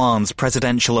Taiwan's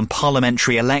presidential and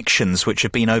parliamentary elections, which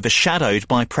have been overshadowed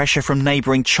by pressure from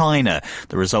neighbouring China.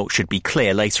 The result should be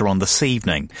clear later on this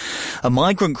evening. A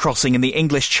migrant crossing in the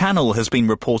English Channel has been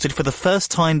reported for the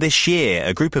first time this year.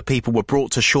 A group of people were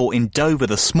brought to shore in Dover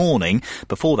this morning.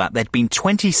 Before that, there'd been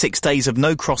 26 days of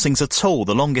no crossings at all,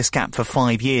 the longest gap for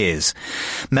 5 years.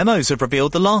 Memos have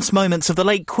revealed the last moments of the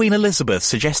late Queen Elizabeth,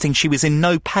 suggesting she was in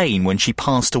no pain when she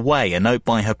passed away. A note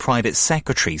by her private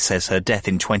secretary says her death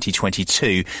in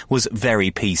 2022 was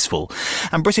very peaceful.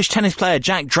 And British tennis player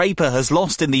Jack Draper has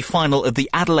lost in the final of the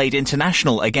Adelaide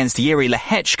International against Jiří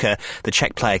Lehečka. The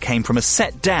Czech player came from a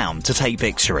set down to take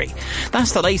victory.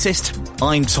 That's the latest.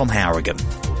 I'm Tom Harrigan.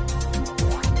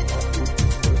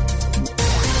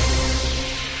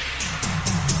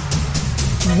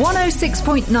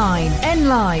 .9 N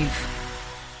Live.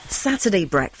 Saturday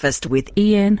Breakfast with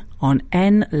Ian on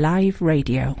N Live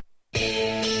Radio.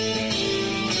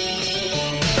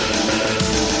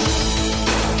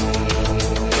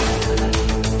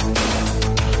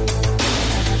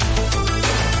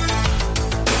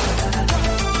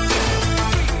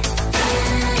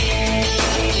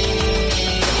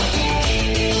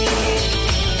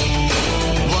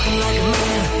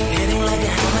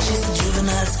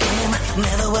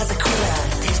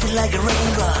 Like a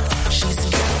raindrop, she's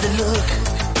got the look.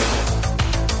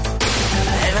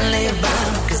 Heavenly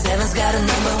bound, cause heaven's got a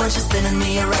number when she's spinning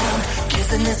me around.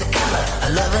 Kissing is a color, a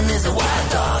loving is a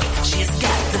wild dog. She's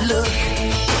got the look.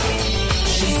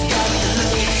 She's got the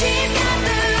look. She's got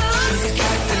the look. She's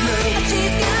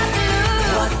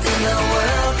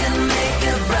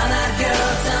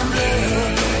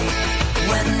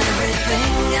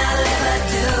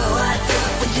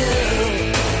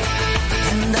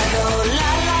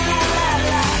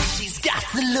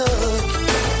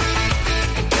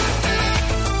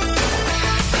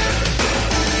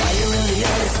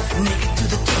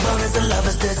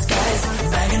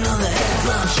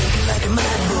shaking like a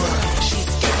mad bull.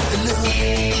 She's got the look.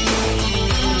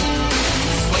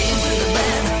 Swaying through the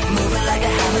band, moving like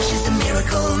a hammer. She's a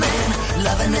miracle man.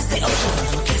 Loving is the ocean,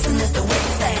 kissing is the wet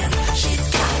sand. She's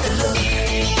got the look.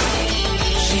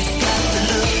 She's got the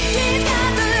look. She's got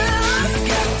the look. She's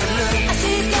got the look.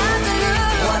 She's got the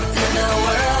look. What in the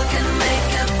world can make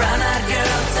a brown-eyed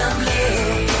girl turn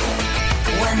blue?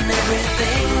 When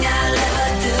everything I'll ever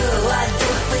do, I do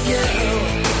for you.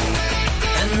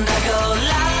 And I go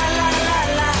la la la la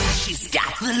la. She's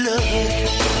got the look.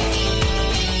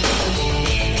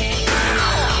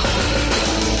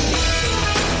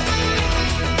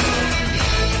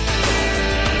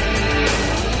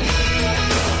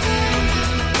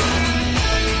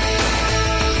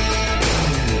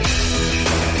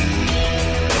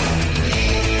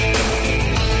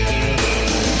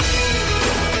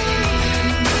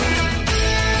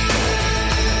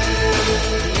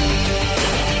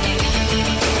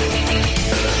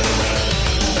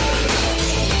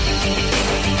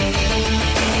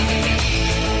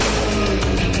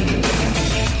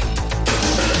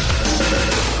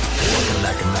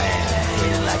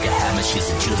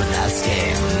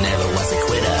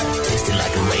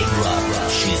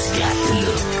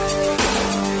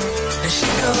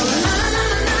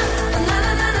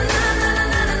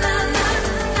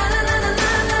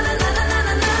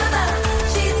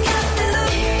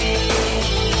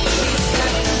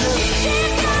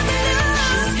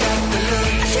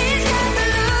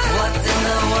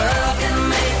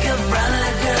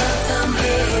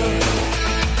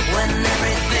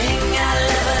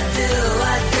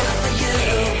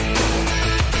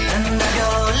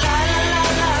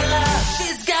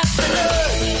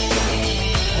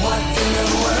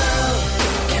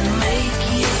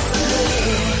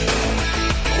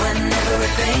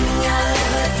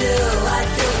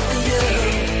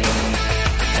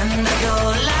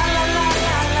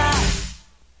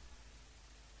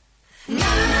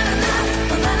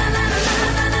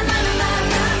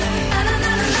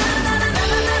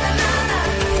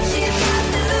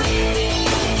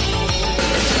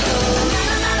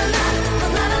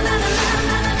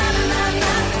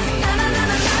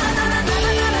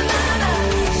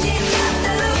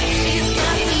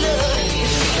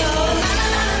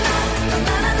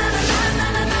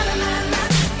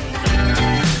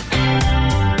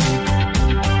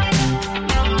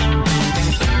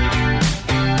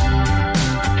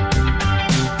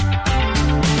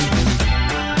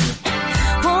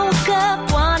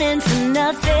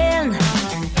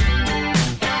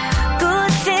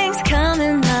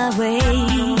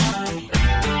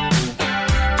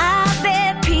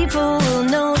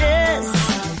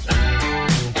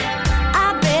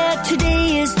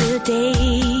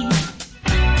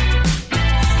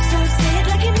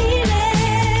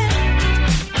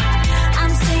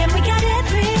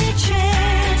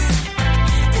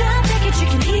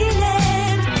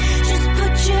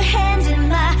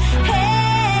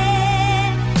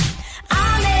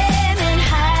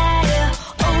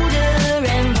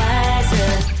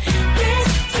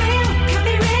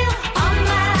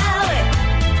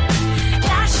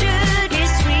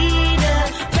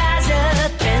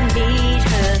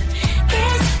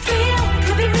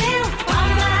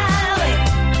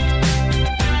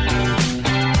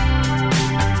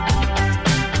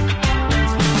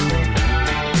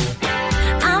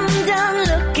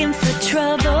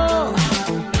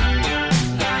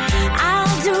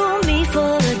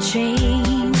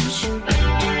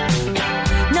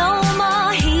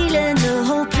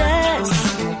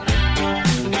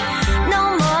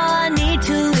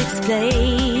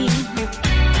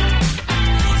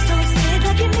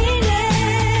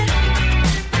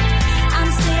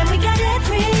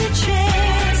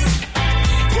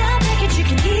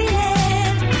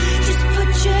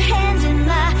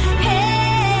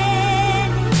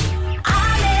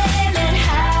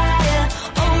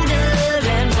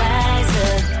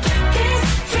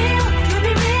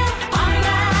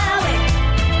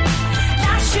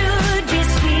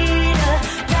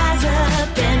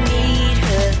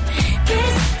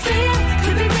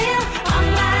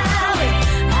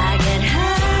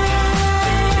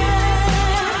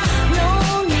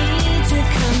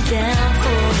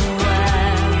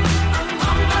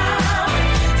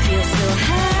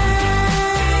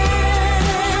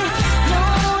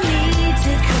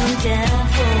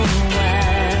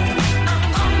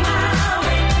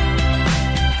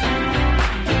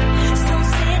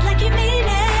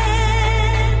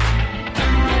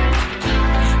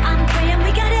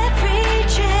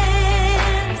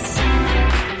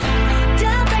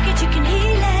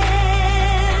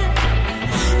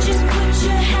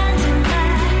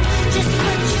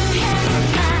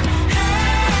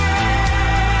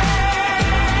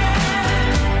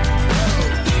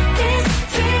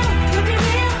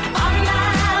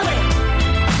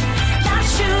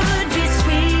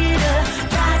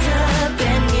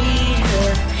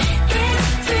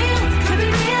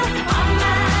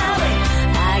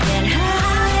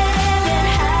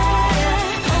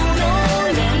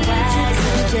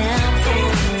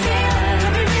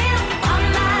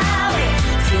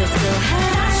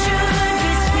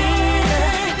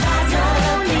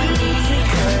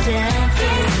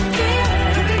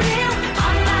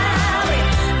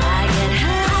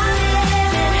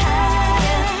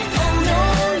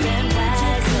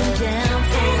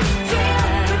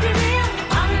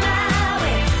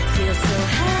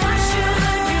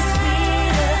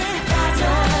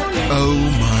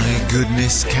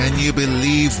 goodness, can you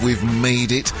believe we've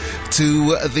made it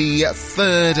to the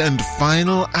third and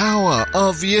final hour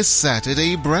of your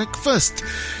Saturday breakfast?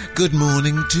 Good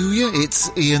morning to you.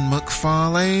 It's Ian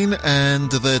McFarlane,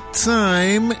 and the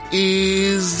time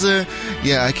is,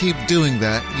 I keep doing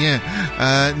that.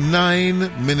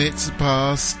 9 minutes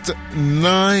past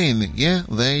 9. Yeah,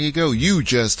 there you go. You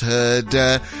just heard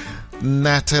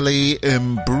Natalie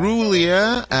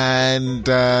Imbruglia and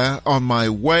On My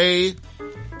Way.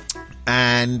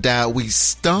 And we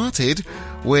started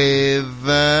with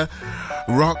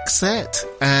Roxette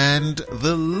and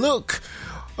The Look.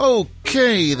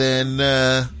 Okay, then,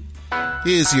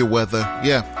 here's your weather.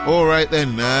 Yeah, all right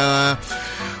then.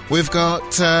 We've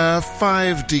got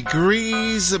 5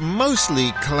 degrees,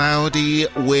 mostly cloudy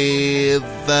with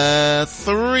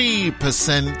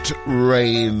 3%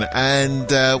 rain.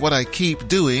 And what I keep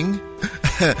doing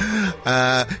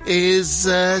is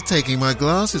taking my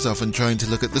glasses off and trying to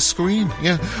look at the screen.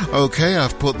 Yeah, okay,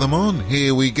 I've put them on.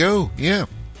 Here we go. Yeah,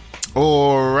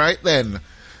 all right then.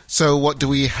 So what do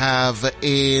we have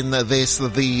in this,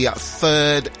 the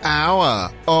third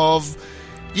hour of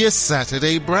your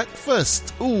Saturday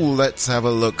breakfast? Ooh, let's have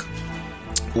a look.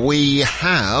 We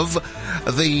have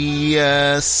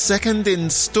the second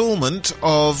installment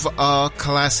of our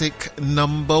classic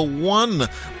number one,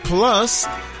 plus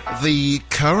the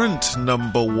current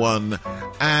number one.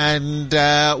 And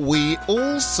we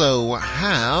also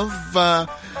have the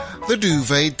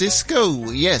Duvet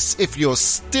Disco. Yes, if you're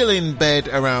still in bed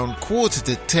around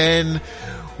 9:45,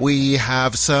 we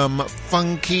have some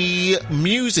funky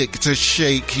music to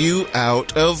shake you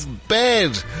out of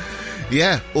bed.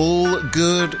 Yeah, all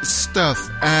good stuff.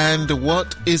 And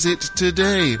what is it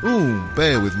today? Ooh,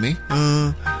 bear with me.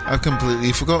 I've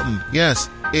completely forgotten. Yes,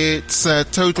 it's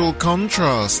Total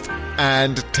Contrast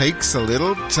and takes a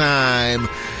little time.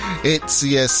 It's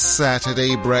your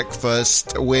Saturday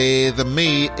breakfast with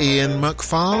me, Ian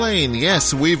McFarlane.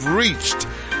 Yes, we've reached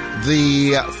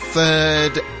the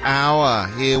third hour.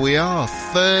 Here we are,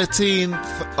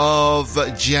 13th of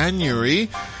January,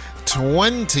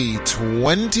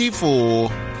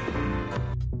 2024.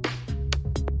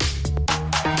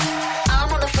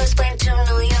 I'm on the first plane to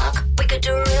New York. We could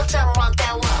do a real time walk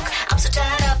that walk. I'm so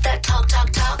tired of that talk.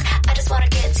 I just wanna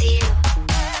get to you.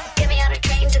 Get me on a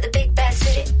train to the big bad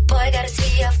city. Boy, I gotta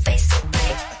see your face so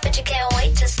pretty. But you can't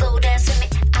wait to slow dance with me.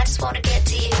 I just wanna get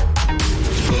to you.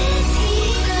 This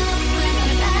heat up when the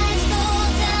lights go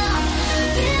down.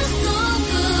 Feels so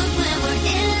good when we're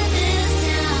in this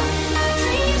town.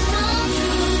 Dreams come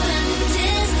true and the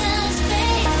distance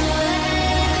fades.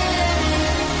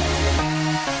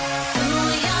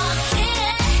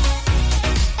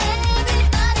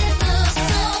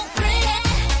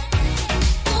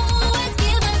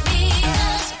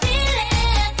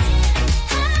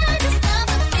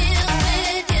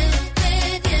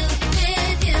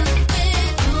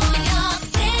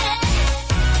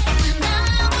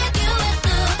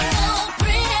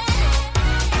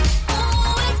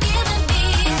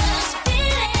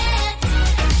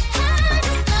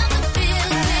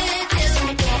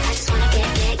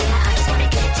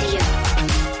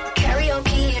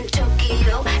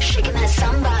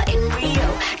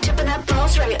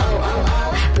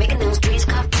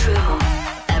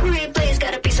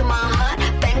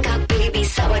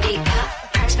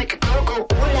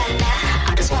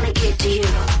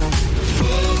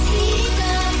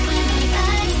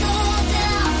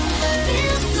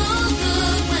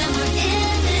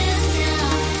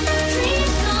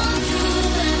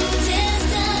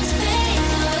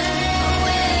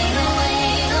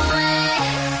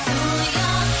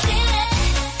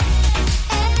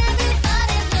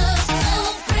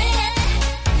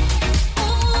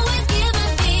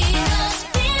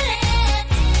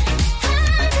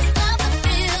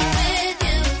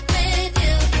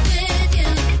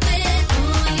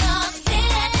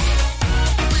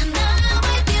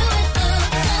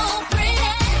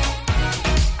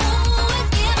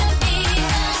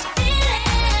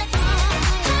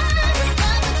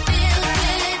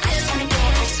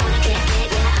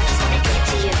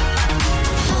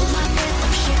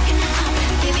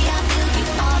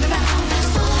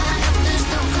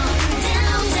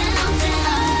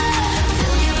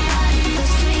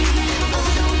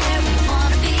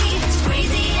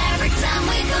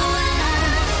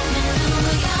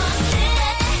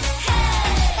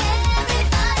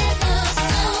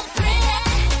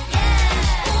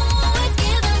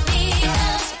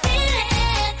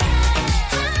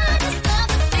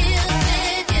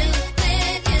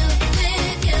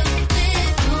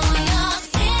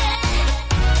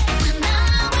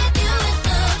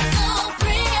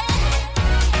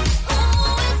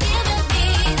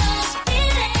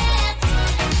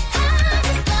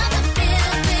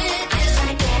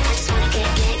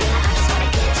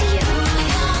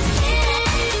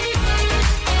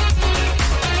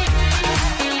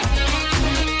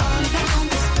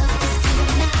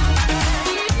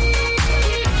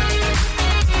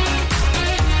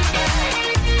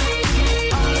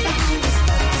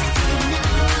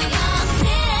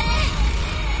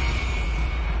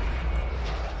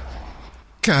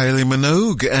 Kylie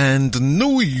Minogue and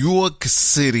New York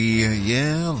City.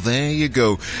 Yeah, there you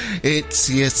go.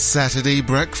 It's your Saturday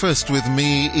breakfast with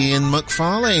me, Ian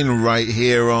McFarlane, right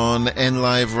here on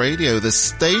NLive Radio, the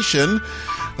station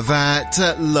that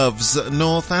loves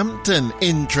Northampton.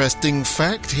 Interesting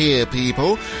fact here,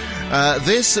 people.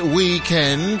 This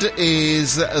weekend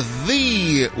is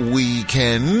the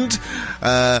weekend.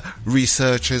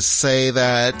 Researchers say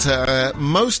that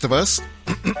most of us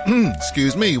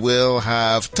excuse me, will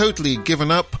have totally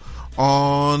given up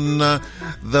on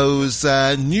those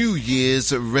New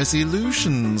Year's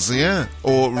resolutions, yeah,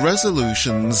 or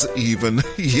resolutions even,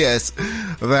 yes,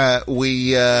 that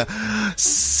we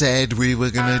said we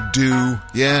were gonna do.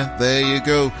 Yeah, there you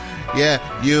go. Yeah,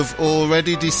 you've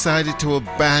already decided to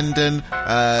abandon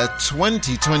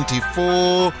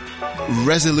 2024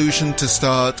 resolution to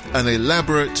start an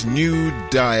elaborate new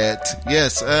diet.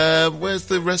 Yes, where's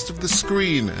the rest of the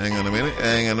screen? Hang on a minute.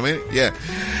 Yeah,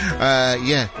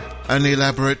 yeah, an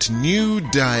elaborate new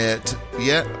diet.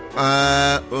 Yeah,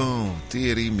 oh,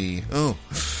 dearie me. Oh,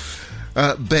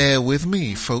 bear with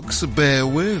me, folks. Bear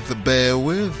with.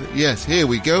 Yes, here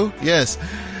we go. Yes.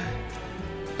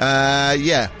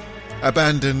 Yeah,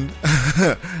 abandon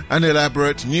an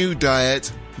elaborate new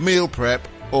diet, meal prep,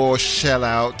 or shell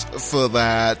out for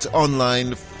that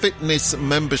online fitness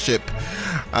membership.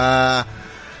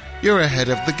 You're ahead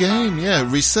of the game. Yeah,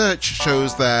 research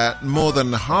shows that more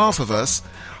than half of us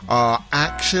are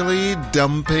actually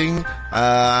dumping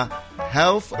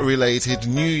health-related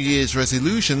New Year's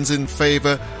resolutions in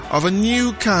favor of a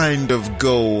new kind of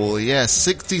goal. Yes,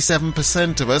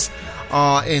 67% of us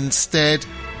are instead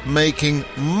making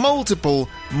multiple,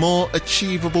 more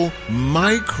achievable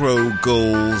micro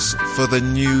goals for the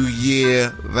new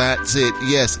year. That's it.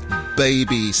 Yes,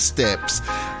 baby steps.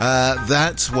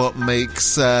 That's what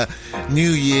makes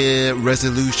New Year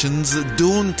resolutions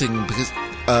daunting,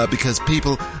 because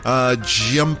people are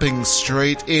jumping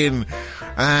straight in,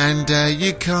 and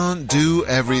you can't do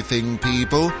everything,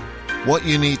 people. What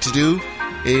you need to do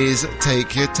is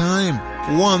take your time,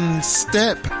 one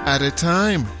step at a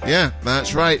time. Yeah,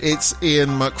 that's right. It's Ian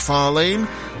McFarlane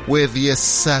with your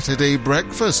Saturday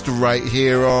breakfast right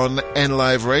here on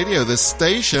NLive Radio, the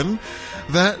station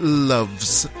that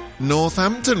loves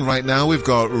Northampton. Right now we've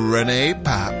got Renee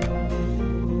Papp.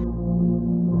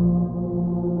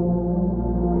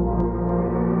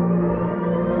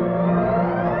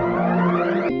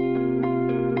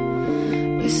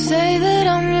 We say that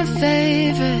I'm your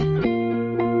favorite,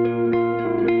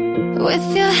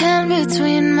 with your hand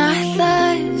between my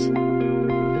thighs.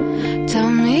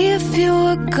 Tell me if you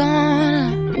were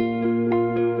gonna,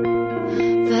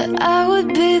 that I would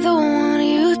be the one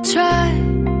you try.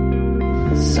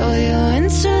 So you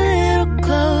inch a little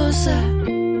closer,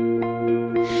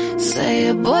 say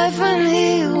your boyfriend,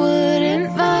 he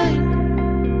wouldn't mind.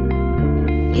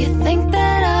 You think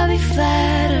that I'll be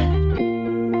flattered?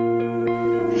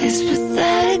 It's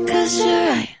pathetic, 'cause you're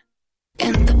right.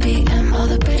 In the PM, all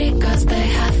the pretty girls, they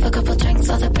have a couple drinks,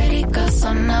 all the pretty girls.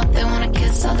 So now they wanna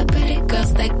kiss all the pretty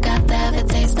girls. They got to have a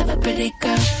taste of a pretty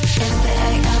girl. In the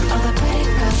AM, all the pretty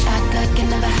girls act like it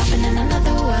never happened in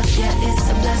another world. Yeah, it's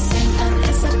a blessing and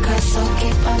it's a curse, so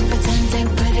keep on pretending,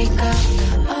 pretty girl.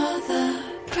 All the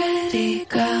pretty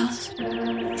girls.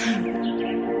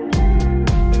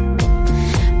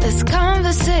 This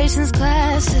conversation's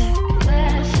classic.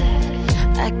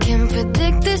 I can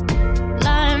predict it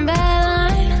line by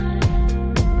line.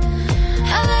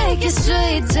 I like your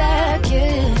straight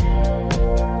jacket,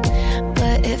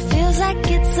 but it feels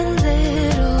like it's a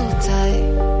little tight.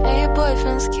 And your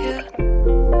boyfriend's cute,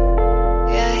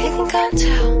 yeah, he can come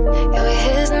too. You'll be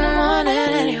his in the morning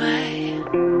anyway.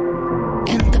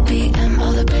 In the PM,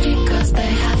 all the pretty girls,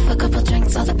 they have a couple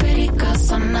drinks, all the pretty girls.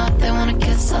 So now they wanna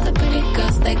kiss all the pretty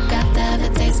girls. They got to have a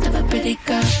taste of a pretty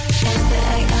girl. In the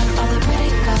AM, all the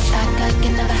pretty girls act like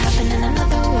it never happened in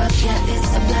another world. Yeah,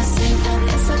 it's a blessing and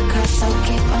it's a curse, so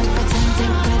keep on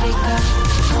pretending, pretty girl.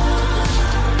 All the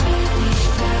pretty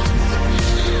girls,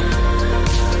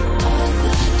 all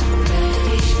the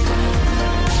pretty girls.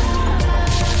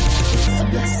 It's a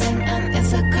blessing and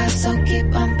it's a curse, so keep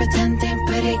on pretending,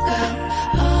 pretty girl.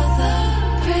 All the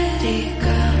pretty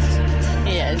girls.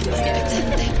 Yeah, it's okay.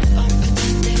 Pretending,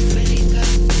 pretending, pretty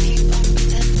girl. Keep on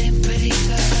pretending, pretty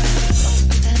girl.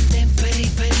 Pretending, pretty,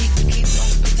 keep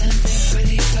on pretending,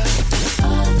 pretty girl.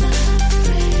 All the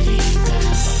pretty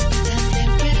girls.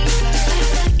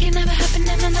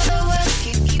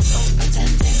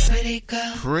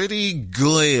 Pretty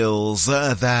Goyles.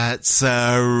 That's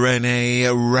Renee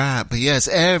Rapp. Yes,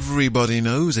 everybody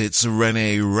knows it's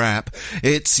Renee Rapp.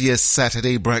 It's your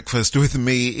Saturday breakfast with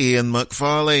me, Ian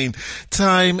McFarlane.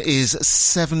 Time is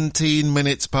 17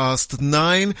 minutes past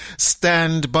 9.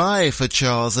 Stand by for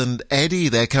Charles and Eddie.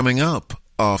 They're coming up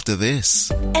after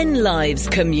this. N Live's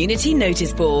Community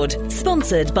Notice Board,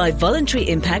 sponsored by Voluntary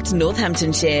Impact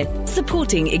Northamptonshire,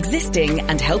 supporting existing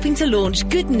and helping to launch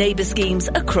good neighbour schemes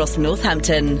across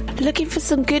Northampton. Looking for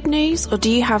some good news, or do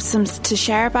you have some to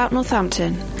share about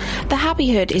Northampton? The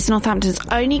Happy Hood is Northampton's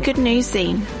only good news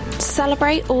zine.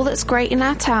 Celebrate all that's great in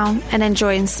our town and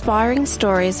enjoy inspiring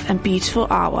stories and beautiful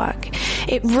artwork.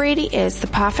 It really is the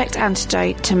perfect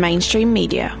antidote to mainstream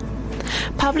media.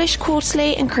 Published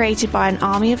quarterly and created by an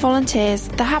army of volunteers,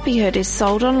 The Happy Hood is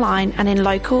sold online and in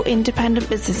local independent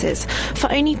businesses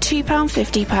for only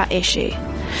 £2.50 per issue.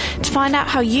 To find out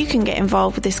how you can get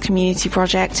involved with this community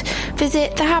project,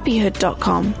 visit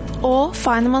thehappyhood.com or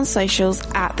find them on socials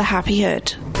at The Happy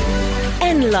Hood.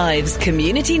 N Live's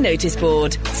Community Notice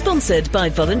Board, sponsored by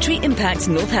Voluntary Impact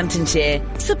Northamptonshire,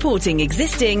 supporting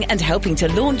existing and helping to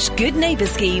launch good neighbour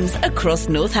schemes across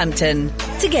Northampton.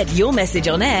 To get your message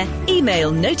on air,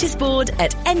 email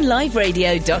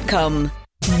noticeboard@nliveradio.com.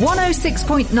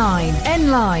 106.9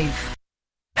 N Live.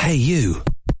 Hey you.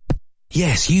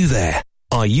 Yes, you there.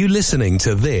 Are you listening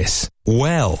to this?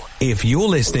 Well, if you're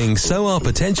listening, so are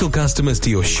potential customers to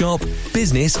your shop,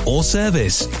 business or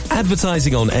service.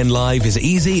 Advertising on NLive is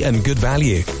easy and good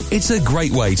value. It's a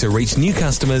great way to reach new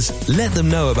customers, let them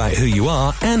know about who you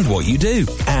are and what you do.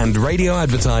 And radio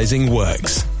advertising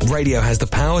works. Radio has the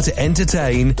power to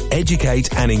entertain,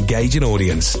 educate and engage an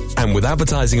audience. And with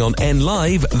advertising on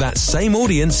NLive, that same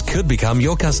audience could become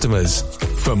your customers.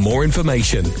 For more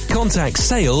information, contact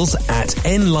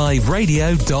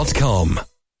sales@nliveradio.com.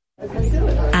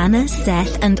 Anna,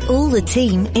 Seth and all the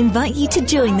team invite you to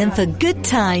join them for good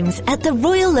times at the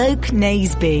Royal Oak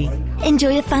Naseby.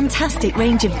 Enjoy a fantastic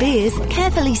range of beers,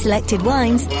 carefully selected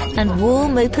wines and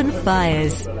warm open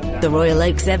fires. The Royal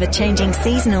Oak's ever-changing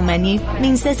seasonal menu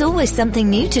means there's always something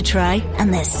new to try,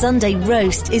 and their Sunday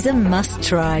roast is a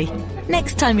must-try.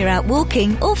 Next time you're out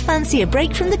walking or fancy a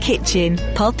break from the kitchen,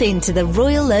 pop into the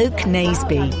Royal Oak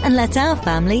Naseby and let our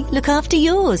family look after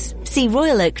yours. See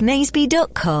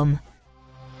royaloaknaseby.com.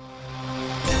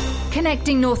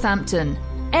 Connecting Northampton.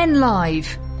 N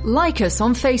Live. Like us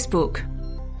on Facebook.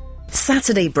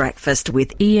 Saturday Breakfast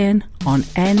with Ian on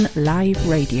N Live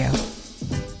Radio.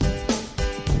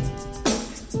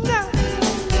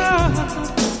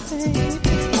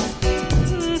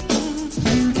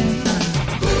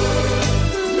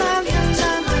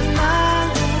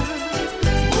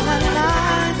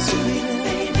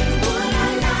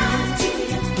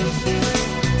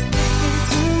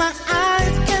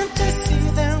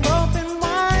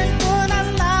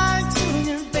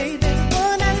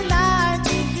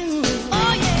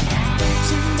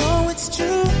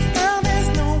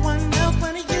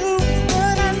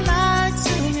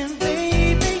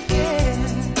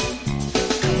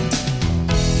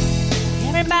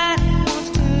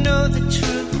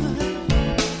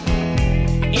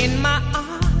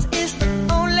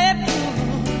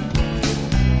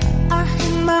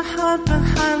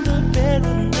 Behind the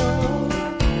bedroom door.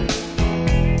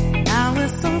 Now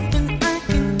it's open, I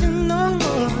can do no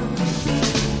more.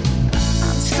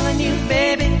 I'm telling you,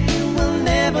 baby, you will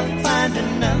never find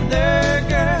another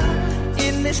girl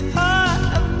in this part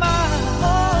of my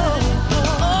heart.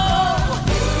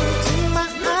 To my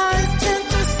eyes, can't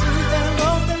you see they're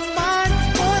open wide?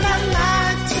 Would I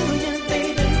lie to you,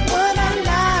 baby? Would I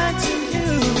lie to you?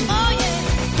 Oh yeah.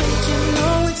 Don't you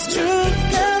know it's true,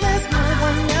 girl? There's no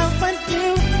one else but you.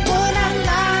 Would I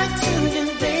lie to you,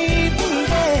 baby?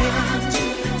 Yeah.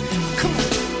 Come on.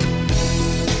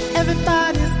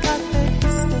 Everybody's got their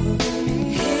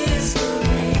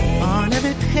history. On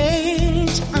every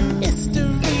page, a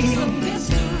mystery.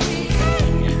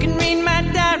 You can read my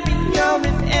diary, know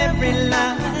in every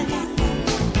line.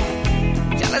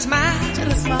 Jealous mind,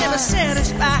 never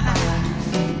satisfied.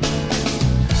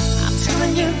 I'm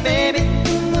telling you, baby,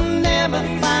 you will never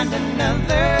find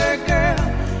another girl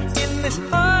in this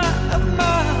heart of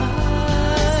mine.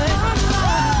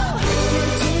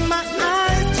 To my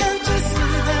eyes, can't you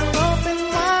see they're open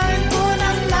wide? Would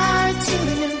I lie to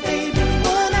you, baby?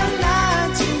 Would I lie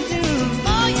to you?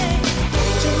 Oh yeah.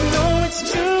 Don't you know it's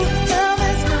true, girl?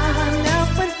 There's no one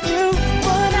else but you.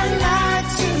 Would I lie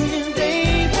to you,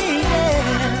 baby? Yeah.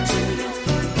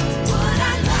 Would I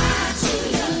lie to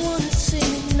you? I wanna see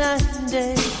you night and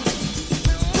day.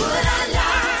 Would I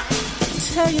lie?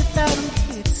 Tell you that I'm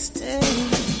here to stay.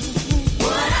 Would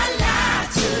I lie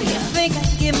to you? Think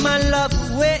I'd give my love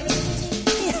away?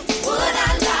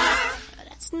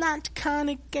 not the kind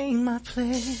of game I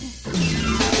play.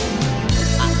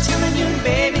 I'm telling you,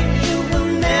 baby, you will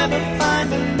never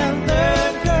find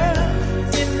another girl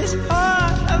in this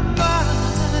heart of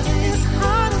mine. This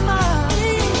heart of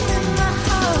mine, in my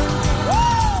heart. Woo!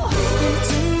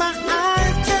 Into my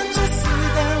eyes, can't you see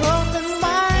they're open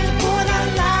wide? Would I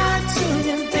lie to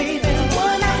you, baby?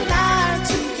 Would I lie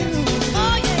to you?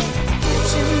 Oh yeah. But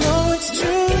you know it's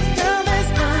true, girl. There's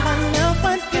no one else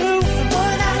but you.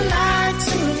 Would I lie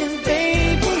to you,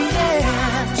 baby? Yeah.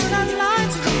 Would I lie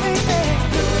to you, baby?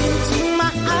 Into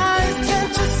my eyes,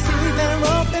 can't you see they're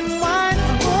open wide?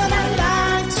 Would I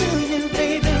lie to you,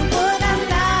 baby? Would I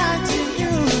lie to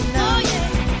you? No, yeah.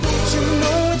 But you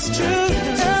know it's true,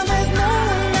 girl. There's no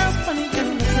one else but you.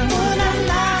 So would I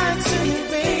lie to you,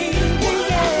 baby?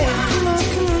 Yeah. Come on,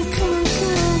 come on, come on,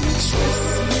 come on.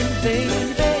 Trust me, baby.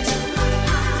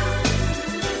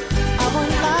 I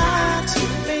won't lie to you,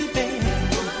 baby.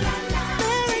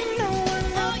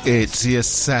 It's your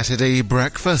Saturday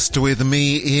breakfast with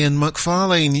me, Ian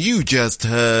McFarlane. You just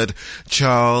heard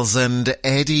Charles and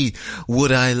Eddie,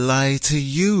 Would I Lie to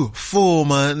You,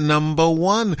 former number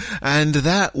one. And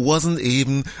that wasn't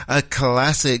even a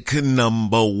classic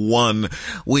number one.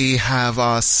 We have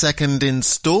our second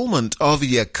installment of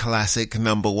your classic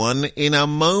number one in a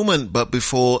moment. But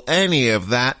before any of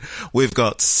that, we've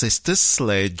got Sister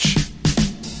Sledge.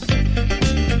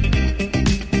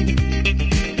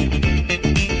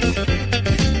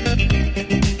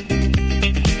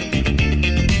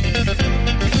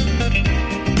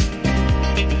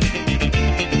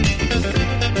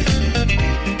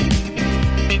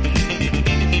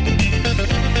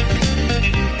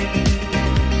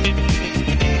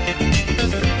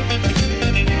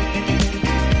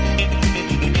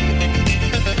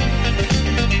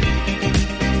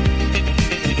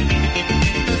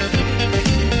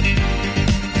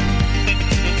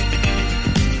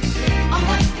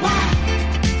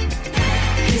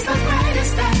 He's the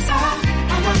greatest dancer.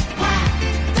 Oh, wow,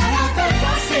 that I've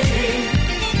ever seen.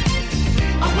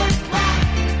 Oh, wow,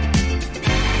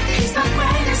 he's the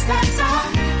greatest dancer.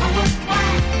 Oh,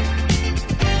 wow.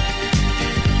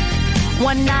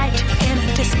 One night in a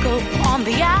disco on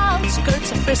the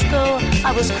outskirts of Frisco,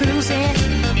 I was cruising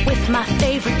with my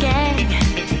favorite gang.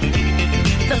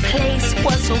 The place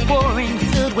was so boring,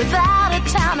 filled with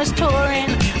out-of-towners touring.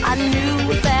 I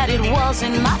knew that it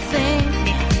wasn't my thing.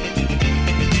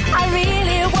 I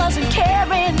really wasn't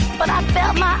caring, but I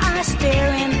felt my eyes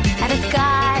staring at a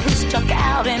guy who stuck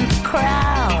out in the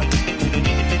crowd.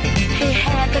 He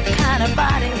had the kind of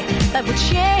body that would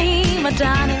shame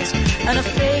Adonis, and a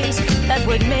face that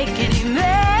would make any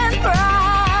man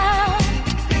proud.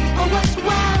 Oh, what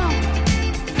wow.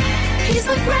 He's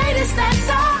the greatest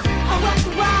dancer. Oh, what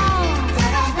wow,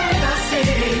 that I've ever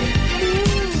seen.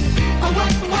 Oh,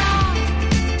 what wow.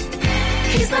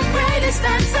 He's the greatest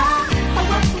dancer. Oh,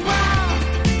 what wow.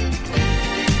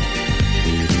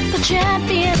 The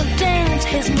champion of dance,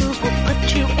 his moves will put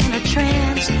you in a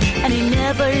trance, and he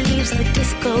never leaves the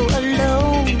disco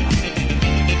alone.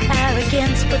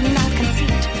 Arrogance but not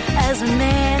conceit, as a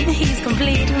man he's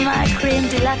complete, my creme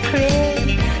de la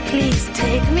creme, please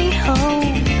take me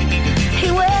home. He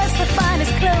wears the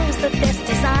finest clothes, the best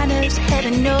designers,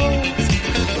 heaven knows.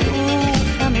 Ooh,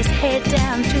 from his head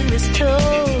down to his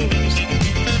toes.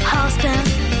 Halston,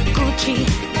 Gucci,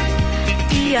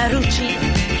 Fiorucci,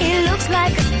 he looks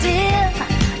like a steal.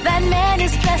 That man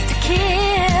is dressed to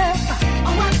kill.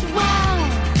 Oh, what wow.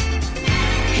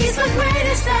 He's the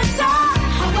greatest dancer.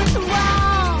 Oh, what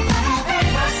wow, that I've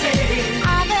ever seen.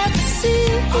 I've ever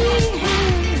seen.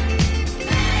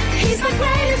 He's the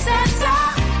greatest dancer.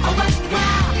 Oh, what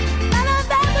wow, that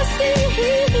I've ever seen.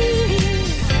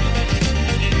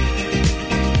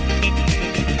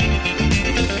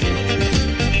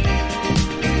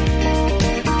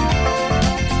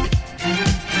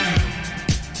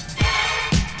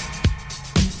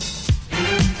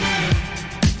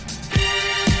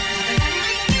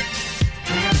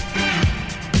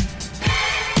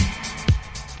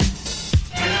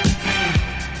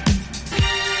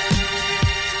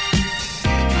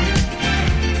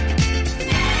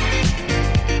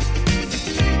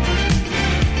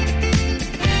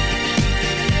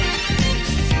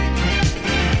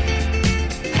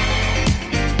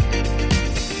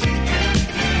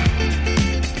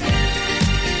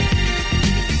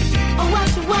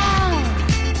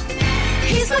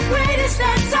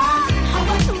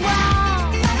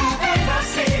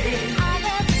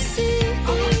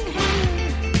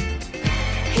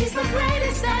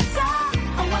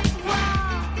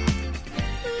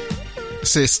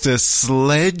 Sister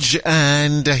Sledge,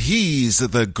 and he's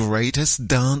the greatest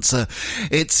dancer.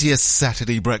 It's your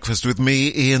Saturday breakfast with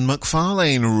me, Ian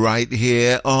McFarlane, right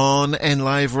here on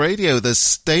NLive Radio, the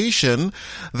station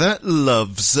that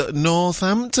loves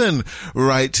Northampton.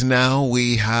 Right now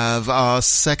we have our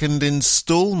second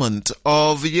instalment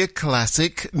of your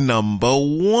classic number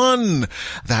one.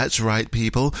 That's right,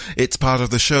 people. It's part of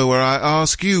the show where I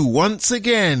ask you once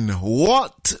again,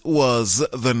 what was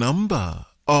the number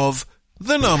of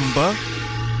the number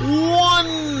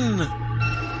one?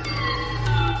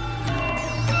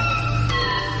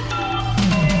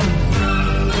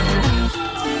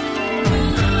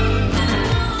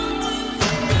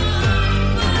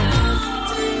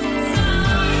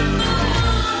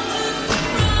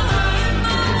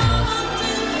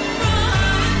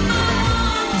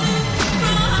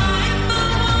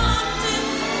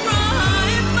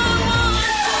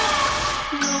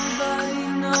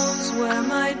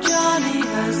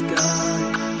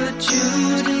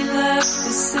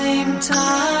 Same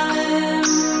time.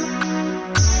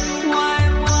 Why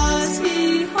was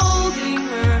he holding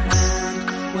her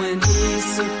hand when he's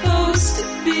supposed to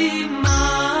be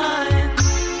mine?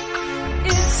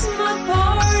 It's my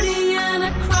party and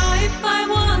I cry if I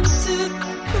want to,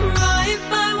 cry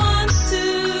if I want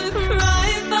to, cry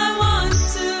if I want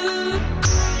to.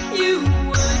 You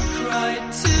would cry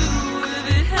too if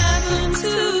it happened to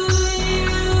you.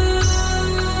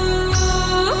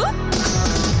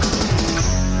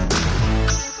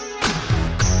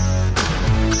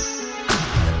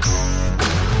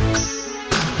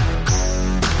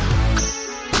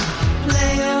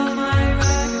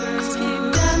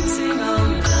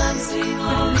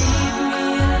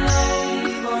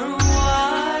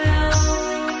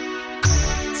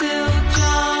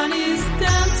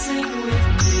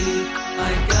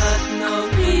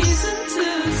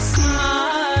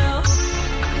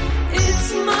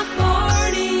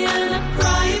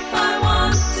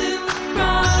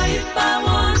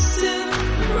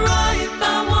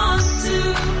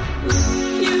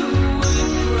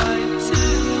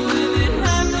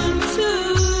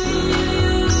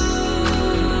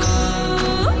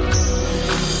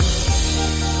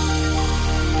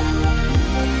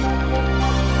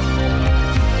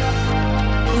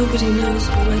 Nobody knows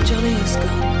where my Johnny has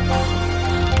gone.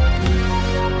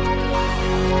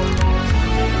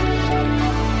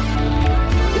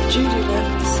 But Judy left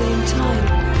at the same time.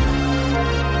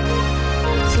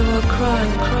 So I'll cry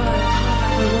and cry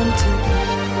if I want to.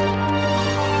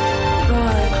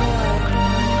 Cry if I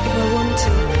want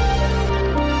to.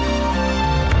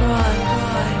 Cry if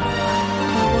I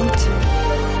want to.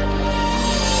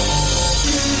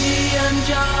 Judy and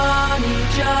Johnny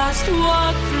just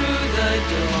walk through the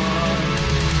door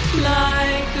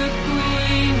like a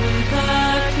queen with a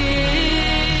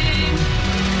king.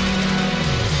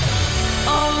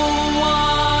 Oh,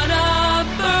 what a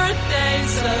birthday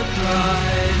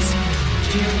surprise!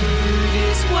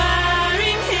 Judy's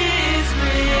wearing his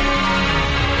ring.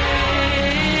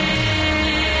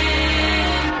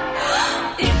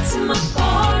 It's my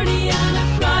party and I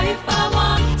cry if I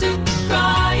want to,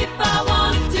 cry if I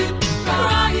want to,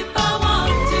 cry if I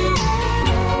want to.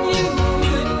 You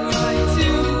would cry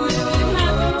too if it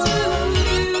happened to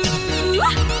you.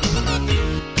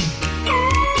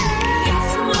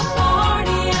 It's my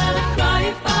party and I cry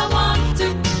if I want to,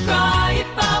 cry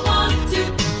if I want to,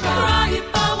 cry if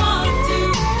I want to.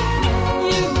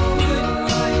 You would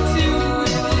cry too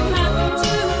if it happened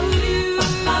to you.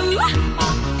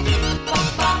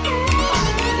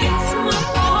 It's my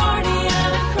party and I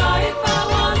cry if I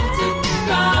want to,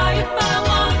 cry if I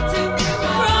want to,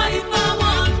 cry if I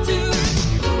want to.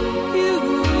 You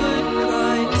would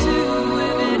cry too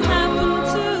if it happened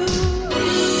to you.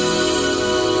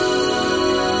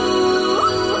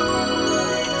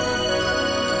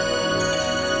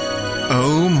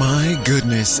 Oh my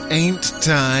goodness, ain't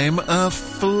time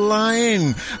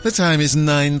a-flying. The time is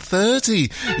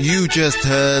 9:30. You just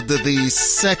heard the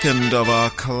second of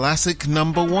our classic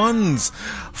number ones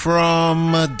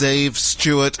from Dave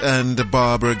Stewart and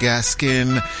Barbara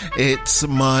Gaskin. It's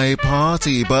My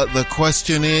Party. But the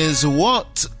question is,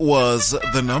 what was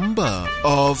the number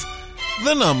of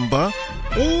the number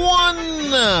one?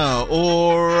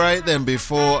 All right then,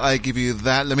 before I give you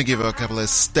that, let me give you a couple of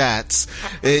stats.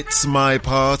 It's My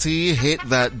Party hit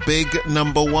that big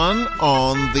number one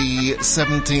on the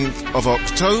 17th of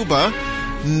October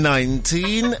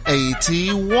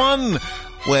 1981,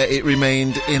 where it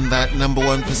remained in that number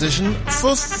one position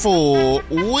for 4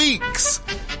 weeks.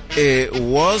 It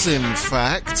was, in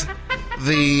fact,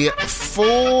 the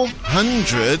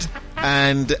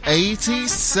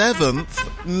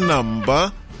 487th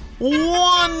number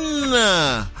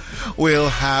 1. We'll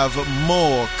have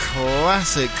more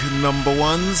classic number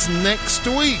ones next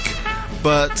week.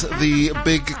 But the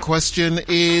big question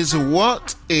is,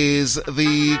 what is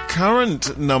the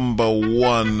current number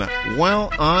one?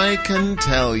 Well, I can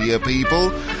tell you, people,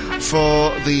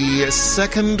 for the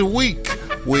second week,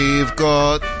 we've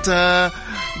got the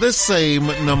same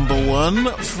number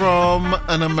one from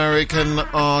an American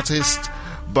artist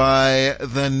by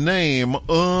the name of...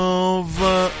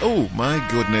 oh, my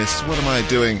goodness, what am I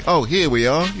doing? Oh, here we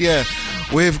are, yeah.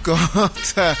 We've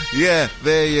got... yeah,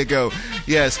 there you go.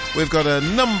 Yes, we've got a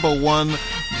number one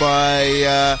by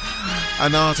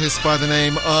an artist by the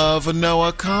name of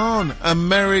Noah Kahan,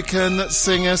 American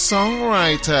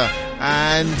singer-songwriter.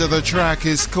 And the track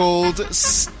is called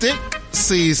Stick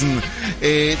Season.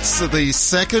 It's the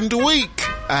second week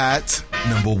at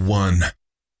number 1.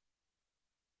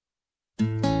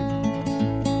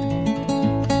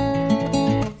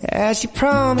 As you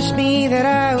promised me that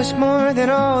I was more than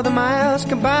all the miles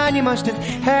combined, you must have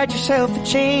had yourself a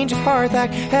change of heart like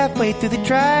halfway through the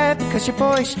drive, because your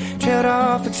voice trailed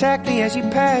off exactly as you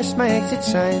passed my exit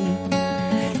sign.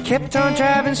 Kept on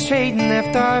driving straight and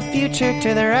left our future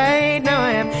to the right. Now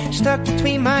I am stuck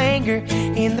between my anger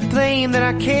and the blame that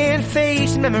I can't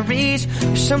face. Memories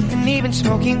or something even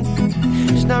smoking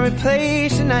does not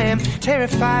replace. And I am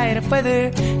terrified of weather,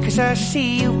 cause I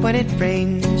see you when it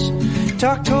rains.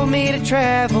 Doc told me to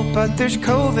travel, but there's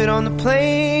COVID on the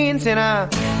planes. And I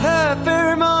love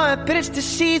Vermont, but it's the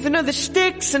season of the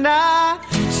sticks. And I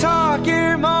saw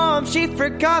your mom, she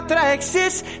forgot that I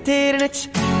existed. And it's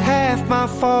half my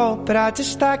fault, but I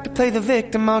just like to play the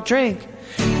victim. I'll drink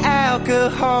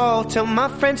alcohol till my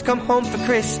friends come home for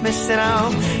Christmas. And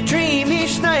I'll dream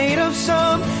each night of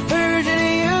some version of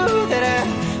you that I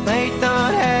might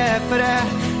not have, but I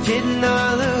did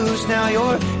not lose. Now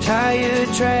your tire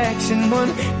tracks in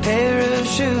one pair of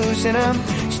shoes, and I'm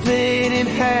split in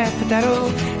half, but that'll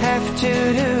have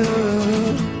to do.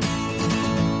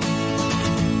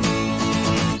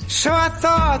 So I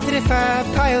thought that if I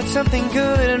piled something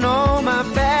good and all my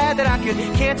bad, that I could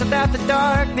cancel out the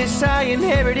darkness I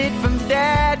inherited from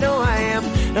Dad. No, I am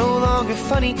no longer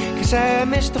funny, cause I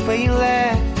missed the way you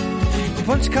laughed. You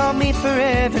once called me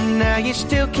forever, now you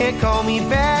still can't call me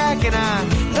back. And I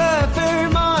love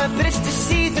Vermont, but it's the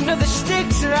season of the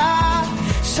sticks. And I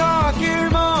saw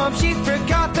your mom, she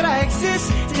forgot that I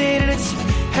existed. And it's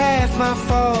half my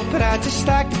fault, but I just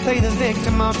like to play the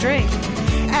victim. I'll drink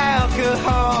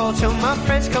alcohol till my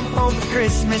friends come home for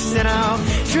Christmas. And I'll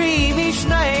dream each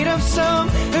night of some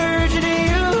version of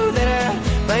you that I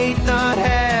might not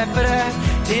have, but I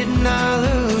did not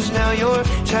lose. Now your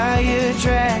tire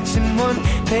tracks in one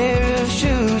pair of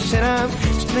shoes, and I'm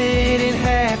split in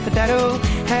half, but that'll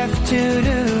have to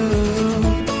do.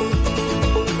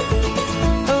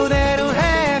 Oh, that'll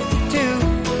have to do.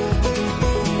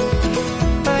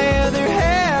 My other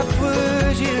half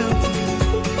was you.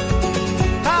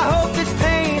 I hope this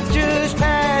pain's just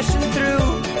passing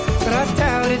through, but I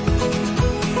doubt it.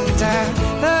 'Cause I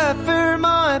love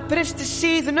Vermont, but it's the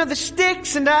season of the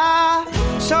sticks. And I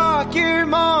saw your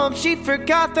mom, she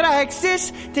forgot that I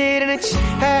existed. And it's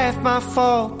half my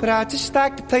fault, but I just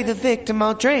like to play the victim.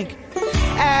 I'll drink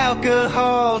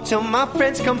alcohol till my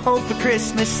friends come home for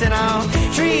Christmas. And I'll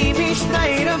dream each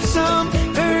night of some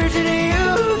version of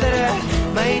you that I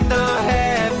might not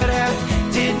have, but I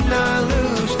did not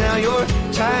lose. Now your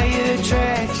tire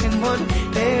tracks in one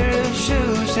pair of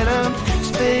shoes, and I'm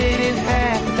split in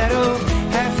half, but that'll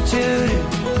have to do,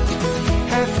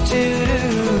 have to do.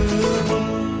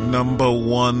 Number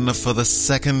one for the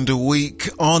second week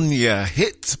on your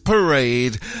hit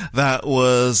parade. That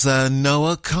was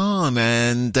Noah Kahan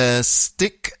and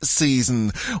Stick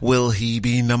Season. Will he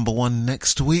be number one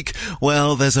next week?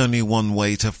 Well, there's only one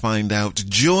way to find out.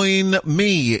 Join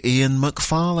me, Ian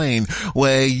McFarlane,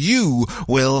 where you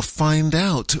will find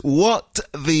out what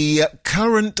the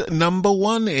current number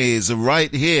one is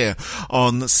right here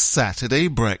on Saturday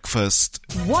Breakfast.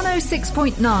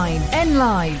 106.9 N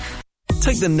Live.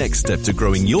 Take the next step to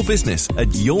growing your business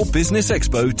at Your Business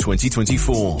Expo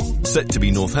 2024. Set to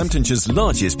be Northamptonshire's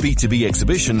largest B2B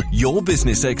exhibition, Your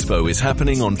Business Expo is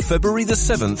happening on February the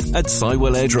 7th at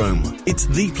Sywell Airdrome. It's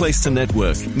the place to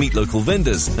network, meet local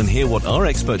vendors, and hear what our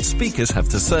expert speakers have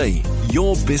to say.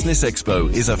 Your Business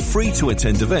Expo is a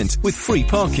free-to-attend event with free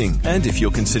parking. And if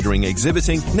you're considering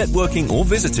exhibiting, networking, or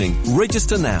visiting,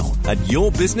 register now at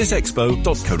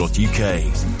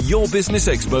yourbusinessexpo.co.uk. Your Business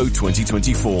Expo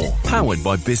 2024. Powered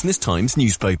by Business Times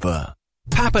newspaper.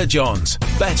 Papa John's.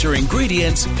 Better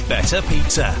ingredients, better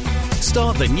pizza.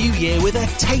 Start the new year with a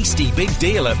tasty big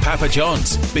deal at Papa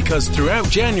John's, because throughout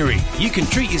January you can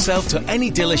treat yourself to any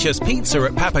delicious pizza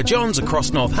at Papa John's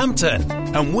across Northampton,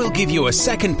 and we'll give you a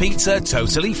second pizza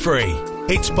totally free.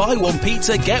 It's buy one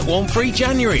pizza, get one free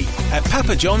January at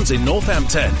Papa John's in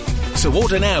Northampton. So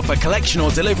order now for collection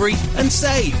or delivery and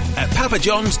save at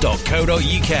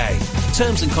papajohns.co.uk.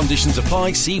 Terms and conditions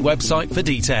apply. See website for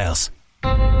details.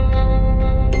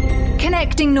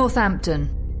 Connecting Northampton.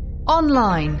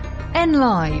 Online. N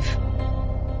Live.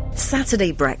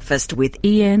 Saturday Breakfast with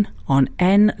Ian on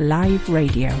N Live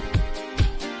Radio.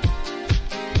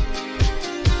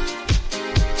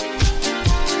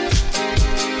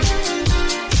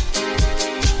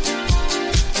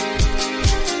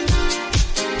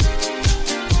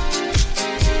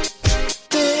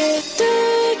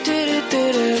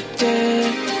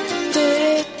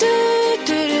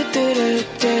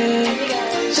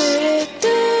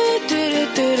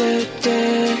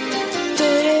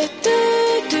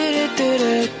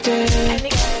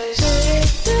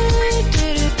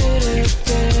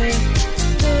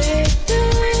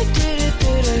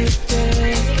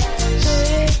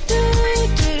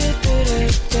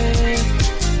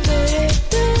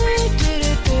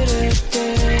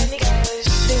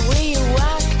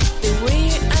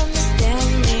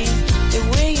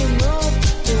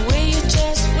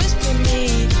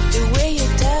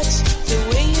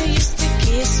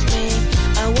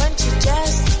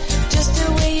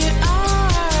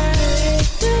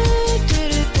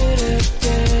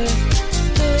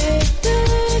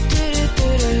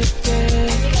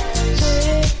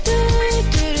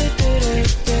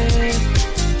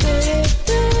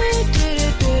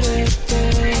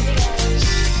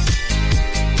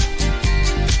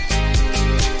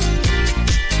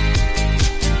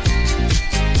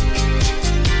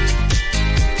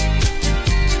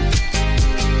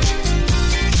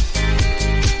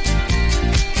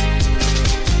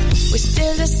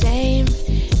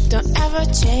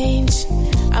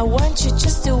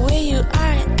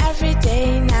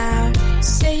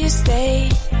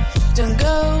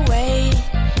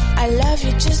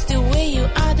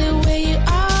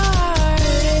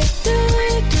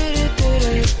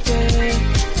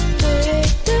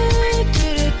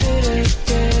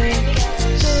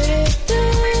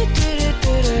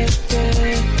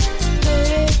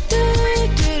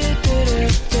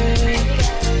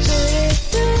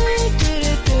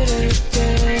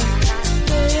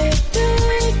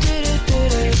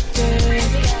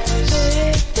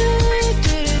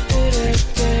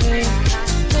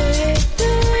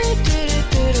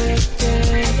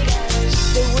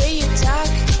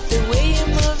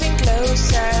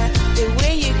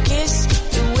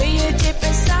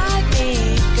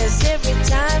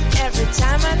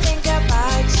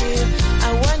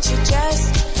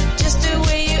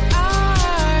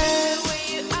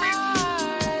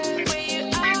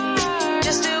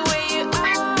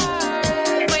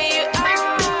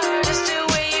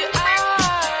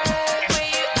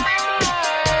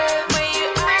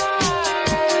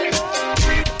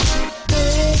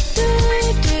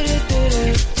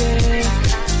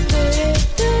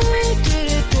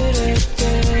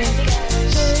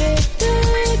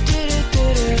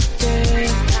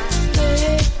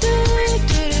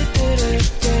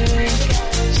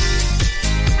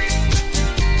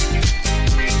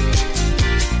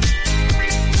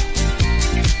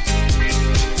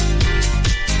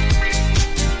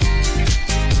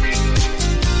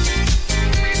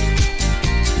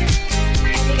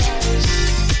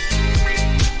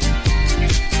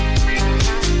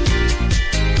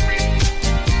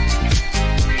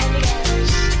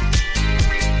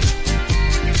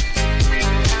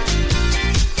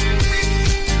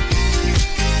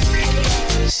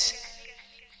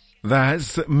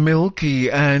 That's Milky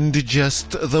and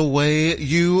Just the Way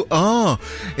You Are.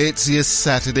 It's your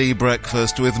Saturday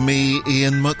breakfast with me,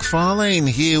 Ian McFarlane.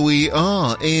 Here we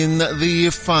are in the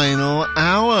final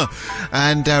hour.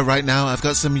 And right now I've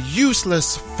got some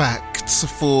useless facts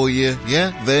for you.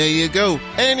 Yeah, there you go.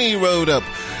 Any road up.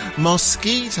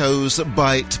 Mosquitoes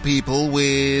bite people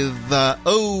with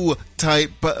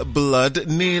O-type blood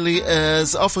nearly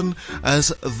as often as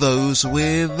those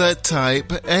with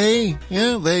type A.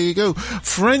 Yeah, there you go.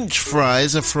 French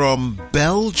fries are from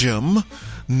Belgium,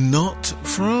 not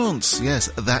France. Yes,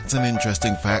 that's an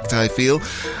interesting fact, I feel.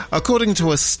 According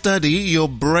to a study, your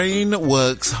brain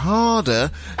works harder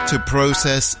to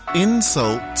process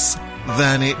insults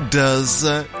than it does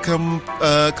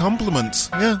compliments.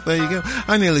 Yeah, there you go.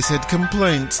 I nearly said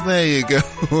complaints. There you go.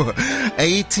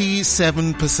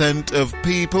 87% of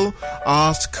people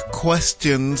ask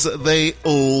questions they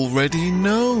already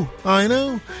know. I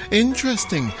know.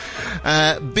 Interesting.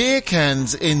 Beer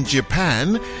cans in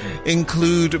Japan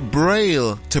include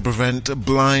Braille to prevent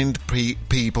blind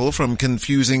people from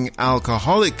confusing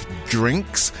alcoholic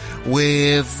drinks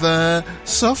with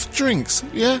soft drinks.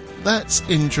 Yeah, that's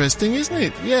interesting, isn't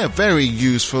it? Yeah, very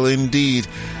useful indeed.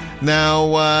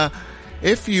 Now,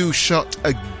 if you shot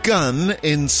a gun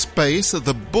in space,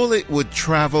 the bullet would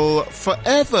travel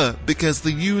forever because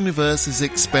the universe is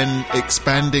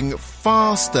expanding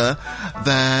faster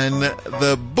than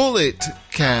the bullet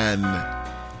can.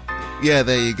 Yeah,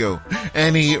 there you go.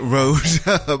 Annie wrote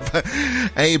up,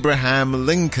 Abraham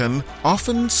Lincoln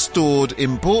often stored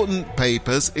important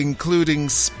papers, including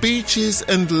speeches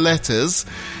and letters,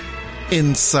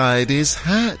 inside his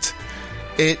hat.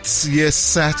 It's your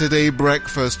Saturday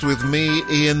breakfast with me,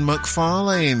 Ian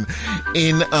McFarlane.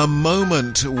 In a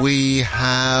moment, we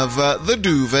have the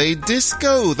Duvet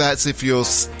Disco. That's if you're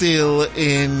still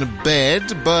in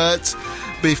bed, but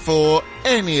before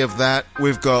any of that,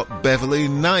 we've got Beverly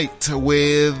Knight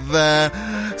with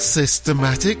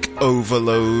Systematic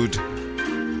Overload.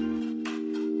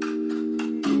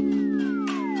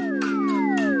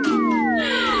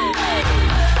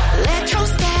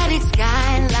 Electrostatic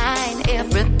skyline,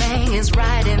 everything is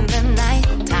right in the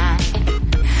nighttime.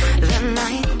 The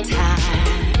nighttime.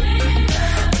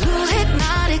 Blue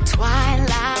hypnotic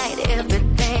twilight,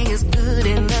 everything is good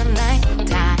in the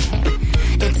nighttime.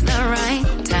 It's the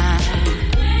right time.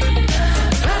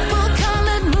 Purple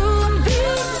colored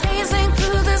moonbeams gazing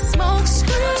through the smoke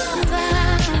screens.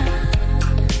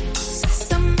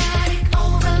 Systematic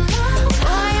overload.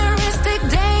 Voyeuristic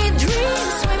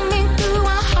daydreams swimming through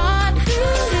a heartbeat.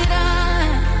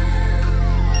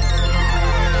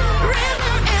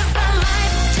 Rhythm is the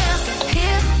life, just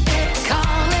hear it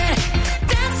calling.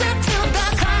 Dance until the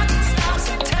clock stops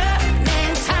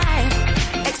turning time.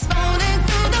 Exploding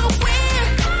through the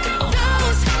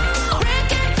windows,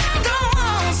 breaking down the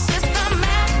walls.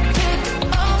 Systematic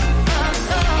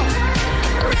overload.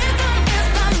 Rhythm is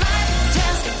the life,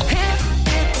 just hear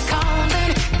it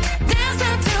calling. Dance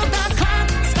until the clock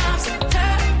stops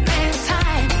turning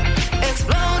time.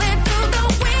 Exploding through the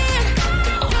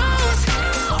windows,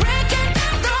 breaking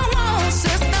down the walls.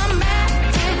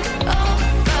 Systematic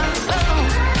overload.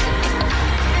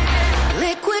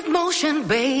 Liquid motion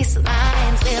bass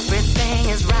lines, everything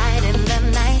is right in the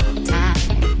nighttime.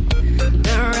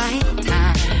 The right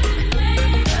time.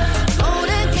 Float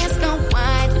against the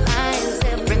white lines,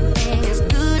 everything is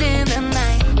good in the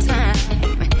nighttime.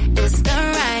 It's the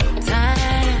right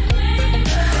time.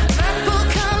 Purple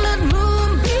colored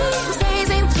moonbeams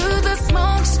gazing through the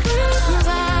smoke screens.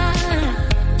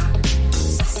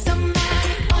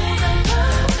 Systematic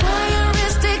overload.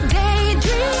 Voyeuristic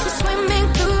daydreams swimming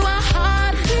through a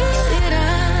heartbeat.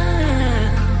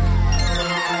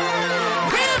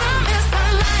 Rhythm is the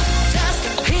life, just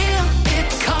hear it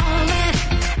calling.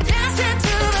 Dancing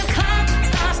till the clock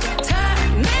stops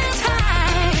turning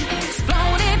time.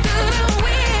 Exploding through the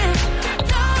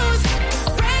windows,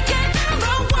 breaking down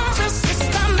the walls of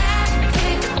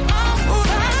systematic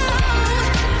overload.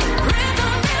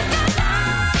 Rhythm is the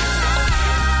life.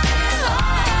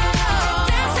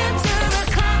 Dancing till the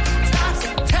clock stops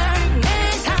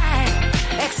turning time.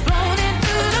 Exploding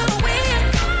through the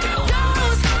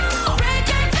windows,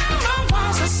 breaking down the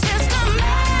walls of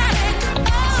systematic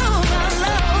overload.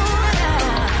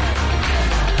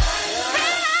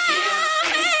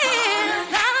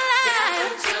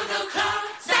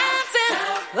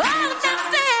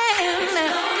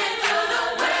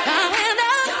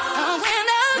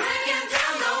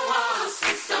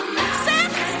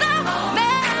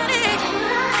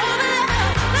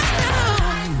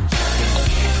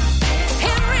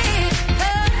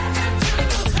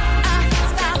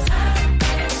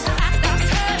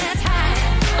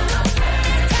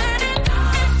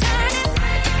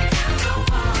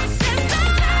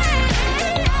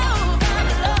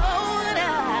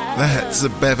 That's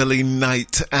Beverly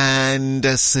Knight and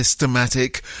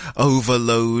Systematic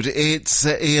Overload. It's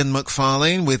Ian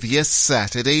McFarlane with your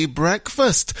Saturday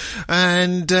breakfast.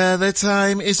 And the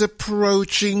time is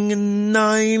approaching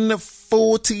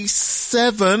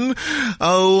 9:47.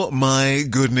 Oh my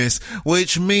goodness.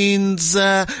 Which means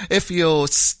if you're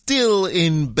still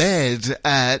in bed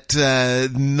at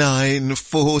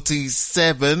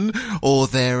 9:47 or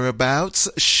thereabouts,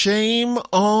 shame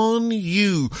on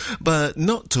you. But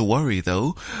not to worry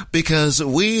though, because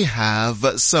we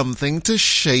have something to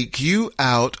shake you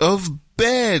out of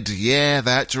bed. Yeah,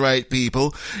 that's right,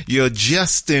 people. You're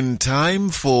just in time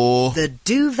for the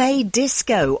Duvet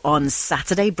Disco on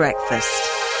Saturday Breakfast.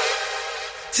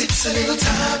 Takes a little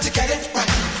time to get it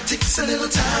right. Takes a little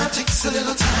time, takes a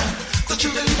little time. Don't you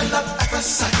believe in love at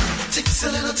first sight? Takes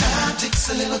a little time, takes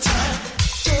a little time.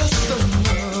 Just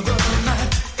another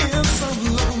night in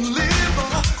some lonely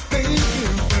bar,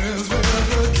 making friends with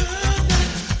a girl that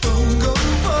don't go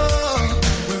far.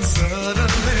 When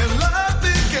suddenly love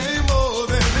became more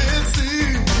than it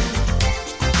seemed.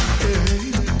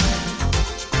 Hey.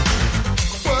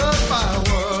 Word by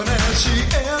word as she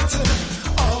entered,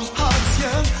 all hearts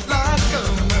yearn like a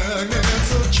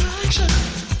magnet's attraction.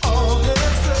 All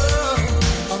heads turn.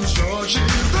 I'm sure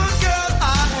she's the girl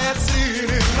I had seen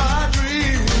in my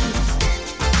dreams.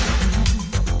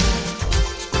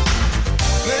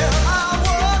 There I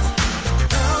was,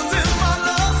 counting my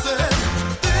losses,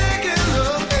 thinking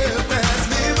love had passed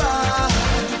me by.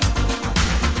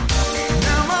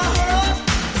 Now my heart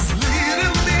is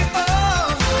leading me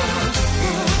on.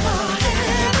 My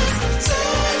head is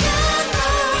saying no.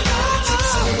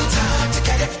 Takes a little time to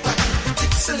get it right.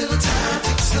 Takes a little time,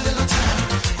 takes a little time.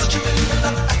 Don't you believe in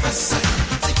love at first sight?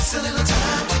 Takes a little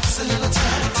time, takes a little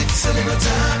time. Takes a little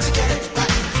time to get it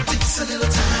right. Takes a little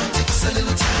time, takes a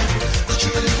little time. Don't you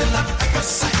believe in love at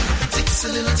first sight? Takes a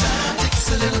little time, takes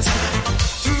a little time.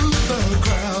 Through the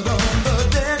crowd on the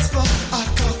dance floor, I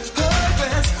caught her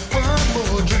glance. One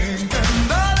more drink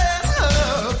and I let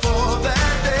her for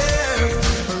that dance.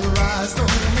 Her eyes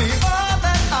told me all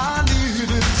that I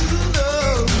needed to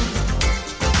know.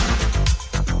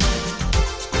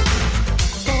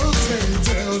 Jose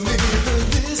tells me that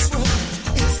this one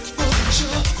is for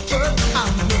sure, but I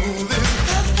know this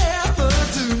has happened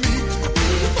to me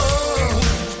before.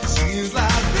 Seems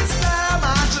like this time I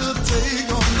should take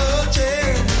on the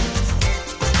chance.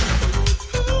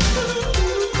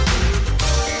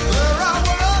 There I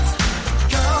was,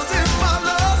 counting my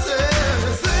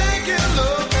losses, thinking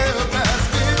love had passed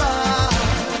me by.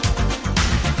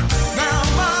 Now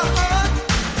my heart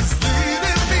is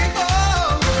leading me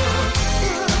on.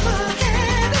 My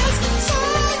head is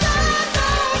saying no.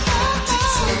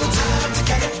 Takes a little time to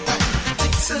get it right.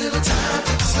 Takes a little time,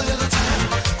 takes a little time.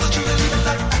 Don't you believe in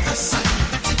love at first sight?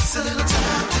 Takes a little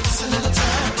time, takes a little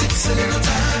time. Takes a little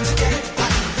time to get it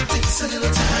right. Takes a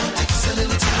little time, takes a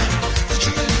little time. Don't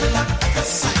you believe in love at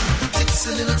first sight? Takes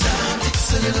a little time,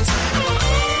 takes a little time.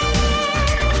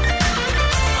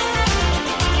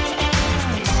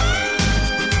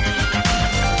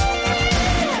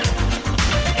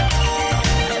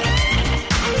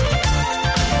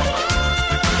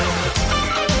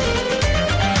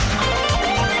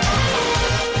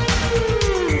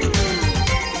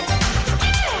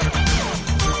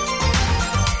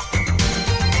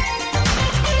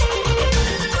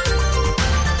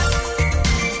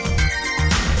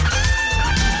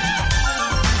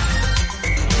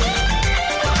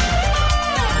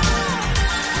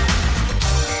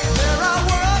 There I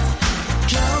was,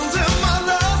 counting my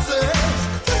losses,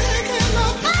 thinking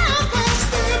love had passed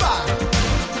me by.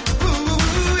 Ooh,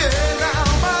 yeah, now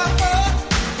my heart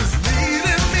is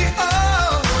leading me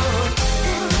on.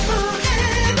 My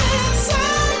head is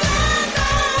saying no.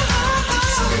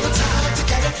 Takes a little time to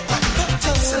get it right.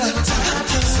 Takes a little time,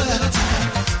 takes a little time.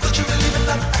 Don't you believe in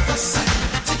love at first sight?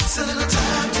 Takes a little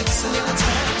time, takes a little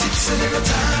time. Takes a little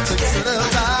time to get it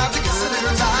right. Takes a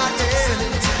little time,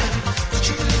 don't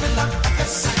you believe in love at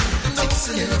first sight? Takes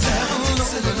a little time,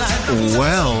 takes a little time.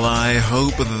 Well, I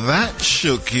hope that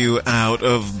shook you out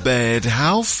of bed.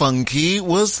 How funky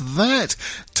was that?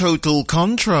 Total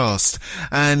contrast.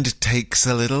 And takes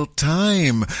a little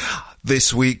time.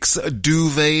 This week's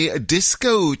Duvet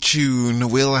Disco tune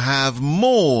will have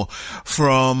more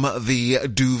from the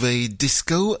Duvet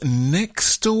Disco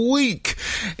next week.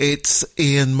 It's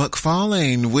Ian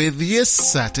McFarlane with your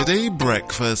Saturday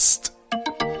Breakfast.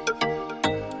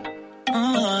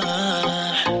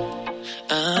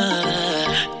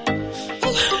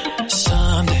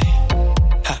 Someday,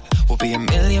 we'll be a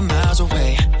million miles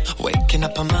away. Waking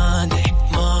up on Monday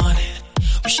morning,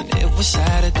 wishing it was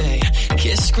Saturday.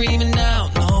 Kids screaming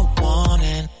out, no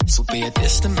warning. This will be a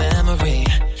distant memory.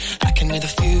 I can hear the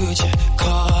future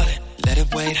calling, let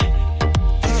it wait.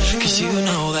 'Cause you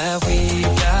know that we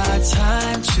got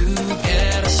time to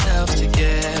get ourselves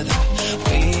together.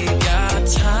 We got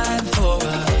time for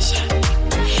us.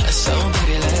 So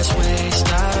baby, let's waste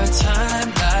our time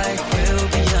like we'll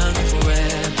be young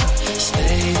forever.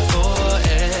 Stay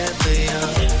forever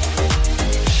young.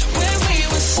 When we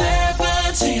were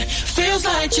 17, feels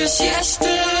like just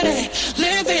yesterday.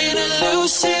 Living a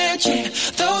lucid dream,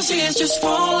 those years just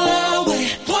fall away.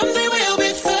 One day we'll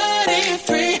be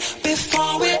 33 before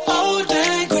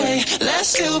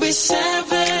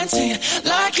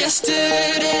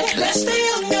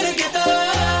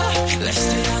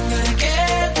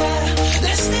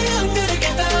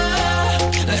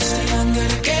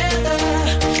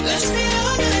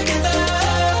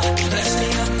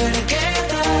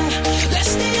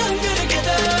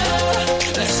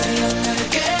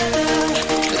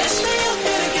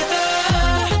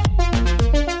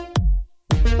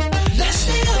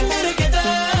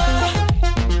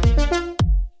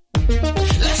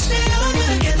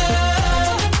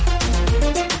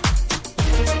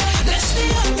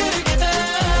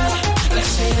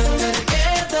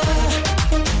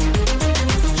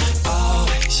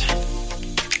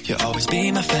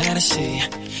fantasy.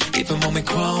 Even when we're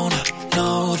grown up,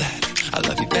 know that I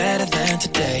love you better than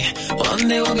today. One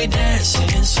day we'll be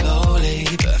dancing slowly,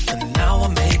 but for now I'll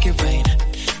make it rain.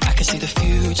 I can see the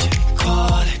future,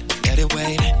 call it, let it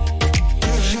wait.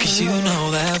 Cause you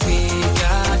know that we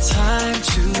got time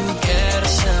to get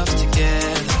ourselves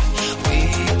together. We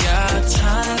got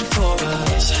time for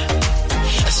us.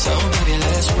 So maybe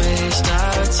let's waste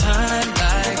our time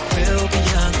like we'll be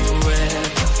young forever.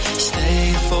 Stay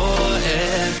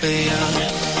forever young.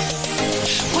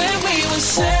 When we were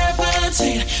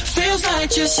 17, feels like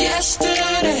just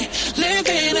yesterday.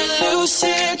 Living a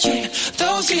lucid dream,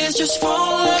 those years just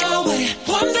fall away.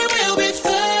 One day we'll be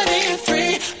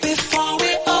 33 before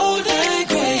we're old and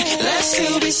grey. Let's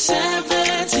still be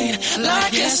 17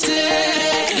 like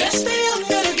yesterday. Let's stay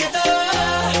younger together.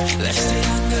 Let's stay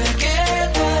younger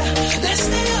together. Let's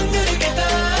stay younger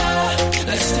together.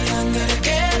 Let's stay younger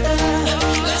together.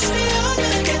 Let's stay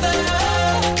younger together.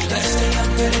 Let's stay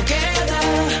younger together.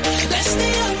 Let's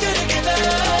stay younger together.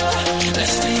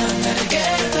 Let's stay younger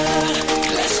together.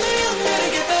 Let's stay younger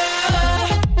together.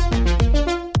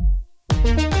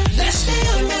 Let's stay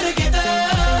younger together.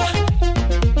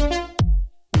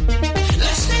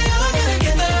 Let's stay younger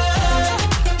together.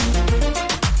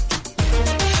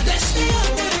 Let's stay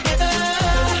younger together.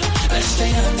 Let's stay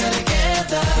younger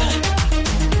together.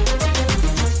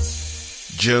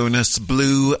 Jonas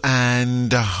Blue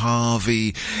and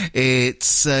Harvey.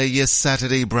 It's your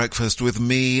Saturday breakfast with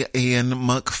me, Ian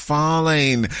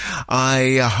McFarlane.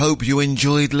 I hope you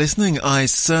enjoyed listening. I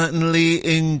certainly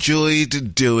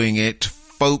enjoyed doing it,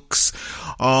 folks.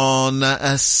 On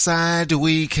a sad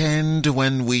weekend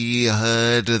when we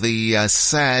heard the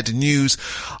sad news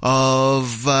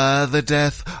of the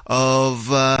death of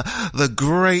the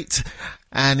great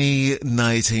Annie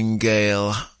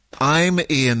Nightingale. I'm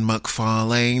Ian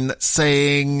McFarlane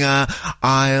saying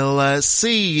I'll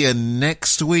see you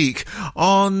next week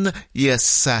on your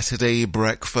Saturday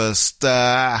breakfast.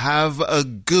 Have a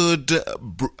good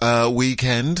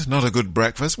weekend, not a good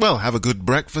breakfast. Well, have a good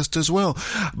breakfast as well.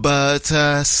 But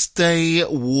stay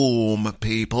warm,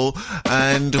 people,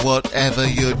 and whatever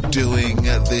you're doing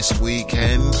this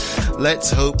weekend,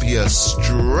 let's hope you're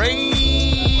straight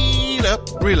up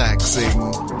relaxing.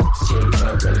 Straight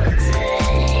up relaxing.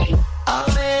 I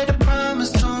made a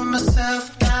promise to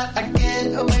myself that I'd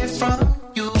get away from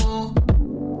you.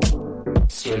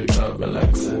 Straight up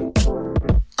relaxing.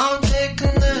 I'm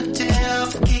taking the day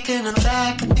off, kicking it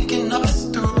back and thinking us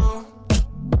through.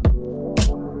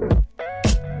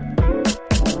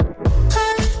 I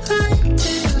like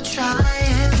to try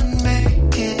and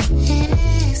make it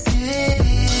easy.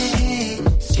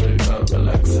 Straight up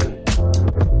relaxing.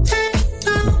 Ain't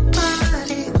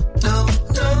nobody, no,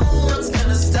 no.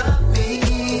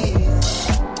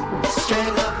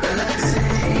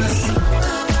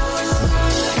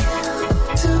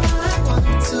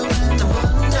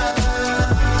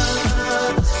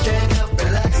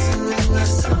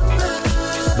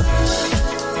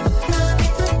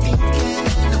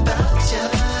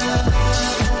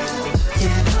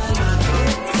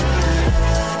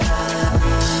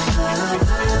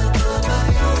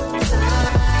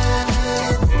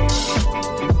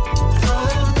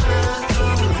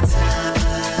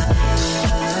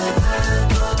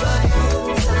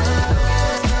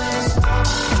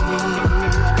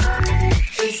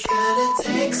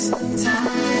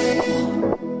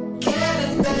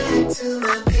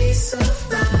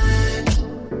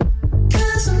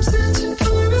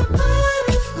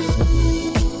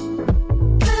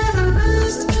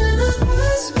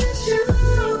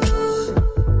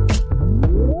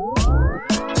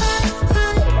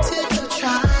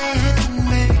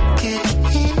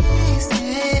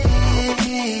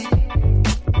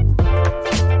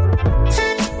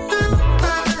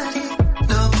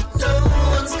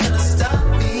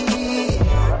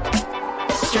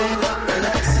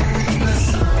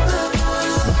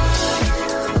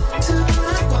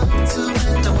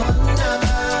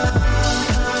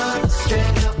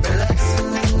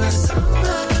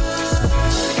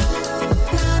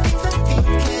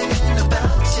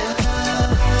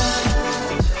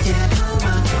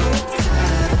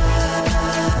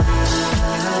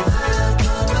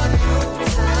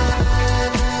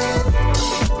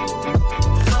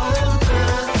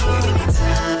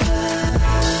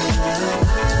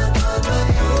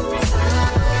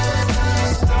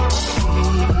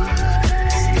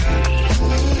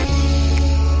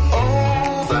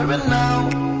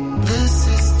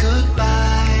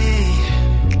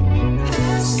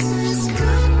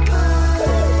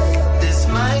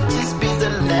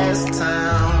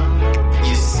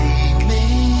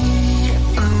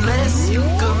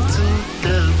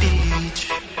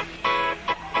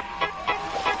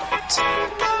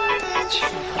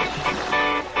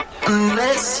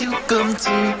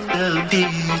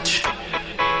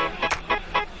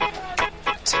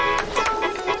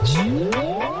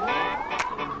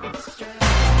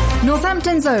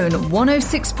 Northampton's own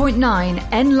 106.9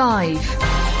 N Live.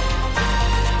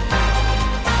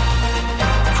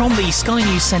 From the Sky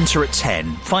News Centre at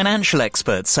 10, financial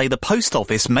experts say the Post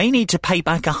Office may need to pay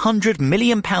back £100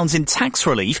 million in tax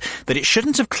relief that it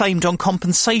shouldn't have claimed on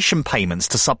compensation payments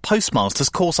to sub-postmasters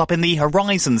caught up in the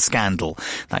Horizon scandal.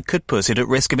 That could put it at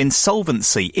risk of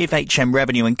insolvency if HM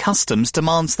Revenue and Customs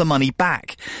demands the money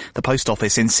back. The Post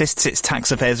Office insists its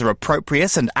tax affairs are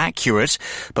appropriate and accurate,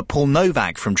 but Paul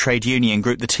Novak from trade union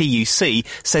group the TUC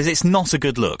says it's not a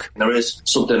good look. There is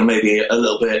something maybe a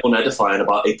little bit unedifying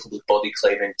about a public body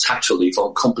claiming tax relief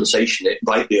on compensation it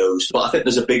rightly owes. But I think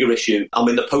there's a bigger issue. I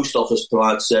mean, the Post Office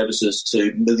provides services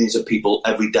to millions of people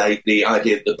every day. The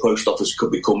idea that the Post Office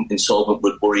could become insolvent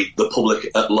would worry the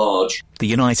public at large. The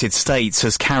United States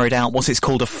has carried out what it's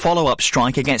called a follow-up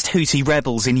strike against Houthi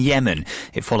rebels in Yemen.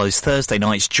 It follows Thursday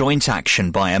night's joint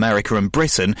action by America and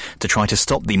Britain to try to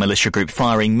stop the militia group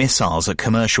firing missiles at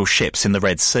commercial ships in the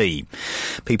Red Sea.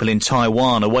 People in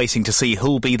Taiwan are waiting to see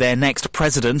who'll be their next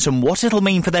president and what it'll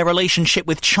mean for their relationship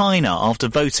with China after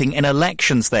voting in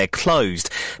elections there closed.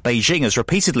 Beijing has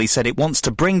repeatedly said it wants to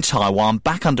bring Taiwan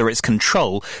back under its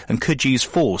control and could use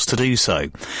force to do so.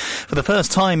 For the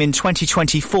first time in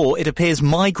 2024, it appears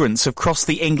migrants have crossed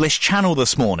the English Channel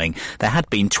this morning. There had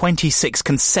been 26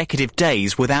 consecutive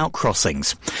days without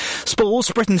crossings.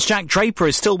 Sports, Britain's Jack Draper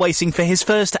is still waiting for his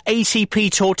first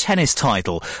ATP Tour tennis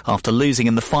title after losing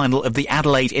in the final of the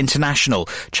Adelaide International.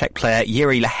 Czech player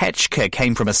Jiří Lehečka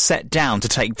came from a set down to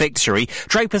take victory.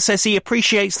 Draper says he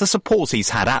appreciates the support he's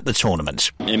had at the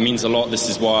tournament. It means a lot. This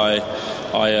is why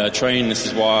I train. This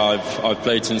is why I've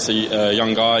played since a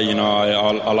young guy. You know,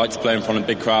 I like to play in front of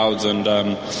big crowds, and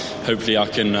hopefully I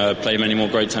can play many more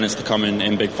great tennis to come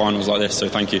in big finals like this. So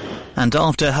thank you. And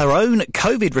after her own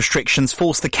COVID restrictions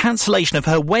forced the cancellation of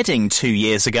her wedding 2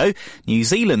 years ago, New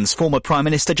Zealand's former Prime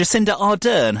Minister Jacinda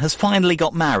Ardern has finally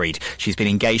got married. She's been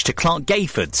engaged to Clark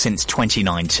Gayford since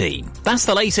 2019. That's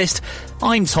the latest.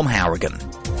 I'm Tom Harrigan.